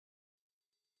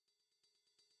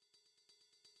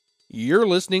You're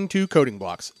listening to Coding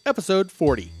Blocks, episode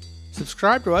 40.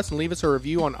 Subscribe to us and leave us a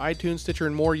review on iTunes, Stitcher,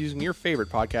 and more using your favorite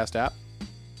podcast app.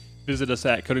 Visit us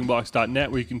at codingblocks.net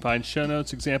where you can find show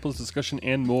notes, examples, discussion,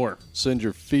 and more. Send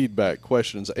your feedback,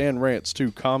 questions, and rants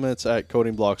to comments at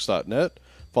codingblocks.net.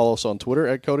 Follow us on Twitter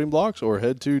at codingblocks or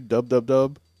head to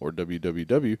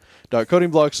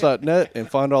www.codingblocks.net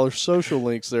and find all our social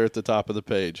links there at the top of the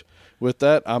page. With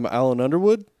that, I'm Alan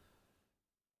Underwood.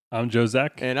 I'm Joe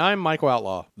Zach. And I'm Michael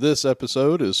Outlaw. This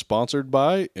episode is sponsored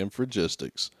by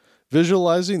Infragistics,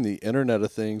 visualizing the Internet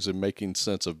of Things and making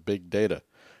sense of big data.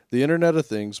 The Internet of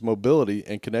Things, mobility,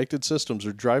 and connected systems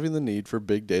are driving the need for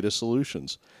big data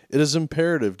solutions. It is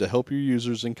imperative to help your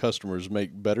users and customers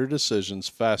make better decisions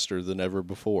faster than ever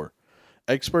before.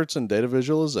 Experts in data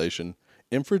visualization,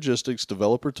 Infragistics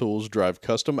developer tools drive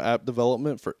custom app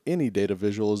development for any data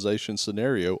visualization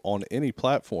scenario on any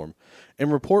platform,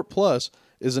 and Report Plus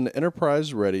is an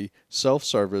enterprise-ready,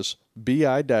 self-service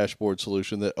BI dashboard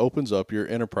solution that opens up your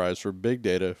enterprise for big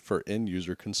data for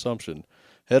end-user consumption.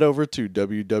 Head over to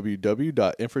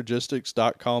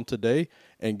www.infragistics.com today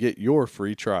and get your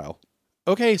free trial.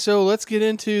 Okay, so let's get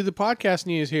into the podcast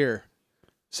news here.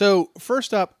 So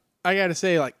first up, I got to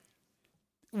say,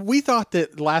 we thought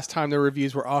that last time the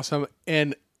reviews were awesome,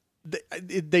 and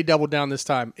they doubled down this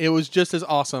time. It was just as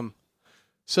awesome.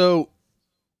 So,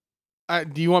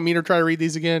 do you want me to try to read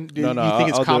these again? Do you think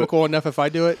it's comical enough if I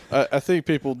do it? I think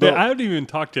people don't. Yeah, I haven't even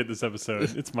talked yet this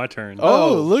episode. It's my turn.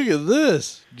 Oh, look at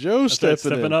this. Joe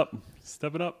stepping in.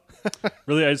 Stepping up.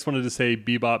 Really, I just wanted to say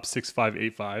Bebop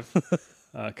 6585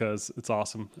 because it's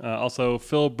awesome. Also,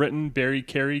 Phil Britton, Barry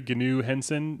Carey, Gnu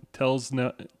Henson,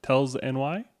 Telsney,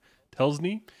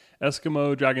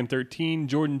 Eskimo Dragon 13,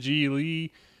 Jordan G.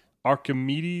 Lee,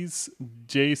 Archimedes,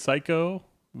 J. Psycho,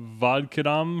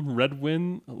 Vodkadam,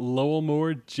 Redwin, Lowell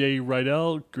Moore, J.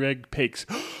 Rydell, Greg Pakes.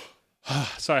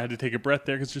 Sorry, I had to take a breath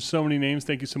there because there's so many names.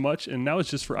 Thank you so much. And now it's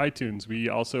just for iTunes. We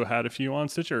also had a few on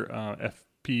Stitcher.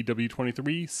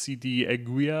 FPW23, CD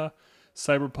Aguia,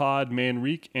 Cyberpod,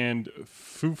 Manreek, and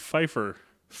Foop Pfeiffer.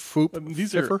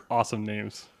 These are awesome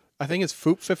names. I think it's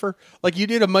Foop Pfeiffer. You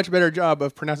did a much better job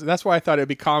of pronouncing. That's why I thought it'd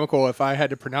be comical if I had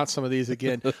to pronounce some of these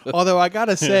again. Although I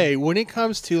gotta say, when it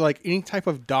comes to any type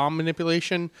of DOM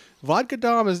manipulation, Vodka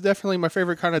Dom is definitely my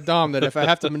favorite kind of DOM. That if I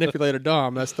have to manipulate a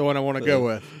DOM, that's the one I want to go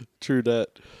with. True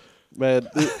that, man.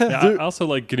 I also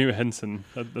like Gnu Henson.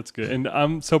 That's good. And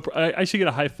I should get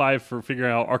a high five for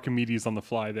figuring out Archimedes on the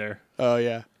fly there. Oh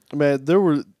yeah, man. There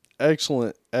were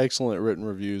excellent written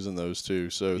reviews in those too.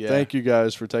 So Thank you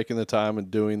guys for taking the time and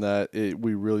doing that.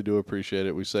 We really do appreciate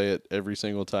it. We say it every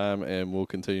single time, and we'll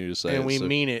continue to say it. And we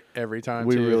mean it every time.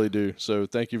 We really do. So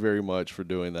thank you very much for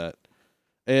doing that.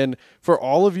 And for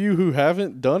all of you who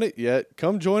haven't done it yet,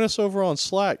 come join us over on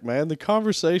Slack, man. The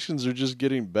conversations are just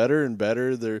getting better and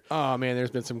better. Oh, man,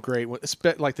 there's been some great ones.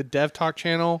 The Dev Talk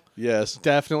channel. Yes.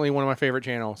 Definitely one of my favorite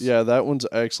channels. Yeah, that one's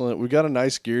excellent. We got a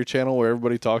nice gear channel where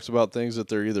everybody talks about things that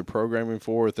they're either programming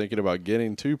for or thinking about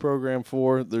getting to program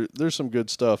for. There's some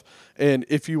good stuff. And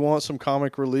if you want some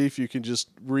comic relief, you can just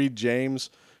read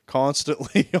James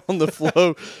constantly on the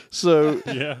flow. So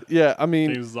yeah, I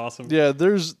mean, James is awesome. Yeah,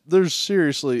 there's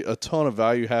seriously a ton of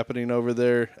value happening over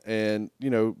there, and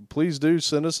please do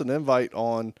send us an invite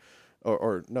on,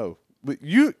 or no, but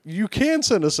you can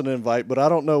send us an invite, but I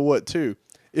don't know what to.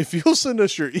 If you'll send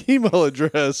us your email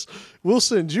address, we'll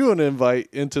send you an invite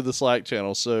into the Slack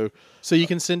channel. So you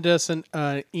can send us an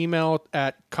email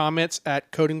at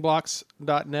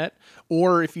comments@codingblocks.net,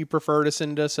 or if you prefer to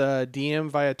send us a DM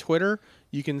via Twitter,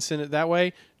 you can send it that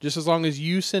way, just as long as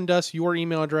you send us your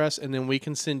email address, and then we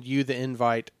can send you the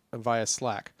invite via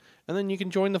Slack. And then you can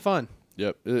join the fun.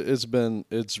 Yep,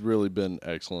 it's really been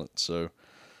excellent. So,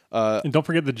 and don't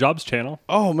forget the jobs channel.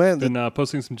 Oh man, been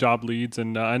posting some job leads,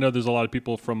 and I know there's a lot of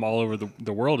people from all over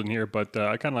the world in here, but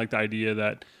I kind of like the idea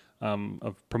that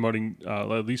of promoting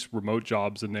at least remote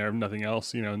jobs in there, if nothing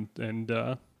else, and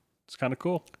it's kind of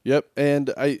cool. Yep,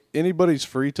 and anybody's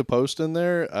free to post in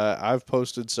there. I've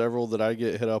posted several that I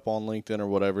get hit up on LinkedIn or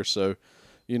whatever. So,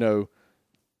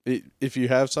 if you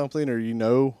have something or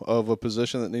of a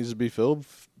position that needs to be filled,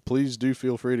 please do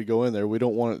feel free to go in there. We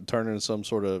don't want it to turn into some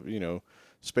sort of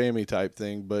spammy type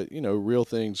thing, but real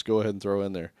things. Go ahead and throw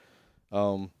in there.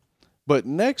 But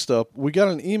next up, we got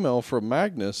an email from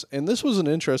Magnus, and this was an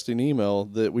interesting email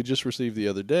that we just received the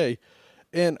other day.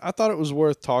 And I thought it was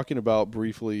worth talking about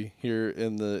briefly here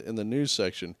in the news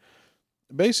section.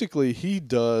 Basically, he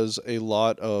does a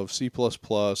lot of C++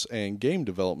 and game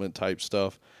development type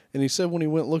stuff. And he said when he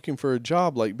went looking for a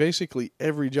job, basically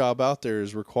every job out there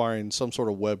is requiring some sort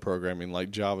of web programming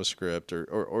like JavaScript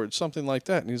or something like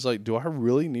that. And he's like, do I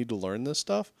really need to learn this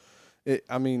stuff?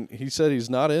 I mean, he said he's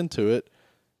not into it,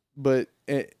 but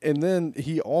and then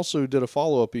he also did a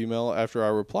follow-up email after I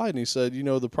replied, and he said,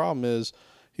 the problem is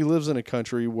he lives in a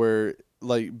country where,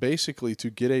 like, basically to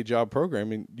get a job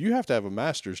programming, you have to have a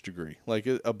master's degree. Like,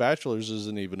 a bachelor's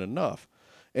isn't even enough.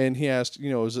 And he asked,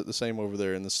 is it the same over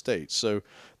there in the States? So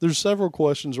there's several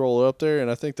questions rolled up there,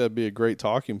 and I think that'd be a great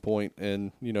talking point.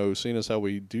 And, seeing as how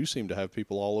we do seem to have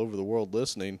people all over the world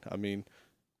listening, I mean,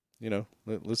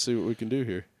 let's see what we can do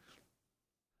here.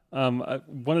 I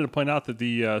wanted to point out that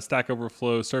the Stack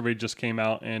Overflow survey just came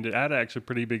out, and it had actually a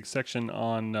pretty big section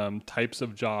on types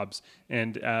of jobs.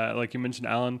 And like you mentioned,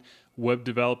 Alan, web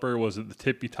developer was at the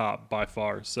tippy top by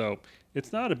far. So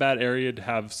it's not a bad area to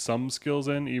have some skills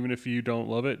in, even if you don't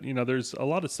love it. There's a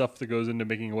lot of stuff that goes into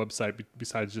making a website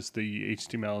besides just the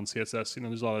HTML and CSS.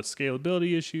 There's a lot of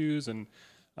scalability issues and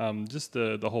just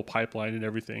the whole pipeline and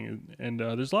everything. And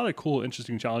there's a lot of cool,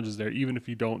 interesting challenges there, even if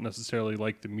you don't necessarily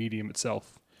like the medium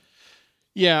itself.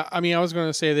 Yeah, I mean, I was going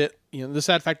to say that the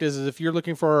sad fact is if you're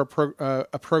looking for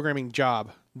a programming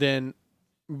job, then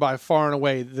by far and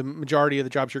away the majority of the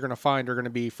jobs you're going to find are going to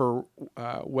be for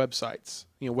websites,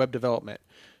 web development.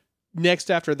 Next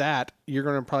after that, you're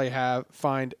going to probably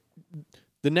find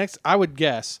the next. I would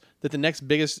guess that the next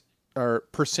biggest or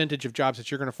percentage of jobs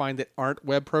that you're going to find that aren't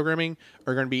web programming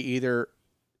are going to be either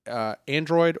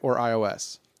Android or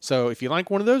iOS. So if you like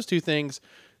one of those two things,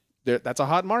 that's a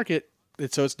hot market.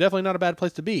 So it's definitely not a bad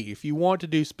place to be. If you want to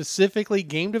do specifically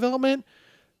game development,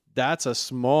 that's a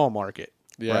small market,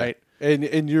 right?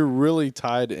 And you're really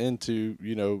tied into,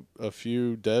 a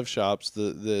few dev shops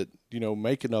that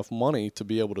make enough money to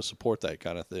be able to support that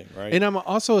kind of thing, right? And I'm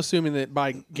also assuming that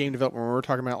by game development, when we're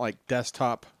talking about like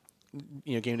desktop,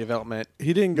 game development,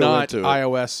 he didn't go not into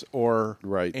iOS or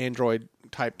right. Android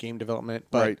type game development,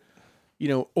 but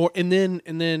right. And then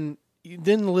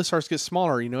the list starts to get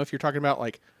smaller. If you're talking about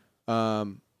like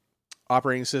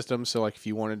operating systems, so like if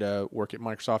you wanted to work at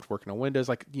Microsoft working on Windows,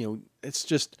 like it's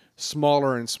just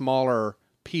smaller and smaller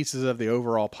pieces of the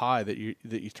overall pie that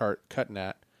you start cutting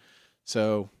at.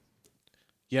 So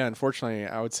yeah, unfortunately,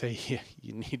 I would say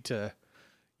you need to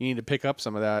pick up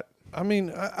some of that. I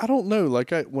mean, I don't know.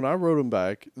 Like when I wrote them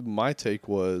back, my take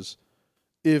was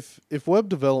if web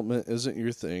development isn't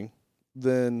your thing,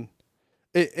 then.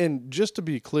 And just to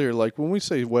be clear, like when we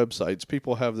say websites,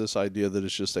 people have this idea that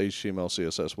it's just HTML,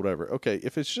 CSS, whatever. Okay,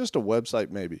 if it's just a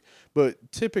website, maybe.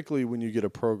 But typically when you get a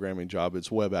programming job,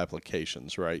 it's web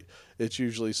applications, right? It's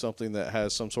usually something that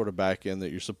has some sort of back end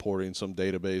that you're supporting, some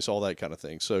database, all that kind of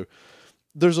thing. So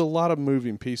there's a lot of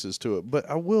moving pieces to it. But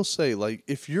I will say, like,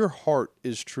 if your heart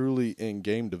is truly in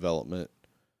game development,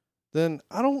 then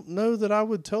I don't know that I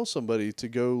would tell somebody to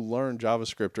go learn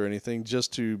JavaScript or anything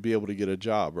just to be able to get a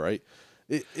job, right?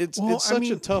 It's such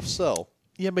a tough sell.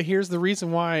 Yeah, but here's the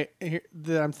reason why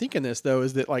that I'm thinking this though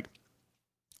is that like,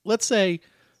 let's say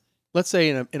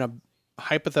in a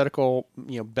hypothetical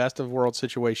best of world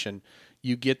situation,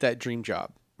 you get that dream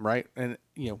job, right? And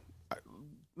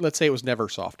let's say it was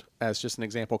Neversoft as just an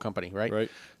example company, right?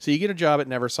 Right. So you get a job at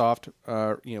Neversoft,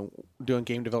 doing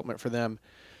game development for them,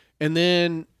 and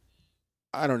then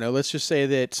I don't know, let's just say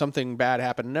that something bad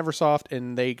happened in Neversoft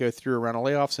and they go through a round of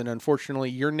layoffs, and unfortunately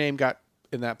your name got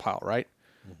in that pile, right?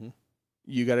 Mm-hmm.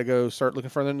 You got to go start looking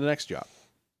for the next job,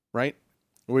 right?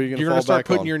 Where are you You're going to start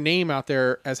putting your name out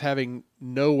there as having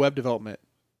no web development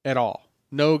at all,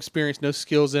 no experience, no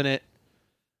skills in it,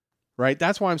 right?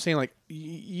 That's why I'm saying like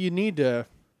you need to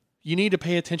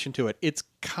pay attention to it. It's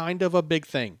kind of a big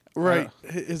thing, right?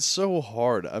 It's so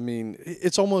hard. I mean,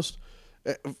 it's almost.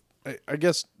 I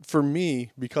guess for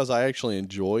me, because I actually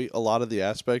enjoy a lot of the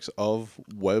aspects of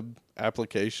web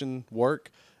application work,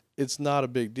 it's not a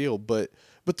big deal. But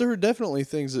there are definitely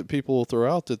things that people will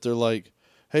throw out that they're like,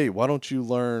 hey, why don't you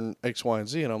learn X, Y, and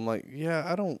Z? And I'm like,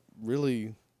 I don't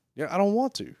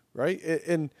want to, right?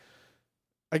 And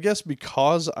I guess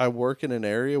because I work in an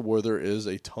area where there is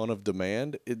a ton of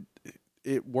demand,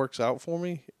 it works out for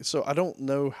me. So I don't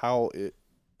know how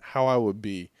I would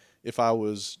be if I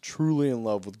was truly in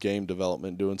love with game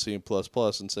development, doing C++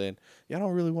 and saying, I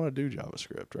don't really want to do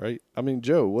JavaScript, right? I mean,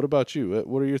 Joe, what about you?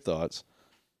 What are your thoughts?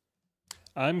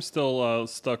 I'm still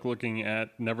stuck looking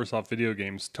at Neversoft video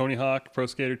games. Tony Hawk, Pro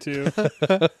Skater 2.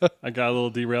 I got a little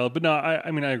derailed, but no, I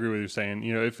mean, I agree with you saying.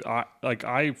 If I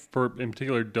in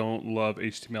particular don't love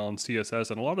HTML and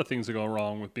CSS, and a lot of things that go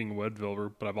wrong with being a web developer.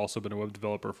 But I've also been a web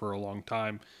developer for a long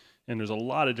time, and there's a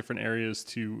lot of different areas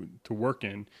to work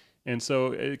in, and so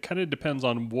it kind of depends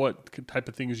on what type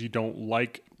of things you don't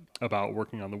like about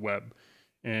working on the web.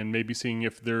 And maybe seeing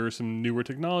if there are some newer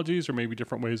technologies or maybe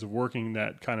different ways of working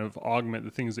that kind of augment the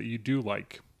things that you do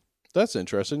like. That's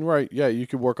interesting, right? Yeah, you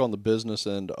could work on the business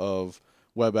end of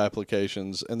web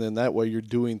applications, and then that way you're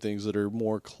doing things that are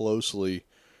more closely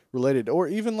related, or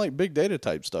even like big data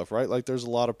type stuff, right? Like there's a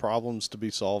lot of problems to be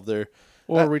solved there.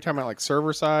 Or are we talking about like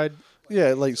server side,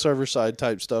 Yeah, like server side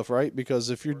type stuff, right? Because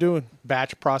if you're doing,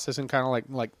 batch processing, kind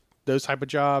of like those type of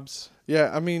jobs? yeah,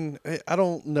 I mean, I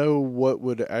don't know what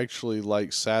would actually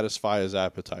like satisfy his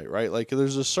appetite, right? Like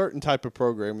there's a certain type of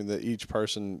programming that each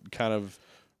person kind of.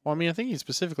 Well, I mean, I think he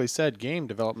specifically said game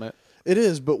development. It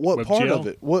is, but what part WebGL? of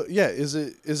it? What? Yeah, is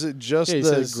it just Yeah, he the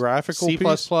says graphical C++,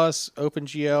 piece?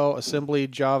 OpenGL, assembly,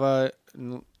 Java,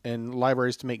 and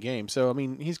libraries to make games. So, I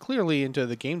mean, he's clearly into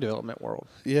the game development world.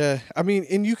 Yeah, I mean,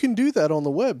 and you can do that on the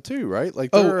web too, right?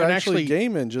 Like there are and actually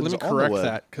game engines let me on the correct web.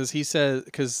 that because he says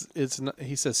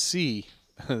he says C,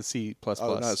 C++.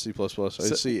 Oh, not C++.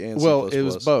 C and well, C++. it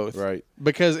was both, Right.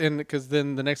 Because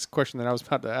then the next question that I was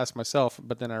about to ask myself,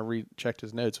 but then I rechecked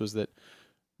his notes, was that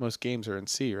most games are in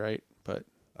C, right? But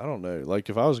I don't know. Like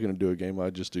if I was going to do a game,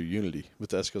 I'd just do Unity, but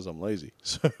that's because I'm lazy.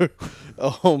 So,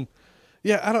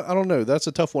 yeah, I don't know. That's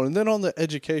a tough one. And then on the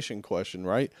education question,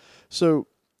 right? So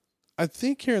I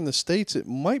think here in the States, it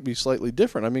might be slightly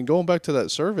different. I mean, going back to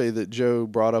that survey that Joe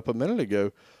brought up a minute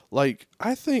ago, like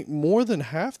I think more than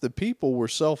half the people were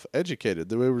self-educated.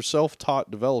 They were self-taught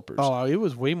developers. oh, it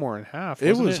was way more than half. It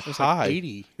wasn't was it? Was high. like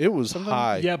 80. It was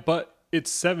high. Yeah, but it's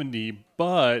 70,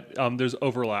 but there's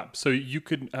overlap. So you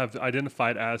could have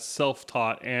identified as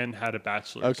self-taught and had a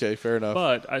bachelor's. Okay, fair enough.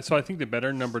 But I think the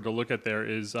better number to look at there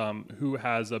is who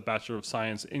has a Bachelor of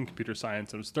Science in computer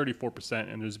science, and it was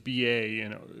 34%, and there's BA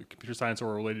in computer science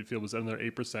or a related field was another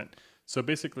 8%. So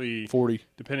basically 40.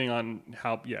 depending on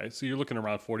how, so you're looking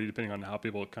around 40 depending on how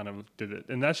people kind of did it.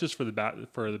 And that's just for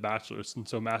the bachelor's, and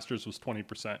so master's was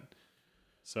 20%.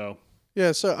 So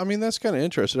Yeah, so I mean that's kind of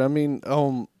interesting. I mean,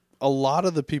 a lot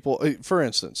of the people, for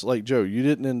instance, like Joe, you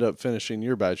didn't end up finishing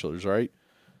your bachelor's, right?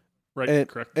 right,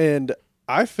 correct. And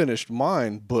I finished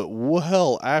mine, but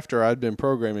well after I'd been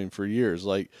programming for years.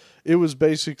 Like it was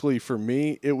basically for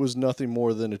me, it was nothing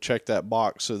more than to check that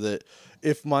box so that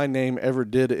if my name ever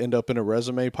did end up in a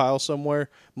resume pile somewhere,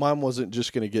 mine wasn't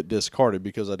just going to get discarded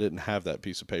because I didn't have that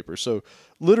piece of paper. So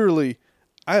literally,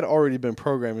 I had already been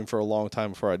programming for a long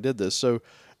time before I did this. So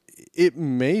it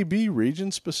may be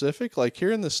region specific. Like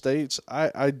here in the States,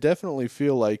 I definitely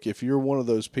feel like if you're one of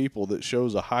those people that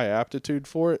shows a high aptitude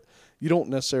for it, you don't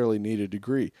necessarily need a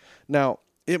degree. Now,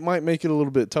 it might make it a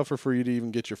little bit tougher for you to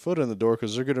even get your foot in the door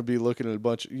because they're going to be looking at a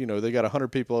bunch, they got 100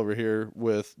 people over here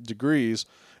with degrees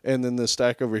and then this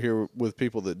stack over here with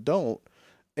people that don't.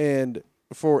 And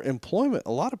for employment,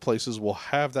 a lot of places will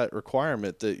have that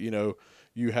requirement that,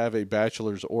 you have a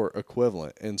bachelor's or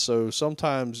equivalent. And so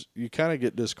sometimes you kind of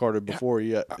get discarded before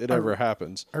it ever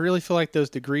happens. I really feel like those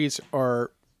degrees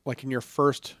are like in your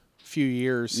first few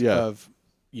years of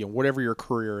whatever your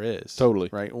career is. Totally.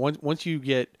 Right. Once you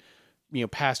get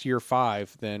past year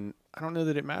 5, then I don't know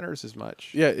that it matters as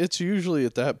much. Yeah, it's usually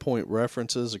at that point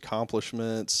references,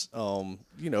 accomplishments, networking.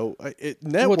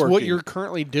 Well, it's what you're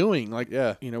currently doing. Like,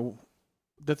 Yeah.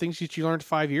 The things that you learned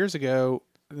 5 years ago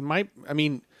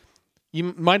you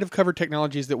might have covered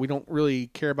technologies that we don't really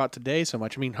care about today so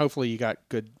much. I mean, hopefully you got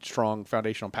good, strong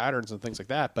foundational patterns and things like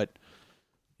that. But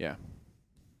yeah.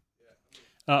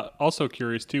 Also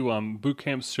curious too, boot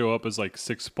camps show up as like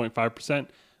 6.5%.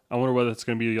 I wonder whether it's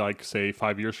going to be like, say,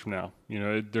 5 years from now.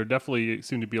 There definitely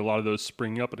seem to be a lot of those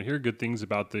springing up, and I hear good things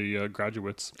about the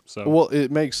graduates. So, Well,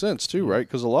 it makes sense too, right?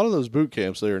 Because a lot of those boot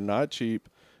camps, they are not cheap,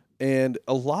 and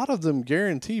a lot of them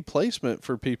guarantee placement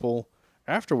for people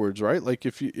afterwards, right? Like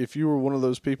if you were one of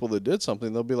those people that did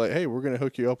something, they'll be like, hey, we're going to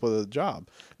hook you up with a job.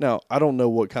 Now, I don't know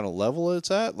what kind of level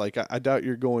it's at. Like I doubt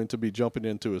you're going to be jumping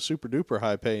into a super duper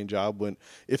high paying job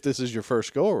if this is your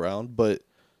first go around, but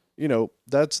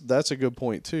that's a good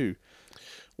point too.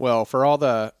 Well, for all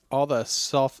the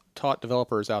self-taught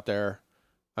developers out there,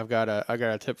 I got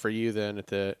a tip for you then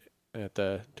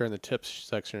during the tips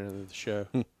section of the show.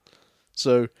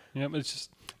 So yeah, it's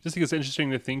just think it's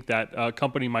interesting to think that a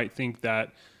company might think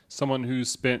that someone who's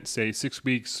spent, say, 6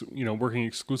 weeks, working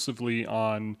exclusively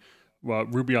on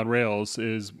Ruby on Rails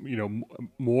is,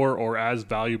 more or as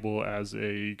valuable as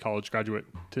a college graduate,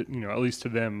 to, at least to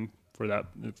them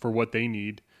for what they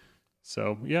need.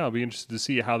 So yeah, I'll be interested to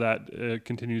see how that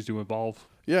continues to evolve.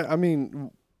 Yeah, I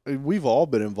mean, we've all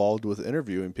been involved with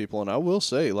interviewing people, and I will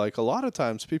say, like, a lot of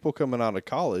times people coming out of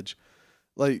college,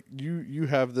 like, you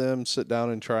have them sit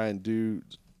down and try and do,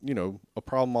 a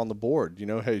problem on the board.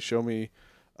 Hey, show me,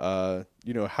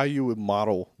 how you would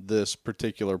model this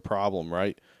particular problem,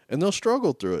 right? And they'll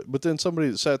struggle through it. But then somebody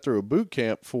that sat through a boot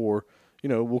camp for,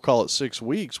 we'll call it 6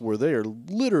 weeks, where they are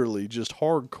literally just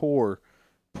hardcore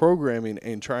programming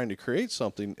and trying to create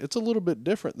something, it's a little bit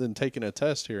different than taking a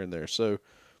test here and there. So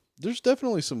there's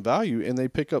definitely some value, and they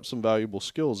pick up some valuable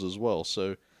skills as well.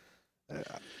 So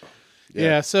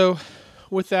Yeah. So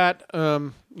with that,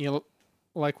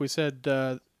 like we said,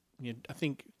 I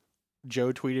think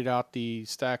Joe tweeted out the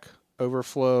Stack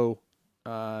Overflow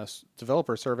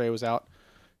developer survey was out.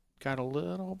 Got a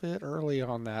little bit early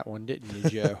on that one, didn't you,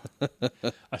 Joe?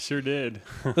 I sure did.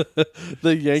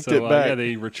 They yanked it back. Yeah,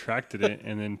 they retracted it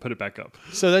and then put it back up.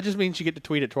 So that just means you get to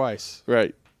tweet it twice.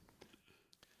 Right.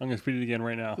 I'm going to tweet it again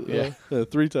right now. Yeah.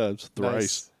 3 times.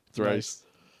 Thrice. Nice. Nice.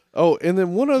 Oh, and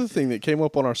then one other thing that came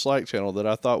up on our Slack channel that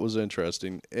I thought was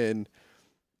interesting, and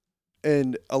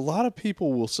a lot of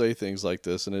people will say things like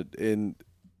this, and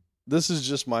this is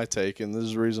just my take, and this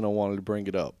is the reason I wanted to bring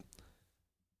it up.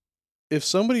 If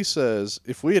somebody says,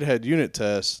 if we had had unit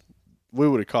tests, we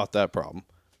would have caught that problem.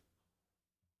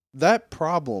 That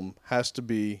problem has to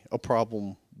be a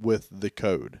problem with the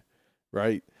code,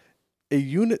 right? A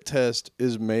unit test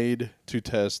is made to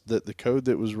test that the code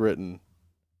that was written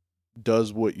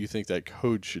does what you think that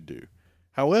code should do.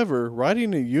 However,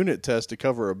 writing a unit test to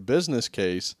cover a business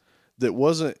case that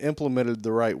wasn't implemented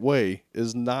the right way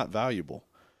is not valuable.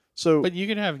 So, But you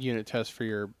can have unit tests for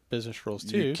your business rules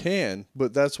too. you can,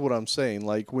 but that's what I'm saying.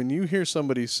 Like when you hear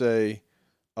somebody say,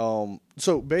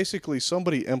 so basically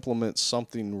somebody implements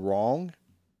something wrong,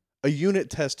 a unit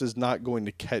test is not going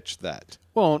to catch that.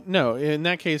 Well, no. In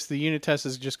that case, the unit test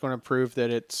is just going to prove that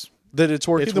it's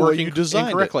Working the way you designed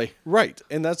it. incorrectly. Right.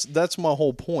 And that's my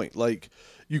whole point. Like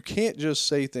you can't just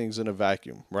say things in a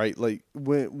vacuum, right? Like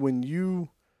when you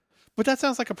But that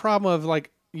sounds like a problem of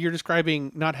like you're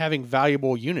describing not having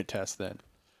valuable unit tests then.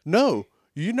 No,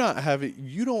 you don't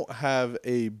have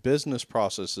a business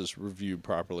processes reviewed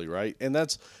properly, right?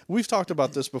 And we've talked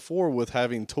about this before with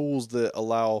having tools that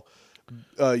allow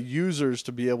users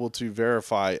to be able to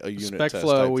verify a unit test.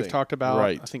 SpecFlow we've talked about.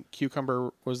 Right. I think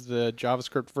Cucumber was the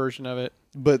JavaScript version of it.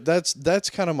 But that's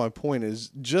kind of my point, is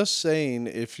just saying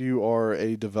if you are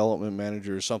a development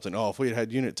manager or something, if we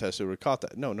had unit tests, it would have caught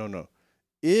that. No.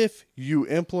 If you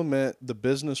implement the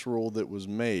business rule that was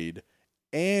made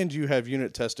and you have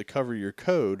unit tests to cover your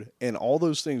code and all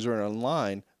those things are in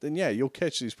line, then yeah, you'll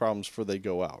catch these problems before they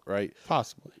go out, right?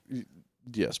 Possibly.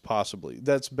 Yes, possibly.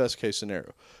 That's best case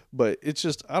scenario. But it's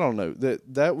just, I don't know.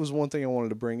 That was one thing I wanted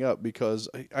to bring up, because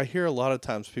I hear a lot of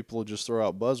times people will just throw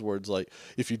out buzzwords like,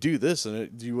 if you do this, then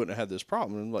you wouldn't have this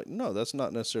problem. And I'm like, no, that's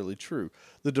not necessarily true.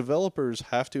 The developers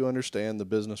have to understand the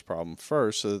business problem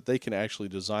first so that they can actually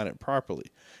design it properly.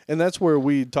 And that's where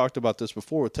we talked about this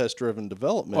before with test-driven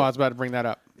development. Well, I was about to bring that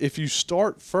up. If you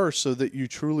start first so that you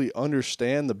truly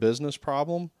understand the business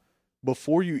problem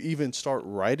before you even start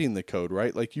writing the code,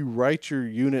 right? Like you write your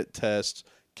unit test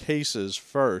cases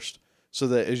first so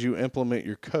that as you implement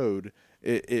your code,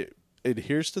 it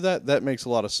adheres to that. That makes a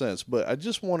lot of sense. But I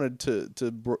just wanted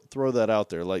to throw that out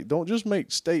there. Like, don't just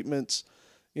make statements,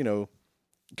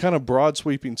 kind of broad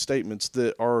sweeping statements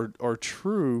that are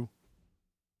true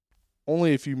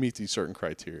only if you meet these certain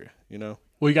criteria, Well,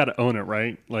 you got to own it,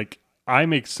 right? Like, I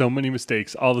make so many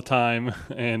mistakes all the time,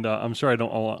 and I'm sure I don't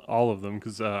all of them,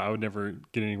 because I would never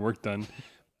get any work done.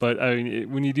 But I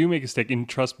mean, when you do make a mistake, and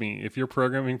trust me, if you're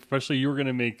programming, especially, you're going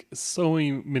to make so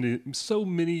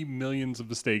many millions of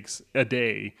mistakes a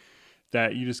day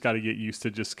that you just got to get used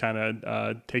to just kind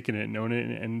of taking it and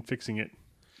owning it and fixing it.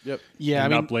 Yep. Yeah,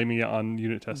 and not blaming it on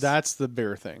unit tests. That's the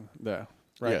bigger thing, though.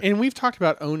 Right. Yeah. And we've talked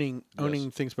about owning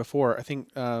things before. I think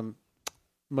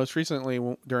most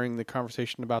recently during the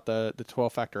conversation about the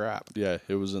 12-factor app. Yeah,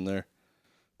 it was in there.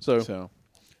 So.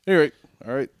 Anyway,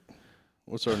 all right.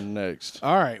 What's our next?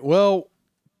 All right. Well,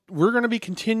 we're going to be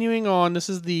continuing on. This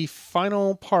is the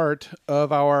final part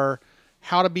of our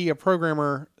How to Be a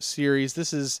Programmer series.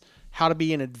 This is How to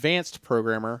Be an Advanced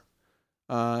Programmer.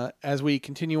 As we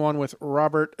continue on with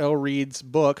Robert L. Reed's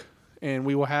book, and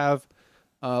we will have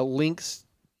links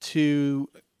to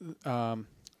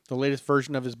the latest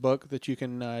version of his book that you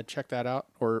can check that out,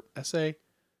 or essay.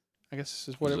 I guess this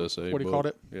is what he called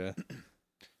it. Yeah.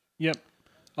 Yep.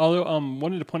 Although,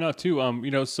 wanted to point out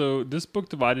too, so this book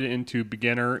divided into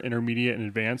beginner, intermediate, and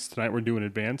advanced. Tonight we're doing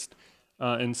advanced.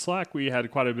 In Slack, we had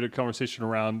quite a bit of conversation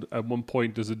around at one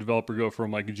point, does a developer go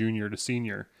from like junior to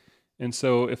senior? And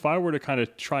so if I were to kind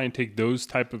of try and take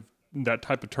that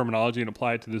type of terminology and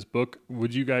apply it to this book,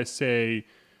 would you guys say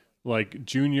like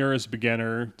junior is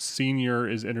beginner, senior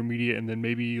is intermediate, and then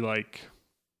maybe like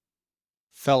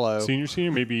Fellow.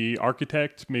 Senior, maybe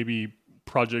architect, maybe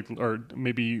project, or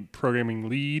maybe programming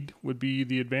lead would be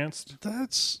the advanced?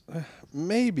 That's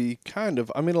maybe kind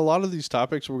of. I mean, a lot of these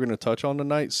topics we're going to touch on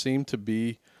tonight seem to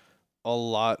be a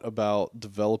lot about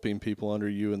developing people under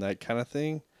you and that kind of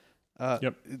thing.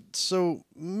 Yep. So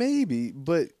maybe,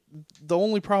 but the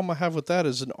only problem I have with that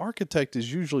is an architect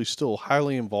is usually still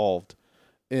highly involved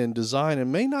in design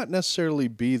and may not necessarily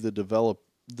be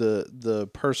the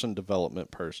person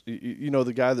development person. You know,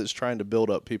 the guy that's trying to build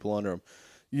up people under him.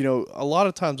 You know, a lot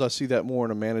of times I see that more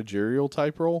in a managerial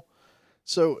type role.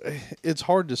 So it's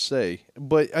hard to say,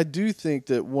 but I do think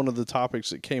that one of the topics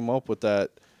that came up with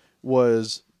that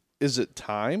was, is it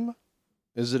time?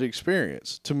 Is it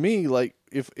experience? To me, like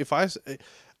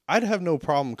I'd have no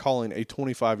problem calling a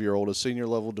 25-year-old a senior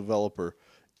level developer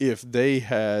if they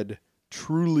had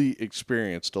truly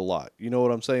experienced a lot. You know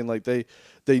what I'm saying? Like they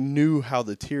knew how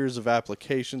the tiers of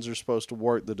applications are supposed to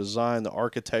work, the design, the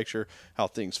architecture, how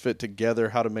things fit together,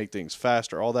 how to make things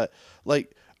faster, all that.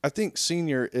 Like, I think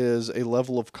senior is a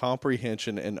level of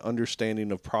comprehension and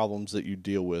understanding of problems that you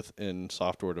deal with in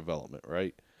software development,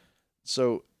 right?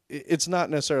 So it's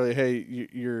not necessarily, hey,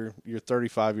 you're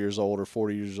 35 years old or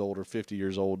 40 years old or 50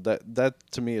 years old. That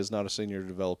to me is not a senior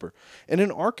developer. And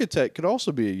an architect could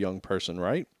also be a young person,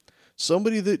 right?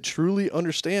 Somebody that truly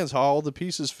understands how all the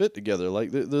pieces fit together. Like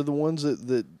they're the ones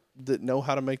that know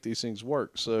how to make these things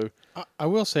work. So I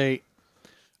will say,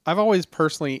 I've always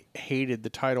personally hated the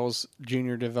titles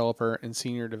junior developer and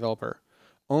senior developer,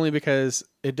 only because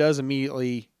it does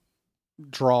immediately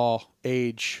draw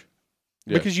age.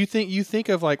 Yeah. Because you think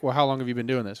of like, well, how long have you been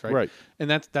doing this, right? Right. And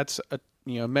that's a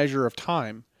measure of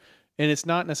time, and it's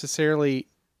not necessarily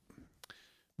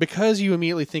because you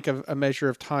immediately think of a measure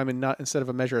of time and not instead of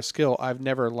a measure of skill. I've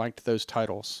never liked those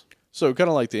titles. So kind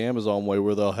of like the Amazon way,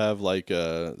 where they'll have like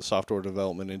a software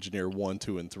development engineer 1,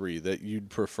 2, and 3. That you'd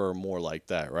prefer more like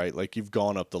that, right? Like you've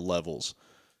gone up the levels,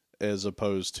 as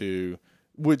opposed to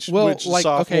which like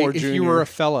sophomore, okay, junior. if you were a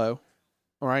fellow,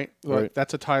 all right, Right.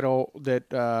 that's a title that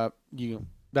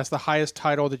that's the highest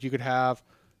title that you could have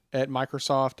at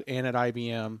Microsoft and at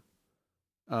IBM.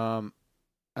 I'm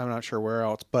not sure where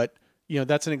else, but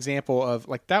that's an example of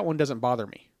like that one doesn't bother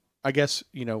me. I guess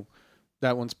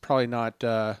that one's probably not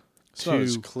It's not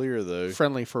as too clear though.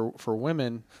 friendly for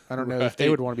women. I don't know if they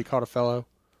Right. would want to be called a fellow,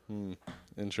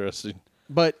 Interesting.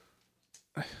 but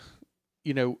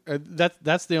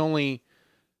that's the only.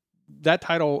 That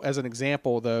title, as an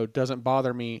example, though, doesn't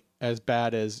bother me as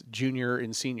bad as junior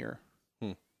and senior.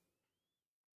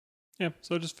 Yeah,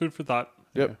 so just food for thought.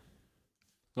 Yep.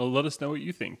 Well, let us know what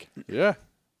you think. Yeah,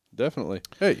 definitely.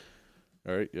 Hey.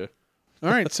 All right. Yeah. All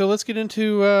right, so let's get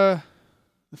into the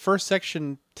first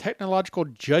section, technological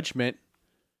judgment.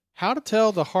 How to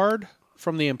tell the hard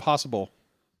from the impossible.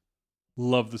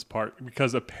 Love this part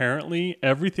because apparently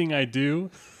everything I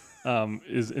do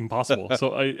is impossible.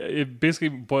 So it basically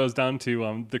boils down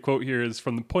to the quote here is,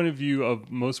 from the point of view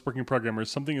of most working programmers,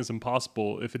 something is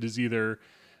impossible if it is either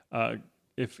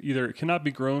it cannot be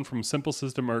grown from a simple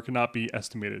system or it cannot be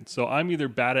estimated. So I'm either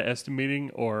bad at estimating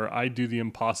or I do the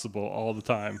impossible all the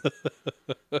time.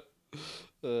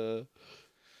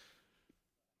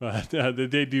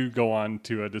 They do go on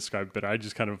to describe better. I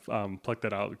just kind of plucked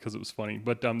that out because it was funny.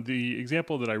 But the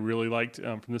example that I really liked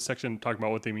from this section, talking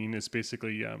about what they mean, is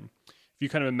basically if you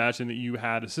kind of imagine that you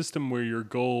had a system where your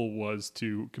goal was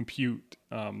to compute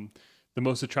the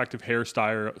most attractive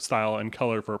hairstyle and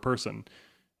color for a person,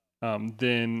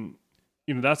 then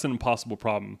that's an impossible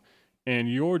problem.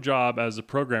 And your job as a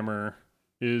programmer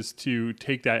is to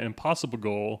take that impossible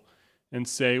goal and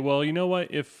say, well, you know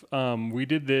what? If we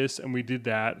did this and we did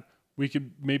that, we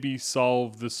could maybe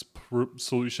solve this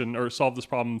solution or solve this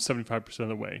problem 75% of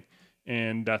the way.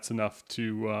 And that's enough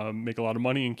to make a lot of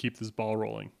money and keep this ball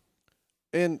rolling.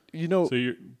 And so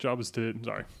your job is to,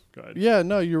 sorry, go ahead. Yeah,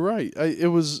 no, you're right.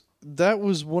 That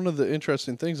was one of the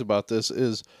interesting things about this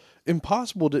is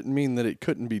impossible didn't mean that it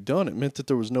couldn't be done. It meant that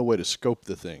there was no way to scope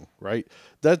the thing, right?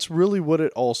 That's really what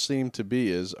it all seemed to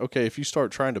be is, okay, if you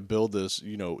start trying to build this,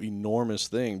 enormous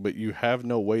thing, but you have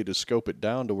no way to scope it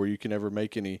down to where you can ever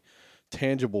make any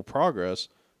tangible progress,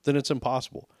 then it's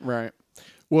impossible. Right.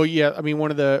 Well, yeah, I mean,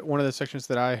 one of the sections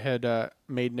that I had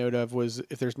made note of was,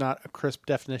 if there's not a crisp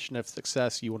definition of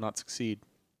success, you will not succeed.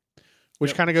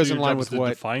 Which kind of goes in line with what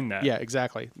define that. Yeah,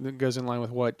 exactly. It goes in line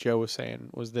with what Joe was saying,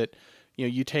 was that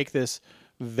you take this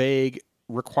vague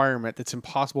requirement that's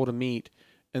impossible to meet,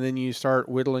 and then you start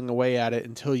whittling away at it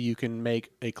until you can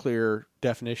make a clear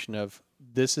definition of,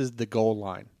 this is the goal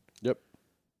line. Yep.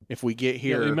 If we get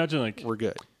here, imagine we're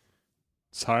good.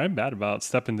 Sorry, I'm bad about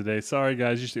stepping today. Sorry,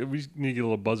 guys. We need to get a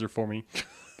little buzzer for me.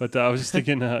 But I was just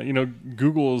thinking,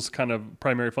 Google's kind of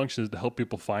primary function is to help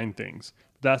people find things.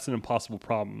 That's an impossible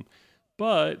problem.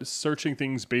 But searching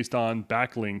things based on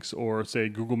backlinks or say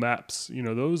Google Maps,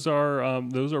 those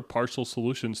are partial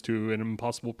solutions to an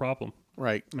impossible problem.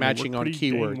 Right. And they Matching work on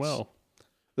pretty dang keywords. well.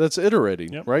 That's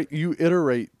iterating, Yep. right? You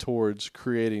iterate towards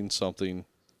creating something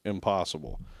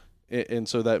impossible. And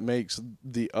so that makes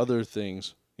the other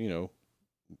things,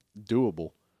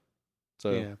 doable.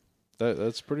 So Yeah.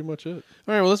 that's pretty much it. All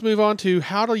right, well, let's move on to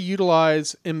how to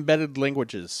utilize embedded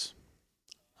languages,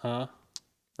 Huh?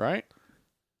 right?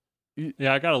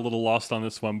 Yeah, I got a little lost on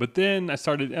this one, but then I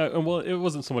started. Well, it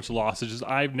wasn't so much lost; it's just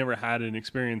I've never had an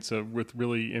experience with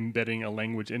really embedding a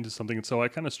language into something, and so I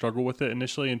kind of struggled with it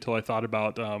initially until I thought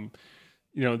about.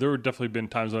 There were definitely been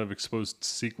times when I've exposed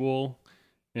SQL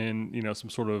and some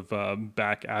sort of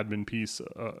back admin piece,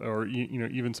 or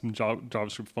even some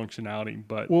JavaScript functionality,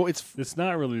 but Well, it's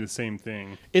not really the same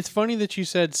thing. it's funny that you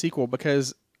said SQL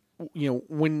because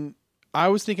when I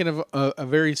was thinking of a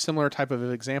very similar type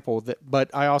of example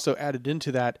but I also added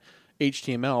into that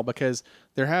HTML because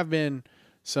there have been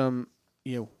some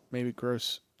maybe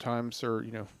gross times or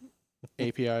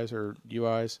APIs or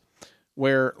UIs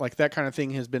where like that kind of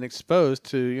thing has been exposed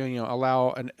to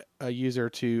allow a user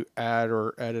to add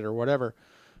or edit or whatever,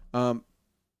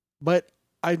 but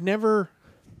I've never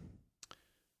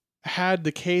had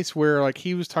the case where like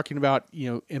he was talking about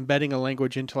embedding a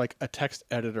language into like a text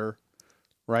editor,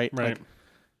 right? Right. Like,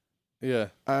 Yeah.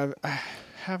 I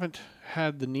haven't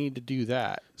had the need to do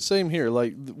that. Same here.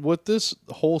 Like what this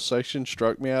whole section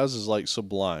struck me as is like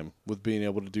Sublime with being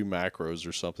able to do macros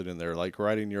or something in there, like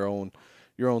writing your own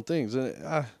things. And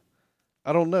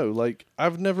I don't know. Like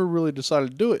I've never really decided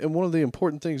to do it. And one of the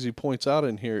important things he points out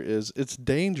in here is it's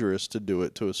dangerous to do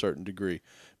it to a certain degree.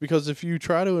 Because if you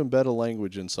try to embed a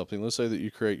language in something, let's say that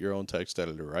you create your own text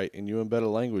editor, right? And you embed a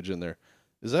language in there,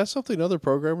 is that something other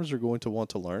programmers are going to want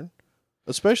to learn?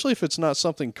 Especially if it's not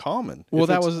something common. Well, If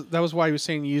that it's- was why he was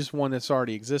saying use one that's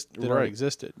already already Right.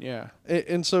 existed. Yeah.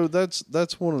 And so that's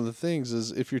one of the things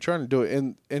is if you're trying to do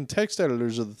it, and text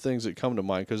editors are the things that come to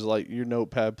mind because like your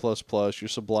Notepad++, your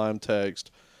Sublime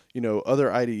Text,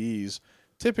 other IDEs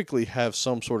typically have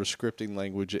some sort of scripting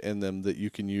language in them that you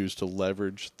can use to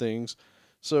leverage things.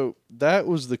 So that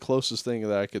was the closest thing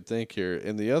that I could think here.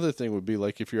 And the other thing would be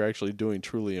like if you're actually doing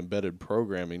truly embedded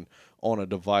programming on a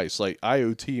device, like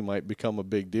IoT might become a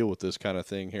big deal with this kind of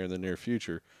thing here in the near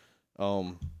future.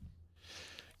 I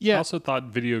Yeah. also thought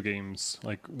video games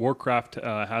like Warcraft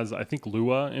has, I think,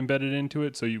 Lua embedded into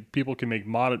it, so people can make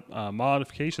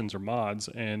modifications or mods,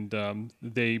 and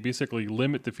they basically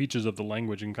limit the features of the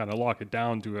language and kind of lock it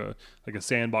down to a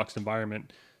sandboxed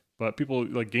environment. But people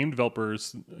like game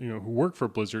developers, who work for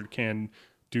Blizzard, can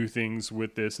do things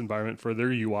with this environment for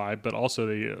their UI, but also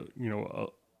they,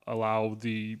 allow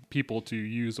the people to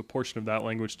use a portion of that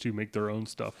language to make their own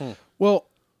stuff. Well,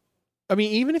 I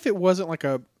mean, even if it wasn't like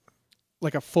a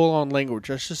full on language,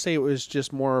 let's just say it was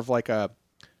just more of like a,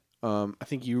 I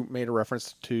think you made a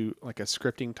reference to like a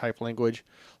scripting type language.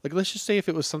 Like, let's just say if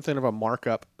it was something of a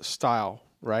markup style,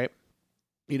 right?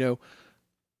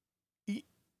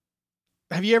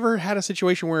 Have you ever had a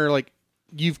situation where like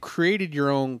you've created your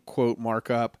own quote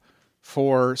markup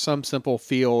for some simple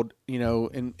field,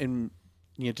 and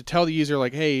to tell the user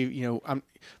like, hey,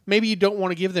 maybe you don't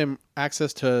want to give them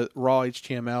access to raw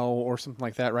HTML or something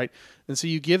like that, right? And so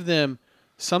you give them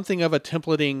something of a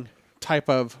templating type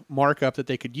of markup that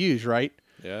they could use, right?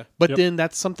 Yeah. But Yep. then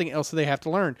that's something else that they have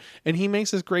to learn. And he makes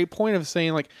this great point of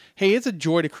saying like, hey, it's a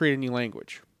joy to create a new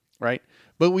language, right?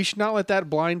 But we should not let that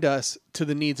blind us to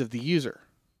the needs of the user,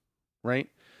 right?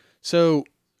 So,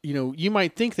 you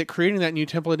might think that creating that new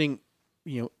templating,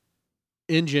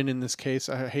 engine in this case,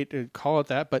 I hate to call it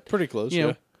that, but Pretty close. you know,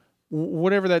 Yeah.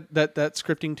 whatever that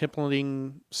scripting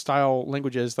templating style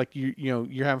language is, like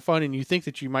you're having fun and you think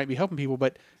that you might be helping people,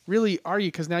 but really are you?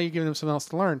 Because now you're giving them something else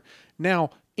to learn.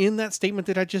 Now, in that statement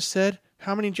that I just said,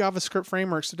 how many JavaScript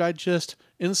frameworks did I just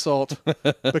insult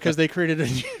because they created a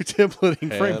new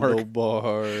templating framework?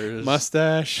 Handlebars.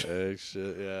 Mustache.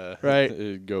 Shit, yeah. Right.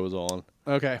 It goes on.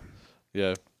 Okay.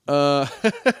 Yeah.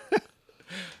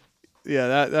 Yeah,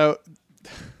 that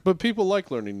But people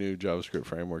like learning new JavaScript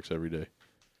frameworks every day.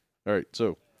 All right.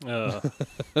 So,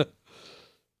 all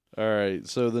right.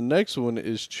 So the next one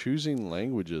is choosing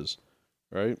languages,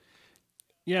 right?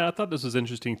 Yeah, I thought this was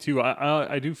interesting too.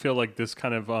 I do feel like this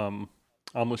kind of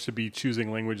almost should be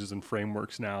choosing languages and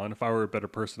frameworks now. And if I were a better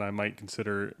person, I might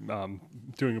consider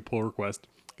doing a pull request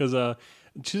because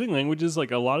choosing languages,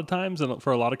 like a lot of times, and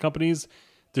for a lot of companies,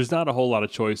 there's not a whole lot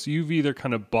of choice. You've either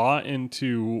kind of bought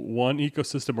into one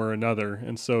ecosystem or another,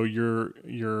 and so your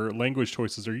language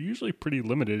choices are usually pretty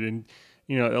limited. And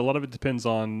a lot of it depends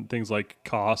on things like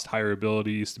cost,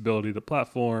 hireability, stability of the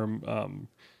platform.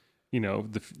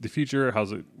 the future,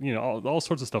 how's it, all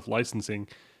sorts of stuff, licensing.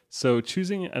 So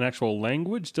choosing an actual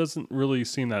language doesn't really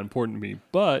seem that important to me.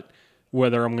 But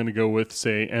whether I'm going to go with,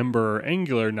 say, Ember or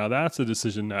Angular, now that's a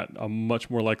decision that I'm much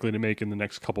more likely to make in the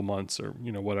next couple months or,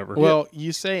 whatever. Well,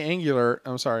 you say Angular.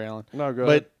 I'm sorry, Alan. No, go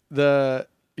ahead. But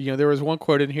there was one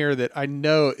quote in here that I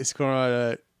know is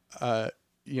going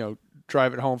to,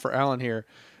 drive it home for Alan here.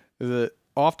 That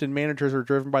often managers are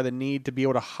driven by the need to be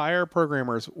able to hire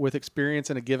programmers with experience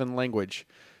in a given language.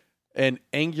 And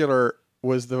Angular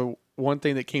was the one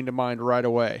thing that came to mind right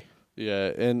away. Yeah,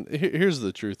 and here's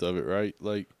the truth of it, right?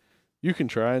 Like, you can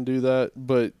try and do that,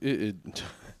 but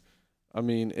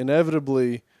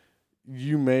inevitably,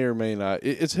 you may or may not.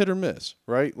 It's hit or miss,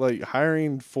 right? Like,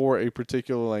 hiring for a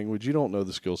particular language, you don't know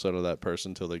the skill set of that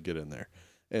person until they get in there.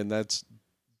 And that's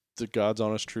the God's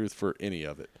honest truth for any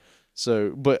of it.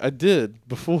 So, but I did,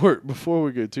 before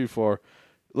we go too far,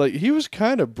 like, he was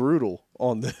kind of brutal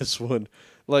on this one.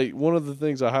 Like, one of the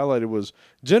things I highlighted was,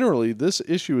 generally, this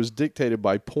issue is dictated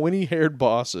by pointy-haired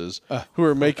bosses who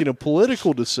are making a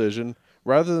political decision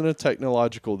rather than a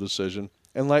technological decision,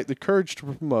 and lack the courage to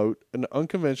promote an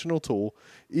unconventional tool,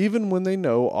 even when they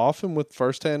know, often with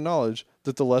first-hand knowledge,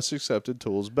 that the less accepted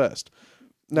tool is best.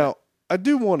 Now, I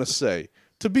do want to say,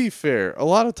 to be fair, a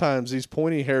lot of times these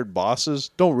pointy-haired bosses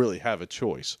don't really have a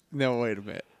choice. No, wait a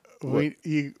minute.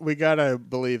 We gotta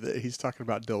believe that he's talking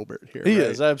about Dilbert here. He right?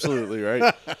 is, absolutely,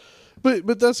 right?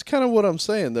 But that's kind of what I'm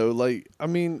saying, though. Like, I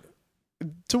mean,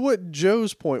 to what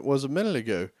Joe's point was a minute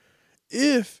ago,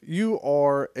 if you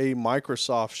are a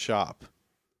Microsoft shop,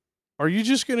 are you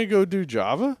just going to go do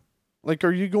Java? Like,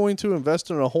 are you going to invest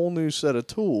in a whole new set of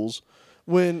tools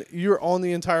when you're on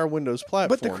the entire Windows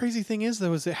platform? But the crazy thing is,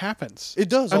 though, is it happens. It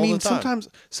does. All the time.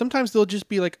 Sometimes there'll just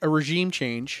be like a regime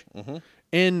change,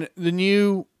 and the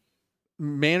new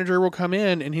manager will come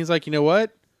in, and he's like, you know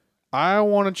what? I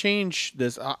want to change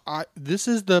this. This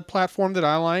is the platform that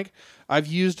I like. I've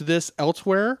used this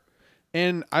elsewhere,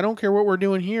 and I don't care what we're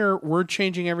doing here. We're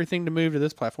changing everything to move to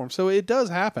this platform. So it does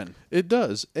happen. It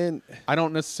does, and I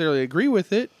don't necessarily agree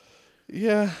with it.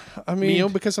 Yeah, I mean,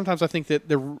 because sometimes I think that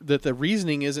the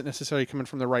reasoning isn't necessarily coming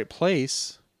from the right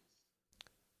place.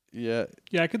 Yeah,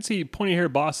 I could see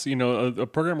pointy-haired boss. A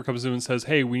programmer comes in and says,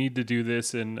 "Hey, we need to do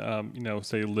this in,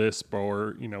 say Lisp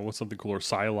or what's something cool, or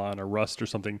Cylon or Rust or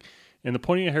something." And the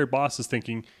pointy-haired boss is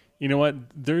thinking, you know what?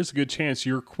 There's a good chance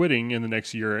you're quitting in the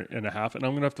next year and a half, and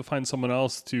I'm going to have to find someone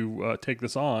else to take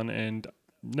this on. And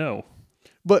no.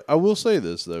 But I will say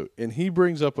this, though, and he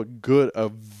brings up a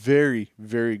very,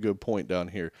 very good point down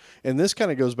here. And this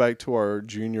kind of goes back to our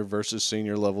junior versus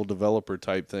senior level developer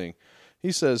type thing.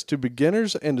 He says, to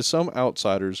beginners and to some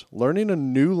outsiders, learning a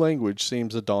new language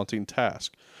seems a daunting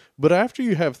task. But after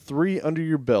you have 3 under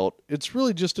your belt, it's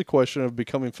really just a question of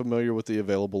becoming familiar with the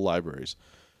available libraries.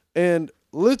 And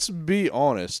let's be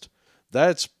honest,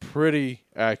 that's pretty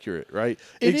accurate, right?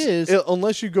 It is.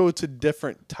 Unless you go to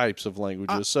different types of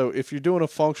languages. So if you're doing a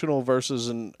functional versus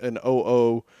an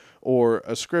OO or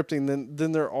a scripting,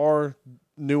 then there are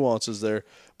nuances there.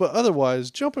 But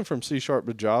otherwise, jumping from C#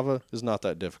 to Java is not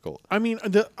that difficult. I mean,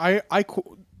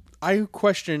 I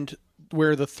questioned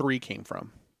where the 3 came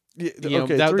from. Yeah,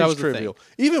 that was trivial.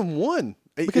 The thing. Even 1.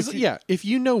 Because if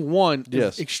you know 1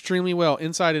 extremely well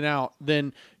inside and out,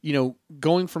 then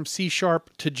going from C#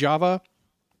 to Java,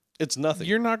 it's nothing.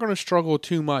 You're not going to struggle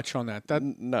too much on that.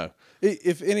 No.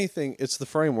 If anything, it's the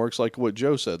frameworks, like what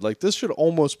Joe said. Like, this should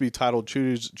almost be titled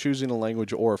choosing a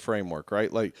language or a framework,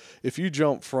 right? Like, if you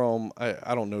jump from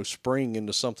I don't know, Spring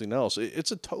into something else,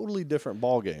 it's a totally different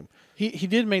ballgame. He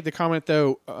did make the comment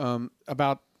though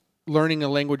about learning a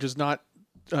language is not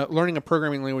learning a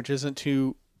programming language isn't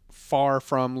too far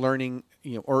from learning,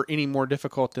 or any more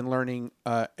difficult than learning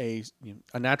a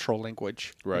natural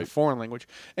language, right? A foreign language.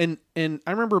 And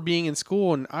I remember being in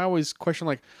school, and I always question,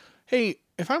 like, hey,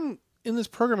 if I'm in this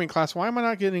programming class, why am I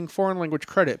not getting foreign language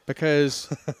credit?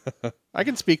 Because I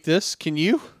can speak this. Can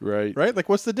you? Right. Right. Like,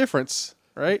 what's the difference?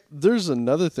 Right. There's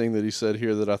another thing that he said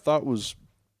here that I thought was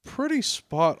pretty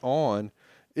spot on.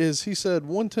 Is he said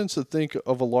one tends to think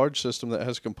of a large system that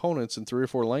has components in 3 or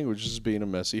 4 languages as being a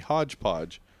messy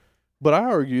hodgepodge. But I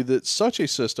argue that such a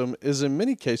system is in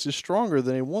many cases stronger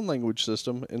than a one-language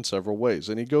system in several ways.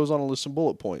 And he goes on to list some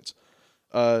bullet points.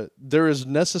 There is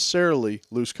necessarily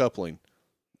loose coupling.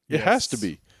 It has to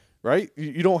be, right?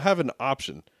 You don't have an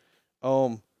option.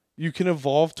 You can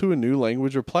evolve to a new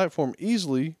language or platform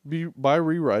easily by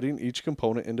rewriting each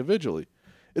component individually.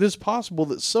 It is possible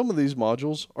that some of these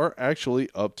modules are actually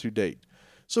up to date.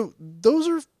 So those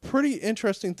are pretty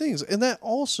interesting things. And that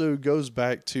also goes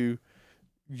back to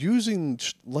using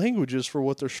languages for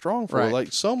what they're strong for. Right.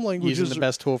 Like some languages Using the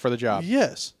best tool for the job.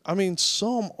 Yes. I mean,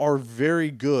 some are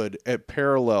very good at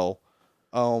parallel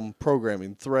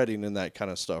programming, threading, and that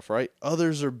kind of stuff, right?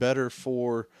 Others are better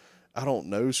for, I don't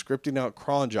know, scripting out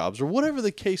cron jobs or whatever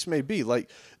the case may be.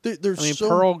 Like, there's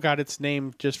Perl got its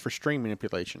name just for string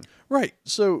manipulation. Right.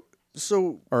 So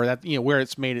Or that, where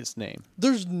it's made its name.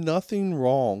 there's nothing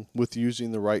wrong with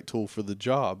using the right tool for the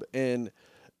job. And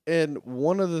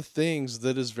one of the things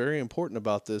that is very important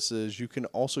about this is you can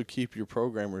also keep your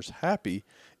programmers happy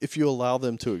if you allow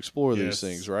them to explore these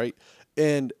things, right?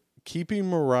 And keeping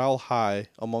morale high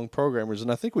among programmers,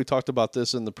 and I think we talked about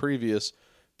this in the previous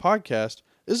podcast,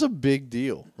 is a big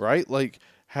deal, right? Like,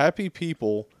 happy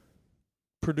people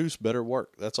produce better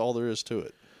work. That's all there is to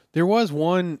it. There was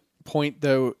one point,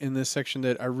 though, in this section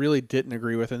that I really didn't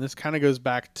agree with, and this kind of goes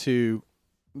back to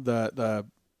the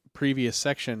previous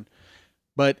section.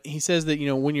 But he says that,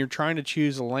 when you're trying to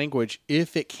choose a language,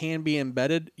 if it can be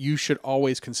embedded, you should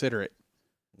always consider it.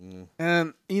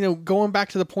 And, going back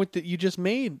to the point that you just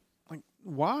made, like,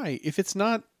 why? If it's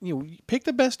not, pick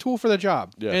the best tool for the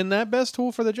job. Yeah. And that best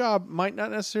tool for the job might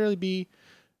not necessarily be,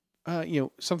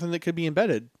 something that could be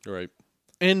embedded. Right.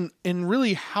 And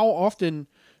really, how often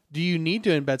do you need to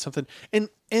embed something? And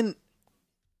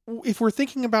if we're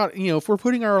thinking about, if we're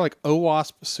putting our like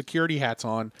OWASP security hats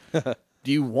on,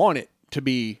 do you want it to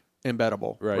be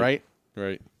embeddable? Right.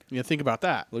 Think about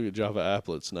that. Look at Java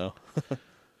applets now.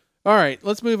 All right,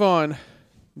 let's move on.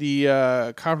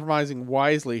 The compromising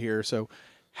wisely here. So,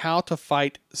 how to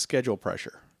fight schedule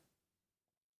pressure.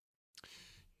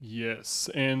 Yes,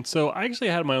 and so I actually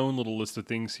had my own little list of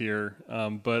things here,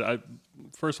 but I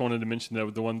first wanted to mention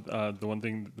that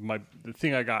the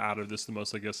thing I got out of this the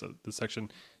most, I guess, this section.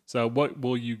 So, what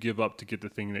will you give up to get the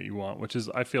thing that you want? Which is,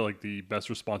 I feel like, the best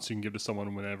response you can give to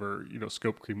someone whenever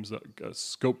scope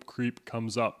creep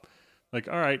comes up. Like,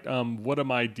 all right, what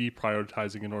am I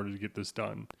deprioritizing in order to get this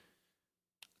done?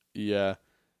 Yeah,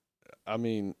 I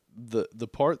mean, the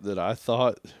part that I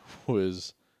thought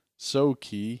was so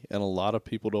key, and a lot of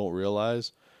people don't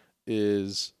realize,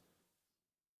 is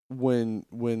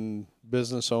when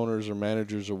business owners or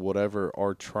managers or whatever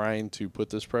are trying to put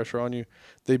this pressure on you,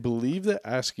 they believe that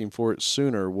asking for it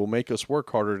sooner will make us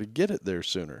work harder to get it there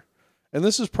sooner. And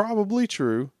this is probably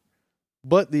true,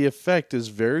 but the effect is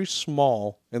very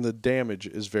small and the damage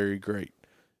is very great.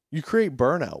 You create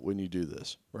burnout when you do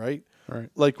this, right? Right.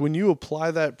 Like when you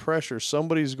apply that pressure,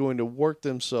 somebody's going to work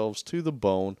themselves to the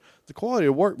bone. The quality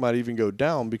of work might even go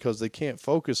down because they can't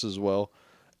focus as well.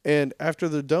 And after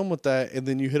they're done with that, and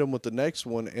then you hit them with the next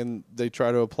one and they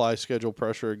try to apply schedule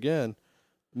pressure again,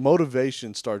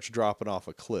 motivation starts dropping off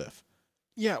a cliff.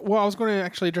 Yeah, well, I was going to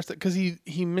actually address that because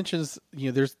he mentions,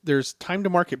 there's time to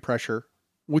market pressure,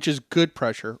 which is good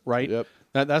pressure, right? Yep.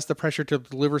 That's the pressure to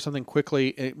deliver something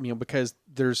quickly, because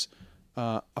there's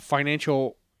a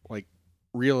financial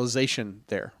realization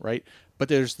there, right? But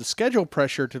there's the schedule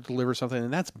pressure to deliver something,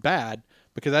 and that's bad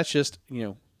because that's just,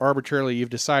 arbitrarily you've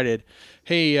decided,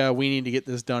 hey, we need to get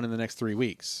this done in the next 3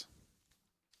 weeks.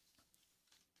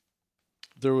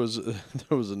 There was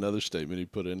another statement he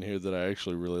put in here that I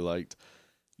actually really liked.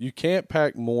 You can't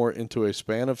pack more into a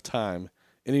span of time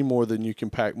any more than you can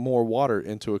pack more water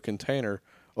into a container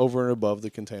over and above the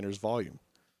container's volume,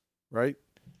 right?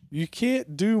 You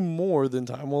can't do more than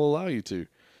time will allow you to.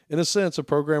 In a sense, a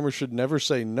programmer should never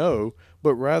say no,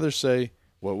 but rather say,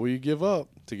 what will you give up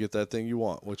to get that thing you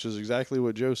want? Which is exactly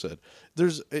what Joe said.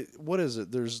 There's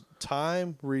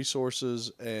time, resources,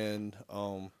 and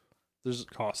there's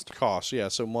cost. Yeah,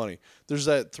 so money. There's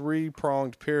that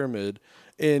 3-pronged pyramid,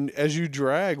 and as you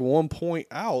drag one point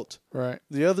out, right,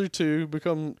 the other two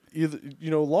become either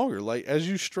longer. Like as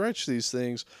you stretch these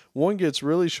things, one gets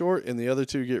really short and the other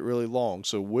two get really long.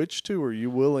 So which two are you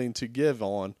willing to give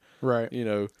on? Right.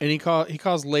 And he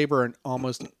calls labor an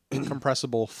almost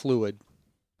incompressible fluid.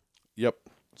 Yep.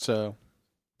 So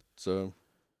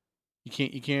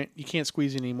you can't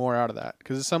squeeze any more out of that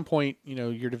because at some point,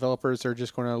 your developers are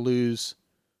just going to lose,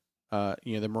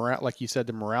 the morale. Like you said,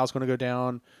 the morale's going to go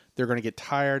down. They're going to get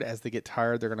tired. As they get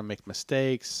tired, they're going to make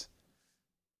mistakes.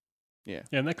 Yeah.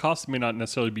 And that cost may not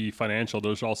necessarily be financial.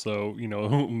 There's also,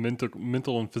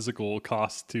 mental and physical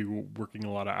costs to working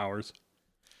a lot of hours.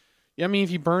 Yeah, I mean,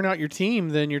 if you burn out your team,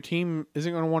 then your team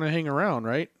isn't going to want to hang around,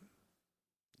 right?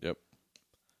 Yep.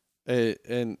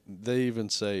 And they even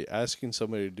say asking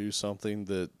somebody to do something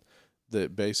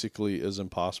that basically is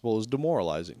impossible is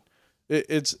demoralizing.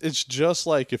 It's just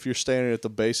like if you're standing at the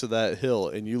base of that hill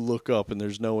and you look up and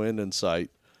there's no end in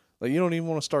sight. Like you don't even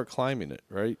want to start climbing it,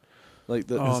 right? Like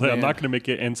the, Oh, It's like, I'm man. not going to make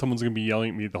it, and someone's going to be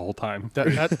yelling at me the whole time.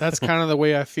 That's kind of the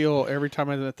way I feel every time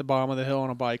I'm at the bottom of the hill on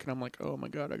a bike, and I'm like, oh my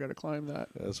god, I got to climb that.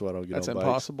 that's why I don't get That's on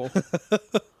bikes. impossible.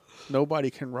 Nobody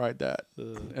can ride that.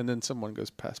 And then someone goes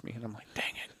past me, and I'm like,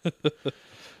 dang it.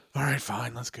 All right,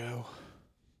 fine, let's go.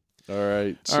 All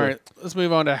right. So, All right, let's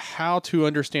move on to how to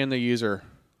understand the user.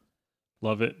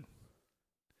 Love it.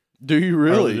 do you I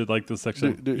really really? did like this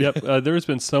section. Do- Yep. There's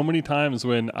been so many times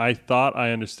when I thought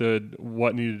I understood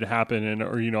what needed to happen, and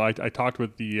or I talked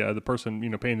with the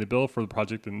person paying the bill for the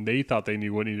project, and they thought they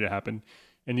knew what needed to happen.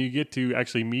 And you get to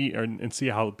actually meet and see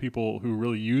how people who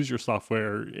really use your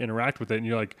software interact with it, and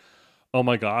you're like, oh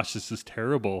my gosh, this is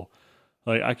terrible.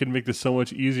 Like, I could make this so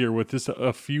much easier with just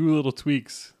a few little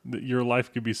tweaks. That your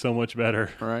life could be so much better.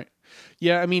 Right.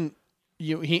 Yeah, I mean,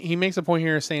 he makes a point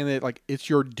here saying that like it's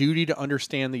your duty to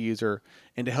understand the user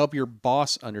and to help your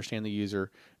boss understand the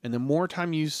user. And the more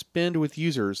time you spend with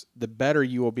users, the better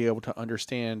you will be able to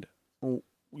understand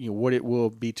what it will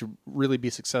be to really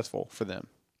be successful for them.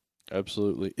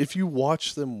 Absolutely. If you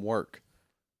watch them work,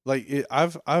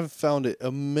 I've found it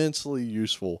immensely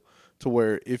useful to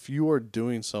where if you are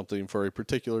doing something for a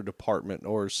particular department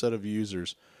or a set of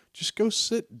users, just go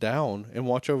sit down and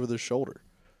watch over their shoulder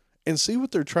and see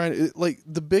what they're trying to, like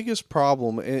the biggest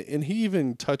problem. And he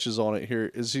even touches on it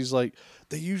here is he's like,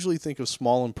 they usually think of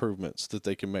small improvements that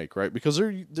they can make, right? Because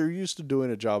they're used to doing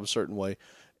a job a certain way.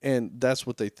 And that's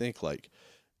what they think like.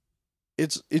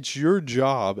 It's your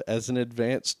job as an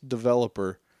advanced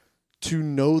developer to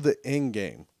know the end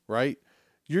game, right?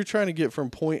 You're trying to get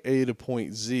from point A to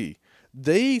point Z.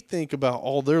 They think about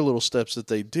all their little steps that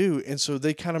they do, and so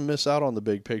they kind of miss out on the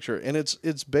big picture. And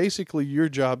it's basically your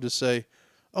job to say,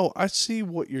 "Oh, I see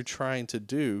what you're trying to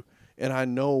do, and I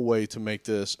know a way to make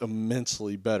this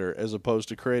immensely better," as opposed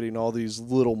to creating all these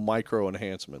little micro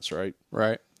enhancements, right?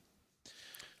 Right.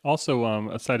 Also,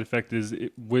 a side effect is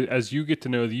as you get to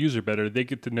know the user better, they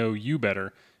get to know you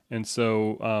better. And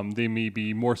so they may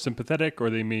be more sympathetic, or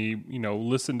they may,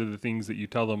 listen to the things that you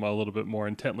tell them a little bit more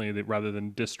intently rather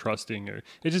than distrusting. Or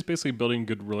it's just basically building a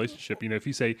good relationship. If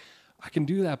you say, I can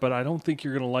do that, but I don't think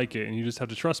you're going to like it, and you just have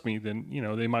to trust me, then,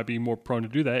 they might be more prone to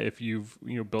do that if you've,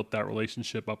 built that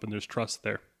relationship up and there's trust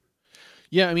there.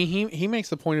 Yeah, I mean, he makes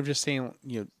the point of just saying,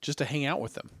 just to hang out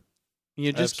with them.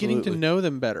 Just getting to Absolutely. know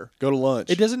them better. Go to lunch.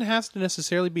 It doesn't have to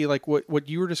necessarily be like what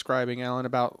you were describing, Alan,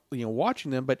 about watching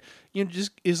them, but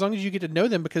just as long as you get to know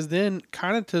them, because then,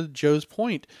 kind of to Joe's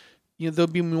point, they'll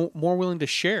be more willing to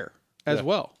share as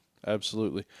well.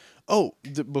 Absolutely. Oh,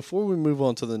 before we move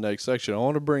on to the next section, I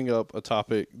want to bring up a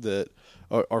topic that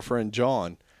our friend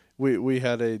John, we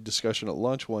had a discussion at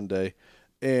lunch one day,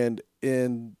 and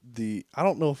I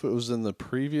don't know if it was in the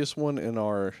previous one in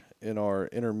our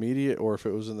intermediate or if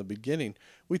it was in the beginning,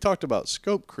 we talked about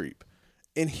scope creep,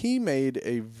 and he made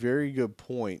a very good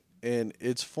point. And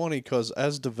it's funny because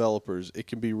as developers, it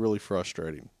can be really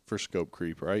frustrating for scope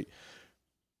creep, right?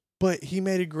 But he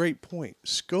made a great point.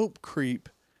 Scope creep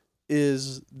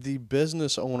is the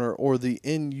business owner or the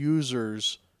end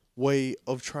user's way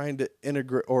of trying to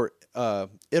integrate or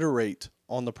iterate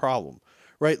on the problem,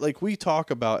 right? Like we talk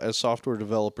about as software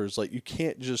developers, like you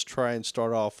can't just try and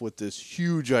start off with this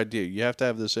huge idea. You have to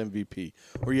have this MVP,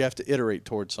 or you have to iterate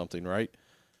towards something, right?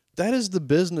 That is the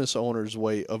business owner's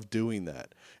way of doing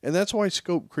that. And that's why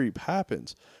scope creep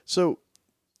happens. So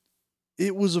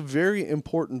it was a very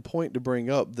important point to bring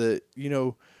up that,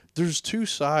 there's two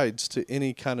sides to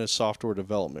any kind of software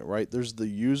development, right? There's the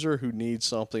user who needs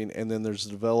something, and then there's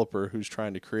the developer who's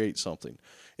trying to create something.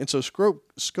 And so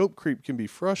scope creep can be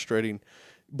frustrating,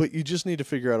 but you just need to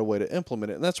figure out a way to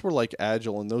implement it. And that's where like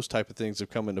Agile and those type of things have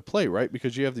come into play, right?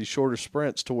 Because you have these shorter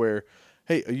sprints to where,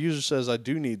 hey, a user says, I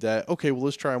do need that. Okay, well,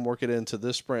 let's try and work it into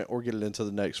this sprint or get it into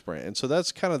the next sprint. And so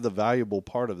that's kind of the valuable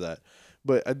part of that.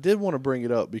 But I did want to bring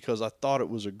it up because I thought it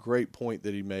was a great point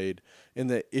that he made, in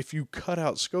that if you cut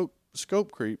out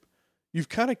scope creep, you've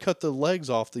kind of cut the legs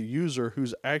off the user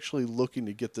who's actually looking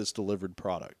to get this delivered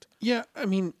product. Yeah, I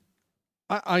mean,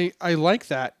 I like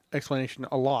that explanation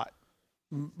a lot.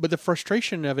 But the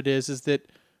frustration of it is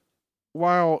that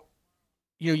while,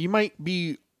 you might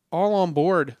be all on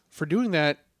board for doing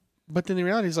that, but then the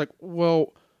reality is like,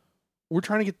 well, we're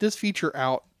trying to get this feature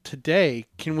out today.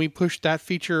 Can we push that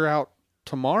feature out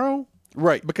tomorrow?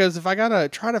 Right. Because if I got to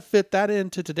try to fit that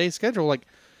into today's schedule, like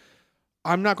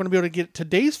I'm not going to be able to get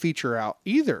today's feature out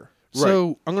either.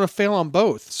 So I'm going to fail on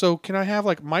both. So can I have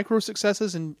like micro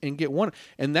successes and get one?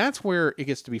 And that's where it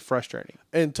gets to be frustrating.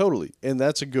 And totally. And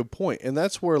that's a good point. And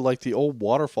that's where like the old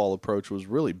waterfall approach was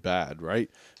really bad, right?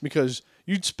 Because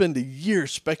you'd spend a year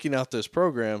specking out this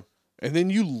program and then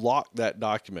you lock that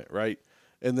document, right?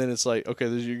 And then it's like, okay,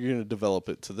 you're going to develop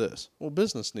it to this. Well,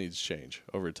 business needs change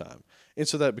over time. And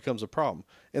so that becomes a problem.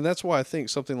 And that's why I think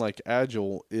something like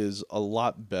Agile is a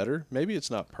lot better. Maybe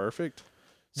it's not perfect.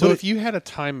 So but if you had a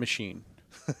time machine,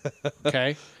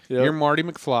 okay, Yep. you're Marty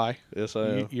McFly. Yes,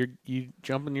 I am. You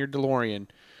jump in your DeLorean,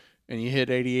 and you hit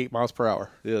 88 miles per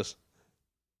hour. Yes.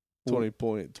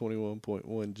 21.1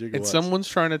 gigawatts. And someone's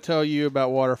trying to tell you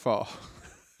about waterfall.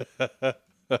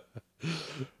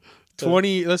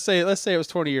 20. Let's say it was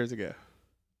 20 years ago.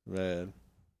 Man,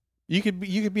 You could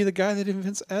be the guy that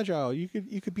invents Agile. You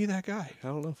could be that guy. I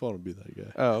don't know if I want to be that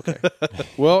guy. Oh, okay.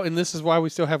 Well, and this is why we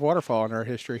still have waterfall in our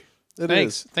history.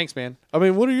 Thanks. Thanks, man. I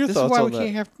mean, what are your This is thoughts why on we that?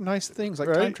 can't have nice things like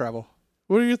Right? time travel.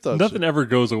 What are your thoughts? Nothing ever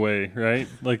goes away, right?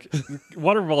 Like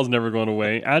waterfall's never going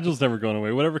away. Agile's never going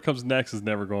away. Whatever comes next is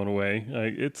never going away.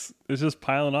 Like it's just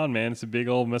piling on, man. It's a big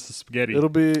old mess of spaghetti. It'll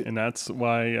be and that's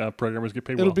why programmers get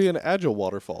paid it'll well. be an agile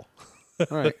waterfall.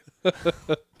 All right.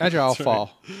 Agile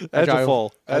fall. Agile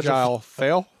fall. Agile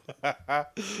fail.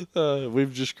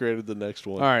 We've just created the next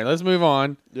one. All right, let's move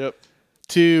on Yep.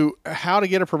 to how to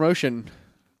get a promotion.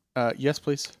 Yes,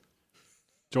 please.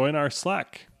 Join our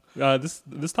Slack.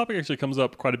 This topic actually comes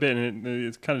up quite a bit, and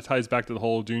it kind of ties back to the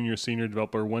whole junior senior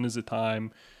developer. When is it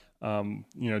time? Do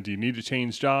you need to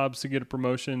change jobs to get a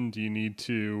promotion? Do you need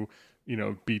to,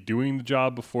 be doing the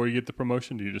job before you get the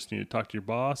promotion? Do you just need to talk to your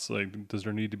boss? Like, does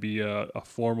there need to be a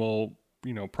formal,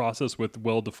 process with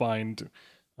well-defined,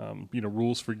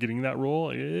 rules for getting that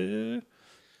role?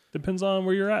 Depends on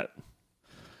where you're at.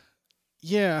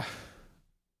 Yeah.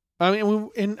 I mean,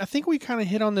 and I think we kind of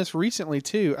hit on this recently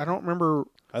too. I don't remember.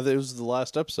 I think it was the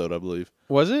last episode, I believe.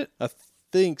 Was it? I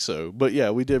think so. But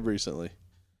yeah, we did recently.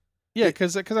 Yeah,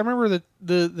 because I remember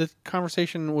the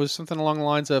conversation was something along the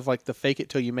lines of like the fake it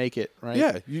till you make it, right?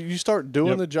 Yeah, you start doing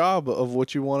Yep. the job of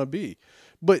what you want to be.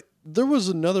 But there was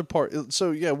another part.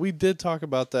 So yeah, we did talk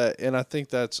about that, and I think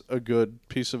that's a good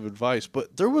piece of advice.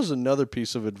 But there was another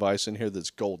piece of advice in here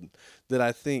that's golden that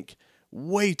I think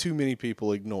way too many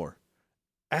people ignore.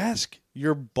 Ask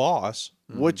your boss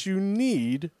what you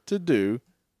need to do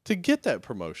to get that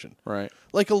promotion. Right.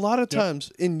 Like a lot of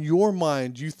times in your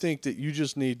mind, you think that you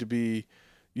just need to be,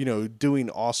 doing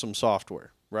awesome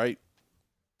software, right?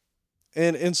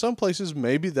 And in some places,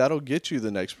 maybe that'll get you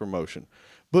the next promotion.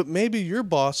 But maybe your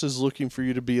boss is looking for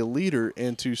you to be a leader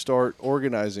and to start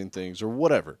organizing things or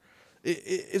whatever.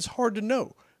 It's hard to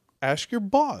know. Ask your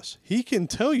boss. He can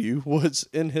tell you what's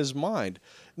in his mind.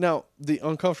 Now, the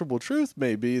uncomfortable truth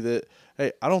may be that,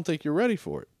 hey, I don't think you're ready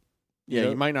for it. Yeah, You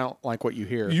know? you might not like what you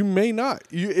hear. You may not.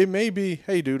 It may be,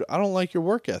 hey, dude, I don't like your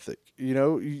work ethic.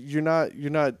 You're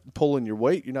not pulling your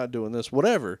weight. You're not doing this,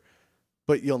 whatever.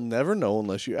 But you'll never know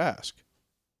unless you ask.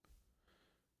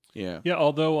 Yeah. Yeah,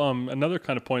 although another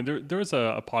kind of point, there was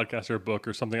a podcast or a book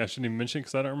or something I shouldn't even mention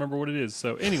because I don't remember what it is.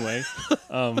 So anyway,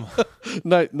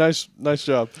 Nice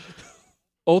job.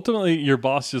 ultimately your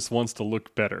boss just wants to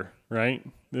look better, right?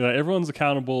 Everyone's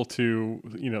accountable to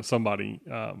somebody.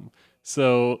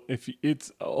 So if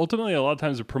it's ultimately a lot of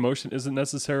times a promotion isn't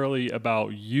necessarily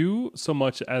about you so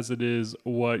much as it is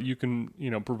what you can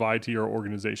provide to your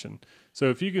organization. So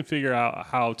if you can figure out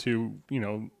how to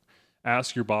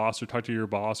ask your boss or talk to your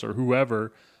boss or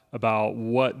whoever about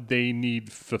what they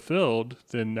need fulfilled,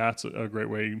 then that's a great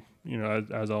way,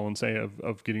 as Owen say,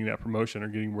 of getting that promotion or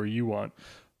getting where you want.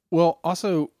 Well,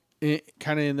 also,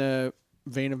 kind of in the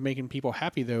vein of making people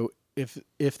happy, though, if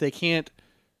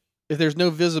there's no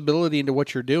visibility into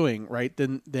what you're doing, right,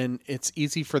 then it's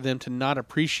easy for them to not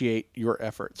appreciate your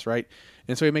efforts, right?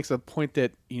 And so he makes a point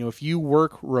that if you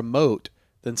work remote,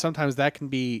 then sometimes that can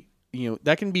be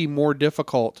more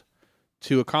difficult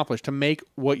to accomplish, to make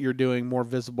what you're doing more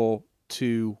visible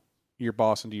to your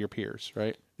boss and to your peers,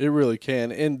 right? It really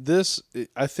can. And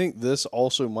I think this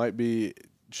also might be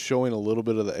showing a little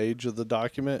bit of the age of the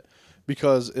document,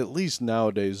 because at least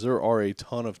nowadays there are a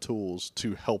ton of tools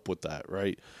to help with that,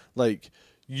 right? Like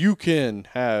you can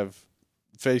have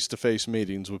face-to-face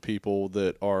meetings with people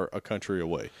that are a country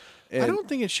away. And I don't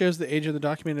think it shows the age of the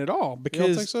document at all. Because, you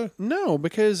don't think so? No,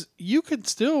 because you could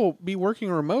still be working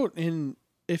remote, and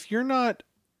if you're not,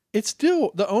 it's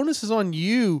still, the onus is on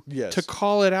you Yes. to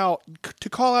call it out, to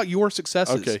call out your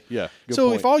successes. Okay, yeah. Good So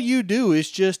point. if all you do is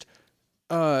just,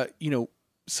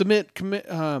 submit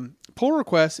pull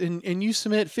requests and you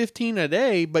submit 15 a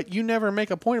day, but you never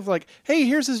make a point of like, hey,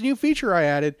 here's this new feature I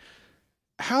added.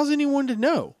 How's anyone to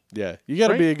know? Yeah, you got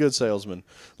to Right? be a good salesman.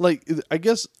 Like, I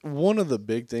guess one of the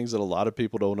big things that a lot of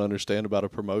people don't understand about a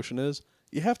promotion is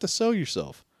you have to sell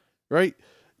yourself, right?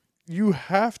 You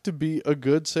have to be a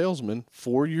good salesman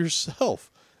for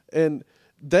yourself. And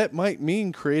that might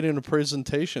mean creating a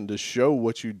presentation to show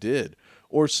what you did,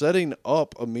 or setting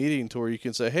up a meeting to where you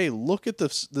can say, hey, look at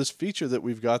this feature that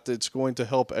we've got that's going to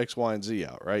help X, Y, and Z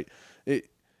out, right?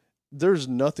 There's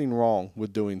nothing wrong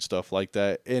with doing stuff like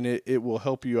that, and it will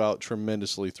help you out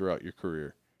tremendously throughout your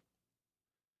career.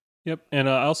 Yep, and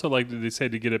I also like that they say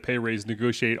to get a pay raise,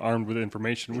 negotiate armed with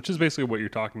information, which is basically what you're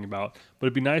talking about. But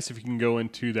it'd be nice if you can go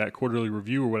into that quarterly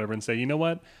review or whatever and say, you know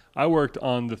what, I worked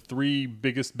on the 3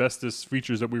 biggest, bestest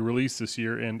features that we released this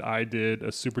year, and I did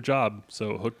a super job.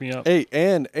 So hook me up. Hey,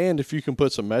 and if you can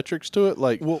put some metrics to it,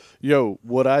 like,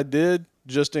 what I did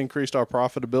just increased our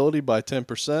profitability by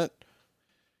 10%.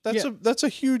 That's a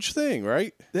huge thing,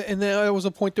 right? And that was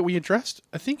a point that we addressed.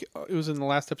 I think it was in the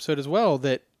last episode as well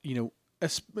that,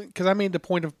 because I made the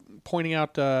point of pointing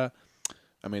out. I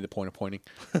made the point of pointing,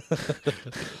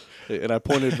 and I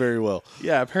pointed very well.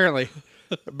 Yeah, apparently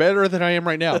better than I am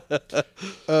right now.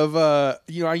 Of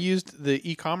I used the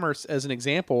e-commerce as an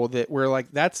example where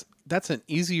like that's an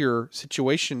easier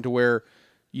situation to where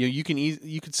you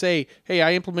could say, hey,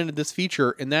 I implemented this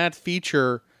feature, and that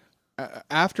feature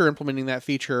after implementing that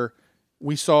feature,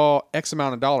 we saw X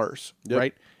amount of dollars,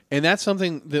 right? And that's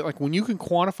something that, like, when you can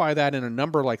quantify that in a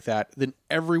number like that, then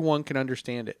everyone can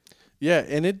understand it. Yeah,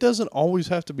 and it doesn't always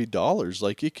have to be dollars.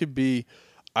 Like, it could be,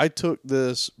 I took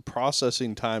this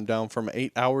processing time down from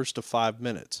 8 hours to 5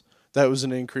 minutes. That was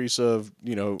an increase of, a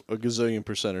gazillion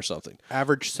 % or something.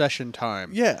 Average session time.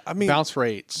 Yeah, I mean, bounce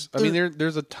rates. I mean,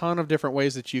 there's a ton of different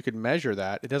ways that you can measure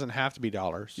that. It doesn't have to be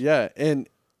dollars. Yeah, and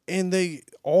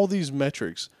all these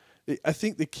metrics, I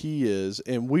think the key is,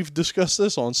 and we've discussed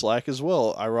this on Slack as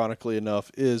well, ironically enough,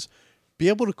 is be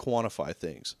able to quantify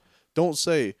things. Don't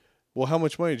say, well, how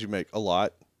much money did you make? A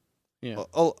lot. Yeah.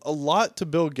 A lot to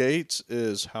Bill Gates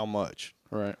is how much.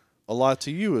 Right. A lot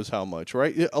to you is how much,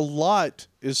 right? A lot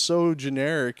is so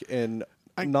generic and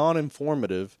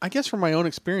non-informative. I guess from my own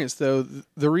experience, though,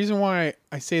 the reason why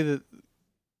I say that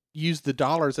use the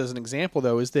dollars as an example,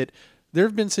 though, is that there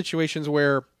have been situations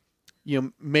where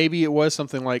maybe it was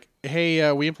something like,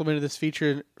 hey, we implemented this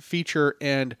feature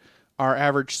and our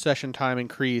average session time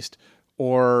increased,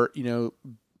 or,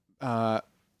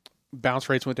 bounce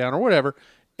rates went down or whatever.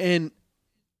 And,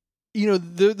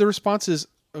 the response is,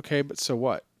 okay, but so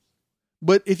what?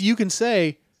 But if you can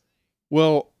say,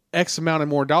 well, X amount of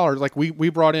more dollars, like we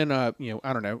brought in, I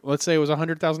don't know, let's say it was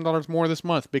 $100,000 more this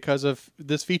month because of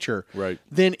this feature. Right.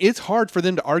 Then it's hard for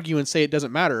them to argue and say it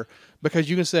doesn't matter,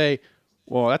 because you can say,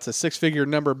 well, that's a 6-figure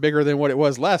number bigger than what it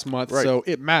was last month, right, so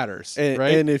it matters,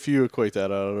 right? And if you equate that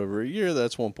out over a year,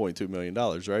 that's $1.2 million,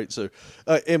 right? So,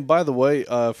 and by the way,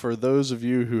 for those of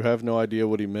you who have no idea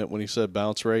what he meant when he said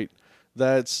bounce rate,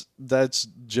 that's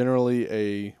generally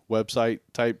a website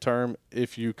type term.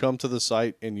 If you come to the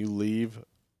site and you leave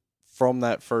from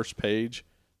that first page,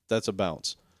 that's a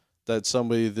bounce. That's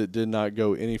somebody that did not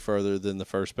go any further than the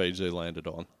first page they landed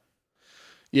on.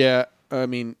 Yeah, I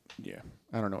mean, yeah,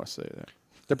 I don't know what to say to that.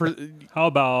 How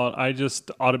about I just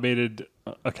automated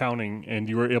accounting and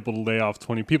you were able to lay off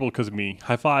 20 people because of me?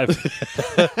 High five.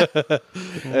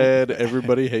 And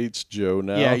everybody hates Joe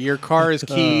now. Yeah, your car is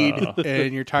keyed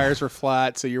and your tires are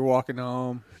flat, so you're walking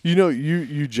home.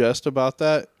 You jest about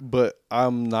that, but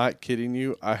I'm not kidding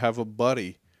you. I have a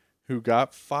buddy who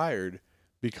got fired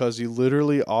because he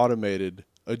literally automated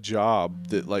a job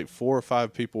that like 4 or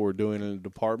 5 people were doing in a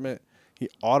department. He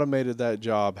automated that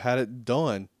job, had it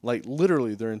done, like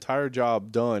literally their entire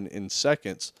job done in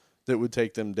seconds that would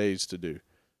take them days to do.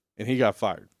 And he got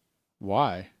fired.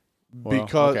 Why?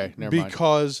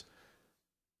 Because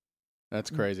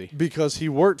that's crazy. Because he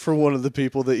worked for one of the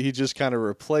people that he just kind of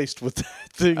replaced with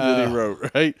that thing that he wrote,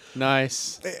 right?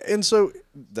 Nice. And so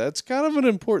that's kind of an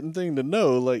important thing to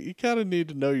know. Like, you kind of need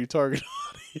to know your target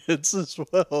audience as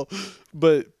well.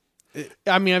 But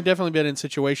I mean, I've definitely been in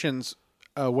situations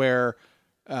where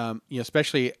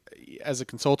especially as a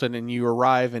consultant, and you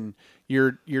arrive and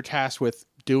you're tasked with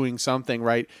doing something,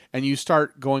 right? And you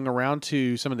start going around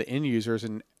to some of the end users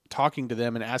and talking to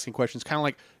them and asking questions, kind of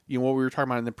like what we were talking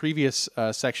about in the previous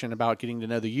section about getting to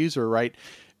know the user, right?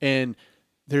 And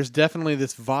there's definitely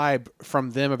this vibe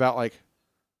from them about like,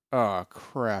 oh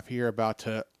crap, you're about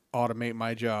to automate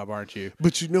my job, aren't you?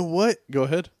 But you know what? Go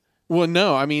ahead. Well,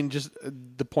 no, I mean, just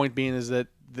the point being is that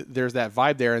there's that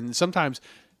vibe there, and sometimes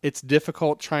it's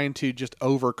difficult trying to just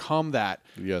overcome that.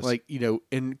 Yes. Like,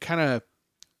 and kind of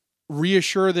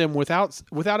reassure them without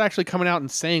actually coming out and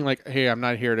saying like, hey, I'm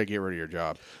not here to get rid of your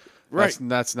job. Right.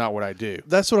 That's not what I do.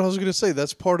 That's what I was going to say.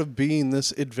 That's part of being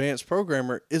this advanced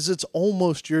programmer, is it's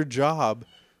almost your job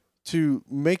to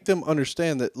make them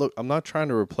understand that, look, I'm not trying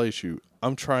to replace you.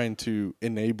 I'm trying to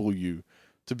enable you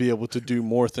to be able to do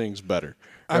more things better.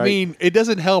 I right? mean, it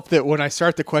doesn't help that when I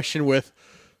start the question with,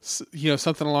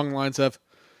 something along the lines of,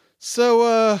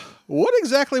 so, what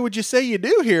exactly would you say you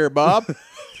do here, Bob?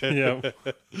 Yeah.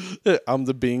 I'm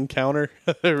the bean counter,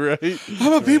 right?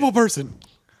 I'm a people person.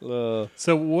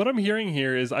 So what I'm hearing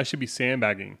here is I should be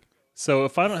sandbagging. So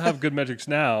if I don't have good metrics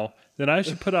now, then I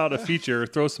should put out a feature,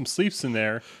 throw some sleeps in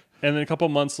there, and then a couple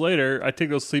months later, I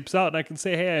take those sleeps out and I can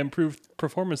say, hey, I improved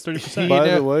performance 30%. By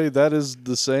the way, that is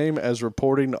the same as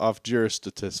reporting off JIRA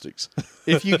statistics.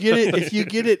 If you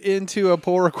get it into a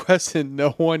pull request and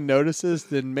no one notices,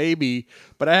 then maybe.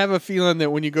 But I have a feeling that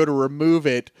when you go to remove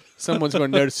it, someone's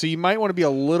going to notice. So you might want to be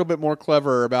a little bit more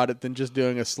clever about it than just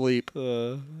doing a sleep.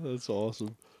 That's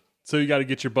awesome. So you got to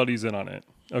get your buddies in on it.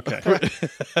 Okay.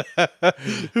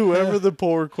 Whoever the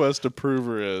pull request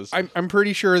approver is. I'm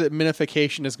pretty sure that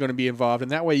minification is going to be involved,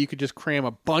 and that way you could just cram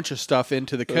a bunch of stuff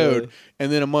into the code, and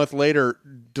then a month later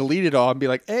delete it all and be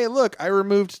like, "Hey, look, I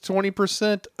removed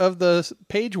 20% of the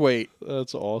page weight."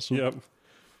 That's awesome. Yep.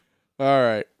 All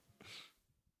right.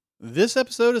 This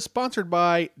episode is sponsored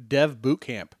by Dev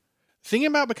Bootcamp. Thinking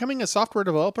about becoming a software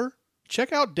developer?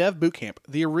 Check out Dev Bootcamp,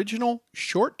 the original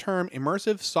short-term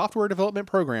immersive software development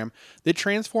program that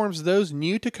transforms those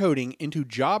new to coding into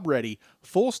job-ready,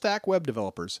 full-stack web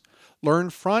developers. Learn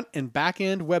front and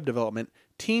back-end web development,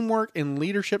 teamwork, and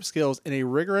leadership skills in a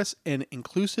rigorous and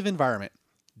inclusive environment.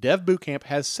 Dev Bootcamp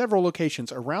has several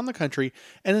locations around the country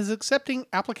and is accepting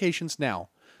applications now.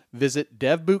 Visit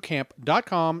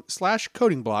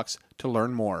devbootcamp.com/codingblocks to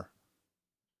learn more.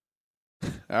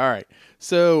 All right.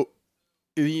 So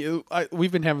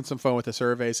we've been having some fun with the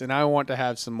surveys, and I want to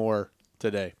have some more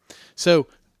today. So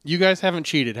you guys haven't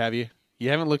cheated, have you? You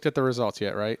haven't looked at the results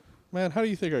yet, right? Man, how do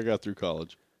you think I got through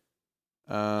college?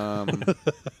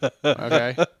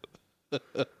 Okay.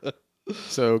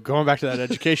 So going back to that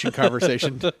education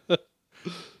conversation,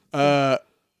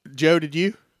 Joe, did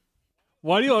you?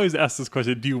 Why do you always ask this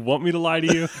question? Do you want me to lie to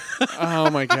you? Oh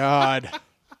my God,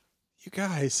 you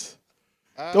guys!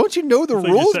 Don't you know the It's like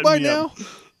you're rules setting by me now? up.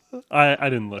 I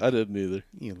didn't look. I didn't either.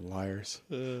 You liars!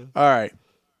 All right.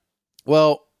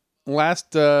 Well,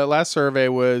 last survey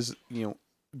was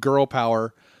girl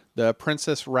power, the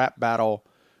princess rap battle,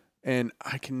 and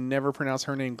I can never pronounce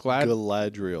her name.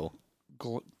 Galadriel.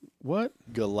 What?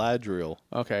 Galadriel.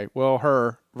 Okay. Well,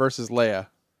 her versus Leia.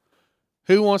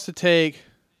 Who wants to take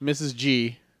Mrs.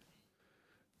 G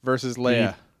versus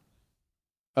Leia?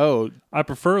 Oh, I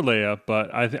prefer Leia, but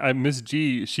I Miss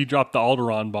G. She dropped the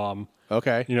Alderaan bomb.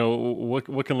 okay.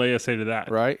 What can Leia say to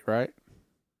that? Right.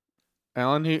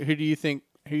 Alan, who do you think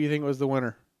was the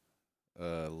winner?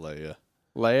 Leia.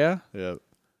 Leia? Yep.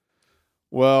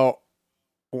 Well,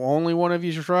 only one of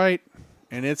you's right,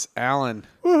 and it's Alan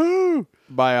Woohoo!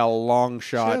 by a long She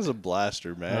shot. has a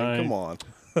blaster, man. Right. Come on.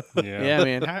 Yeah. Yeah,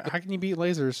 man. How can you beat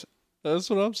lasers? That's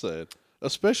what I'm saying.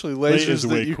 Especially Leia lasers is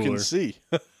way that you cooler. can see.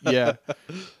 Yeah.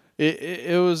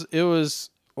 It was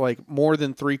like more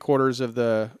than 3/4 of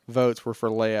the votes were for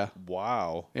Leia.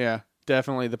 Wow. Yeah,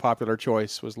 definitely the popular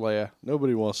choice was Leia.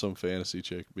 Nobody wants some fantasy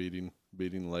chick beating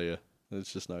Leia.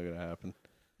 It's just not going to happen.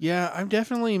 Yeah, I'm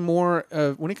definitely more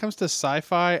when it comes to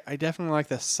sci-fi, I definitely like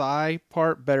the sci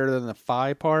part better than the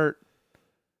fi part.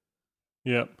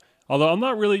 Yep. Although I'm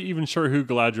not really even sure who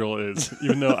Galadriel is,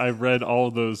 even though I've read all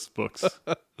of those books.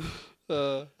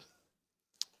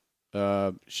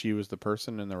 She was the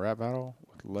person in the rap battle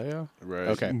with Leia. Right.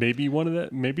 Okay. Maybe one of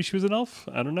that. Maybe she was an elf.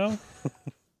 I don't know.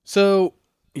 So,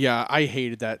 yeah, I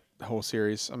hated that whole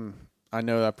series. I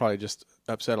know that probably just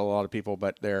upset a lot of people,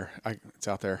 but it's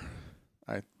out there.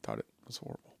 I thought it was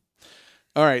horrible.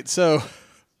 All right, so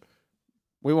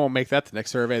we won't make that the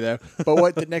next survey, though. But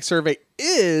what the next survey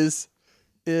is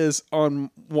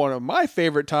on one of my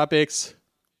favorite topics,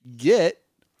 Git.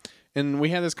 And we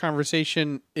had this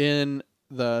conversation in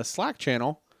the Slack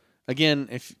channel. Again,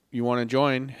 if you want to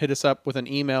join, hit us up with an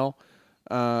email,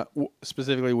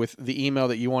 specifically with the email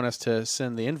that you want us to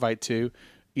send the invite to,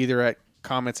 either at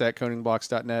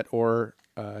comments@codingblocks.net or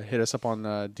hit us up on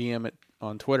DM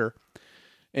on Twitter.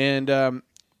 And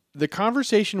the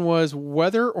conversation was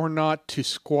whether or not to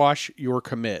squash your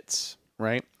commits,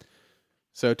 right?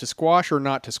 So to squash or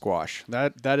not to squash,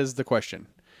 that is the question.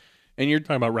 And you're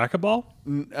Talking about racquetball?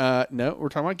 no, we're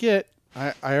talking about Git.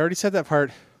 I already said that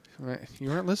part. You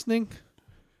weren't listening?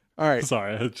 All right.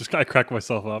 Sorry, I cracked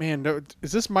myself up. Man, no,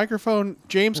 is this microphone...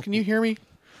 James, can you hear me?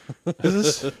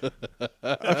 Is this...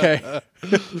 Okay.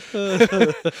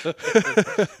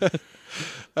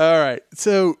 All right.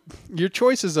 So your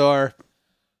choices are...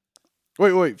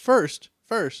 Wait. First.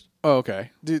 Oh,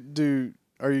 okay.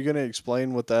 Are you going to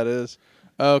explain what that is?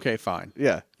 Okay, fine.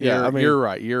 Yeah. Yeah, I mean, you're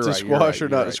right. You're to right. squash you're or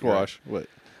not right, to squash? What?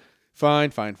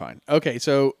 Fine. Okay,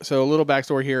 so a little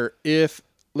backstory here. If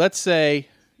let's say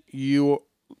you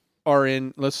are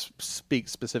in, let's speak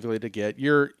specifically to Git.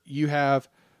 You have,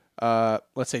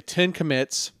 let's say 10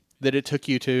 commits that it took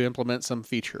you to implement some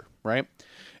feature, right?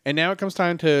 And now it comes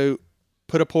time to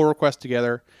put a pull request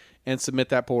together and submit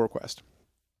that pull request.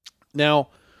 Now,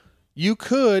 you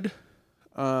could,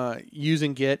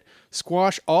 using Git,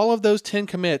 squash all of those 10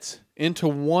 commits into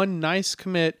one nice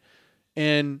commit,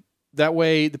 and that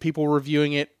way the people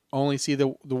reviewing it only see the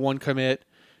one commit,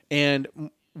 and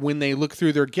when they look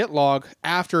through their Git log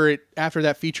after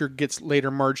that feature gets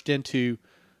later merged into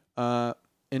the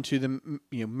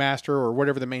master or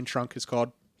whatever the main trunk is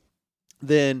called,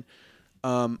 then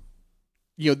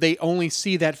they only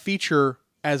see that feature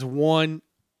as one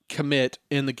commit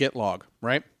in the Git log,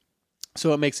 right?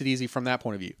 So it makes it easy from that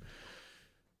point of view.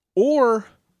 Or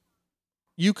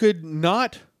you could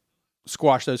not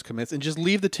squash those commits and just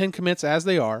leave the 10 commits as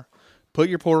they are, put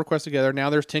your pull request together. Now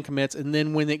there's 10 commits. And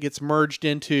then when it gets merged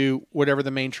into whatever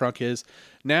the main trunk is,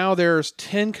 now there's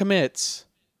 10 commits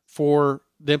for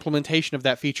the implementation of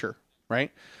that feature,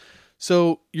 right?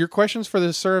 So your questions for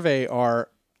the survey are,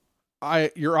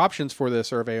 your options for the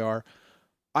survey are,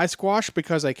 I squash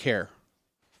because I care,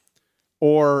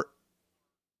 or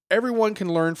everyone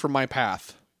can learn from my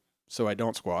path, so I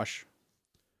don't squash,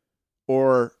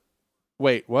 or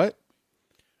wait, what?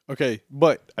 Okay,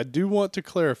 but I do want to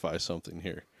clarify something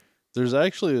here. There's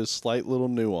actually a slight little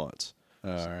nuance.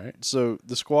 All right. So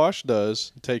the squash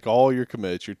does take all your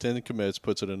commits, your 10 commits,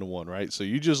 puts it into one, right? So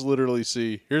you just literally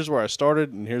see, here's where I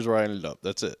started and here's where I ended up.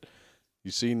 That's it.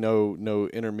 You see no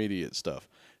intermediate stuff.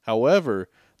 However,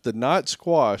 the not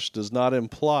squash does not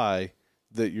imply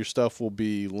that your stuff will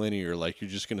be linear, like you're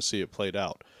just going to see it played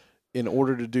out. In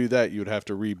order to do that, you would have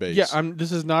to rebase. Yeah,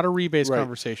 this is not a rebase Right.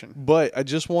 conversation. But I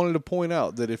just wanted to point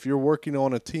out that if you're working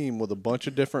on a team with a bunch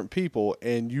of different people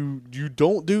and you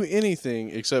don't do anything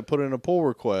except put in a pull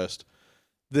request,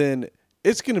 then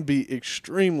it's going to be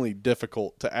extremely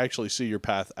difficult to actually see your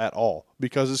path at all,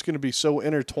 because it's going to be so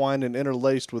intertwined and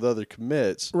interlaced with other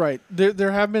commits. Right.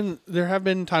 There have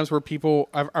been times where people,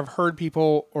 I've heard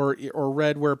people or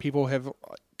read where people have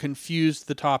confused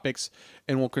the topics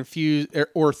and will confuse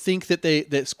or think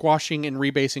that squashing and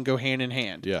rebasing go hand in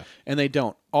hand. Yeah. And they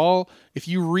don't. If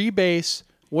you rebase,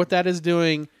 what that is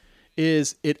doing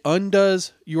is it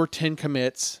undoes your 10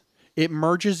 commits. It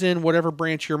merges in whatever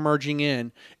branch you're merging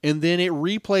in, and then it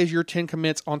replays your 10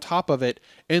 commits on top of it,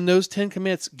 and those 10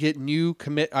 commits get new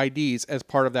commit IDs as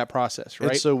part of that process,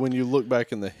 right? And so when you look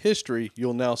back in the history,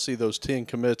 you'll now see those 10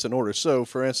 commits in order. So,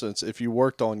 for instance, if you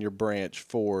worked on your branch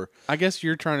for... I guess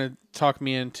you're trying to talk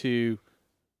me into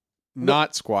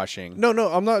not squashing. No,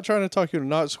 I'm not trying to talk you into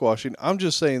not squashing. I'm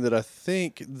just saying that I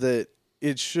think that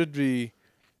it should be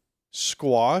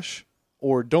squash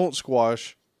or don't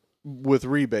squash with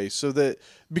rebase, so that,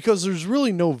 because there's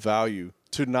really no value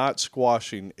to not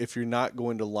squashing if you're not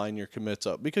going to line your commits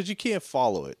up, because you can't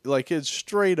follow it. Like, it's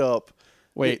straight up.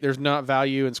 Wait, there's not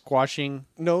value in squashing?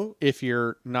 No, if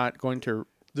you're not going to.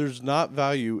 There's not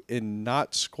value in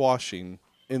not squashing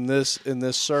in this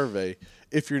survey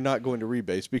if you're not going to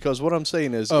rebase, because what I'm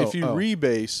saying is if you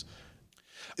rebase,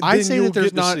 I say that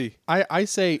there's not. See. I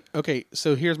say, okay,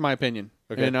 so here's my opinion.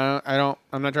 Okay. And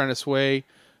I'm not trying to sway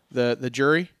the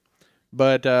jury.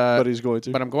 But he's going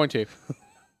to. But I'm going to.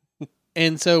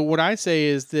 And so what I say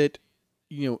is that,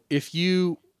 if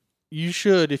you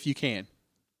should, if you can,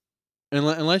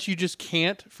 unless you just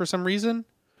can't for some reason,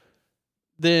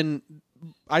 then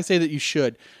I say that you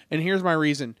should. And here's my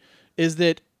reason: is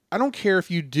that I don't care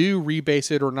if you do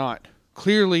rebase it or not.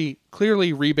 Clearly,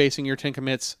 rebasing your 10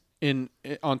 commits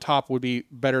on top would be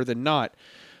better than not.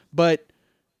 But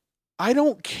I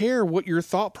don't care what your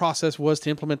thought process was to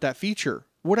implement that feature.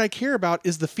 What I care about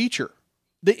is the feature.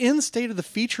 The end state of the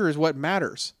feature is what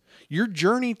matters. Your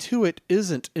journey to it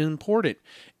isn't important.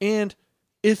 And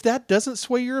if that doesn't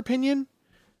sway your opinion,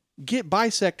 Git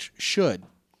bisect should.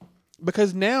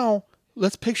 Because now,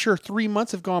 let's picture 3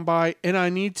 months have gone by and I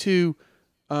need to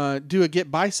do a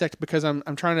Git bisect because I'm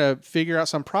trying to figure out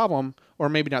some problem, or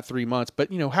maybe not 3 months,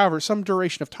 but however, some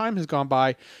duration of time has gone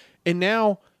by, and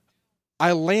now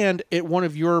I land at one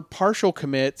of your partial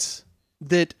commits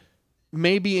that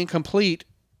may be incomplete.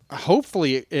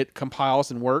 Hopefully it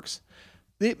compiles and works.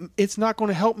 It's not going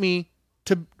to help me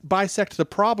to bisect the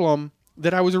problem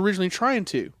that I was originally trying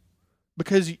to,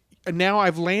 because now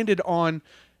I've landed on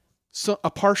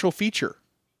a partial feature.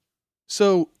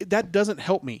 So that doesn't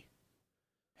help me.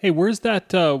 Hey, where's that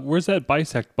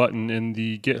bisect button in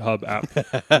the GitHub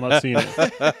app? I'm not seeing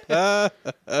it.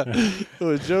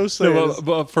 What Joe said. No,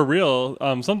 but for real,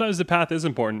 sometimes the path is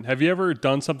important. Have you ever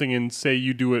done something and say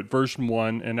you do it version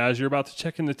 1, and as you're about to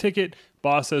check in the ticket,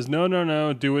 boss says,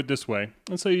 no, do it this way.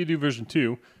 And so you do version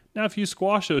 2. Now, if you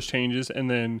squash those changes and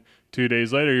then 2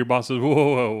 days later, your boss says,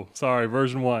 whoa, sorry,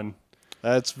 version 1.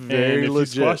 That's And very if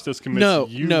legit. you squash those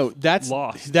commits,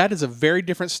 lost. That is a very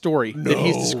different story that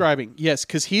he's describing. Yes,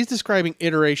 because he's describing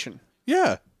iteration.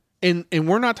 Yeah. And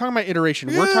we're not talking about iteration.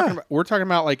 Yeah. We're talking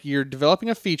about like you're developing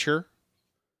a feature,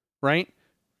 right?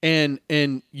 And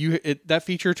that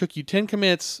feature took you 10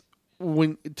 commits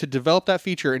to develop that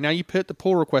feature, and now you put the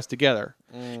pull request together.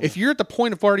 If you're at the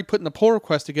point of already putting the pull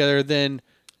request together, then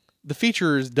the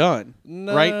feature is done,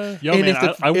 right? Yo, And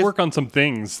man, I work on some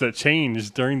things that change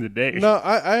during the day. No,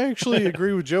 I actually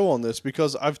agree with Joe on this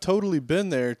because I've totally been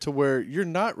there to where you're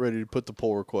not ready to put the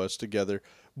pull request together,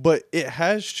 but it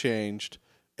has changed.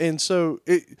 And so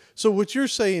what you're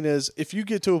saying is if you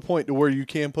get to a point to where you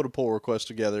can put a pull request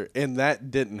together and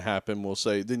that didn't happen, we'll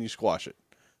say, then you squash it.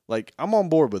 Like, I'm on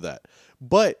board with that.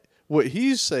 But what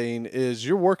he's saying is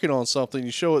you're working on something,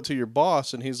 you show it to your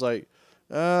boss, and he's like,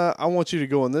 I want you to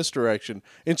go in this direction.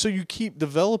 And so you keep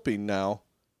developing now.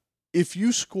 If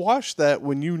you squash that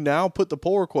when you now put the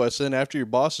pull request in after your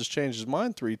boss has changed his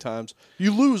mind 3 times,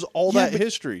 you lose all that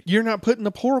history. You're not putting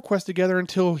the pull request together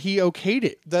until he okayed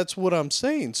it. That's what I'm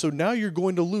saying. So now you're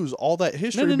going to lose all that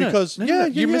history No. because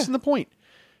You're missing the point.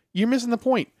 You're missing the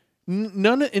point.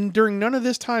 During none of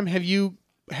this time have you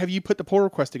put the pull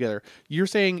request together. You're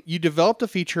saying you developed a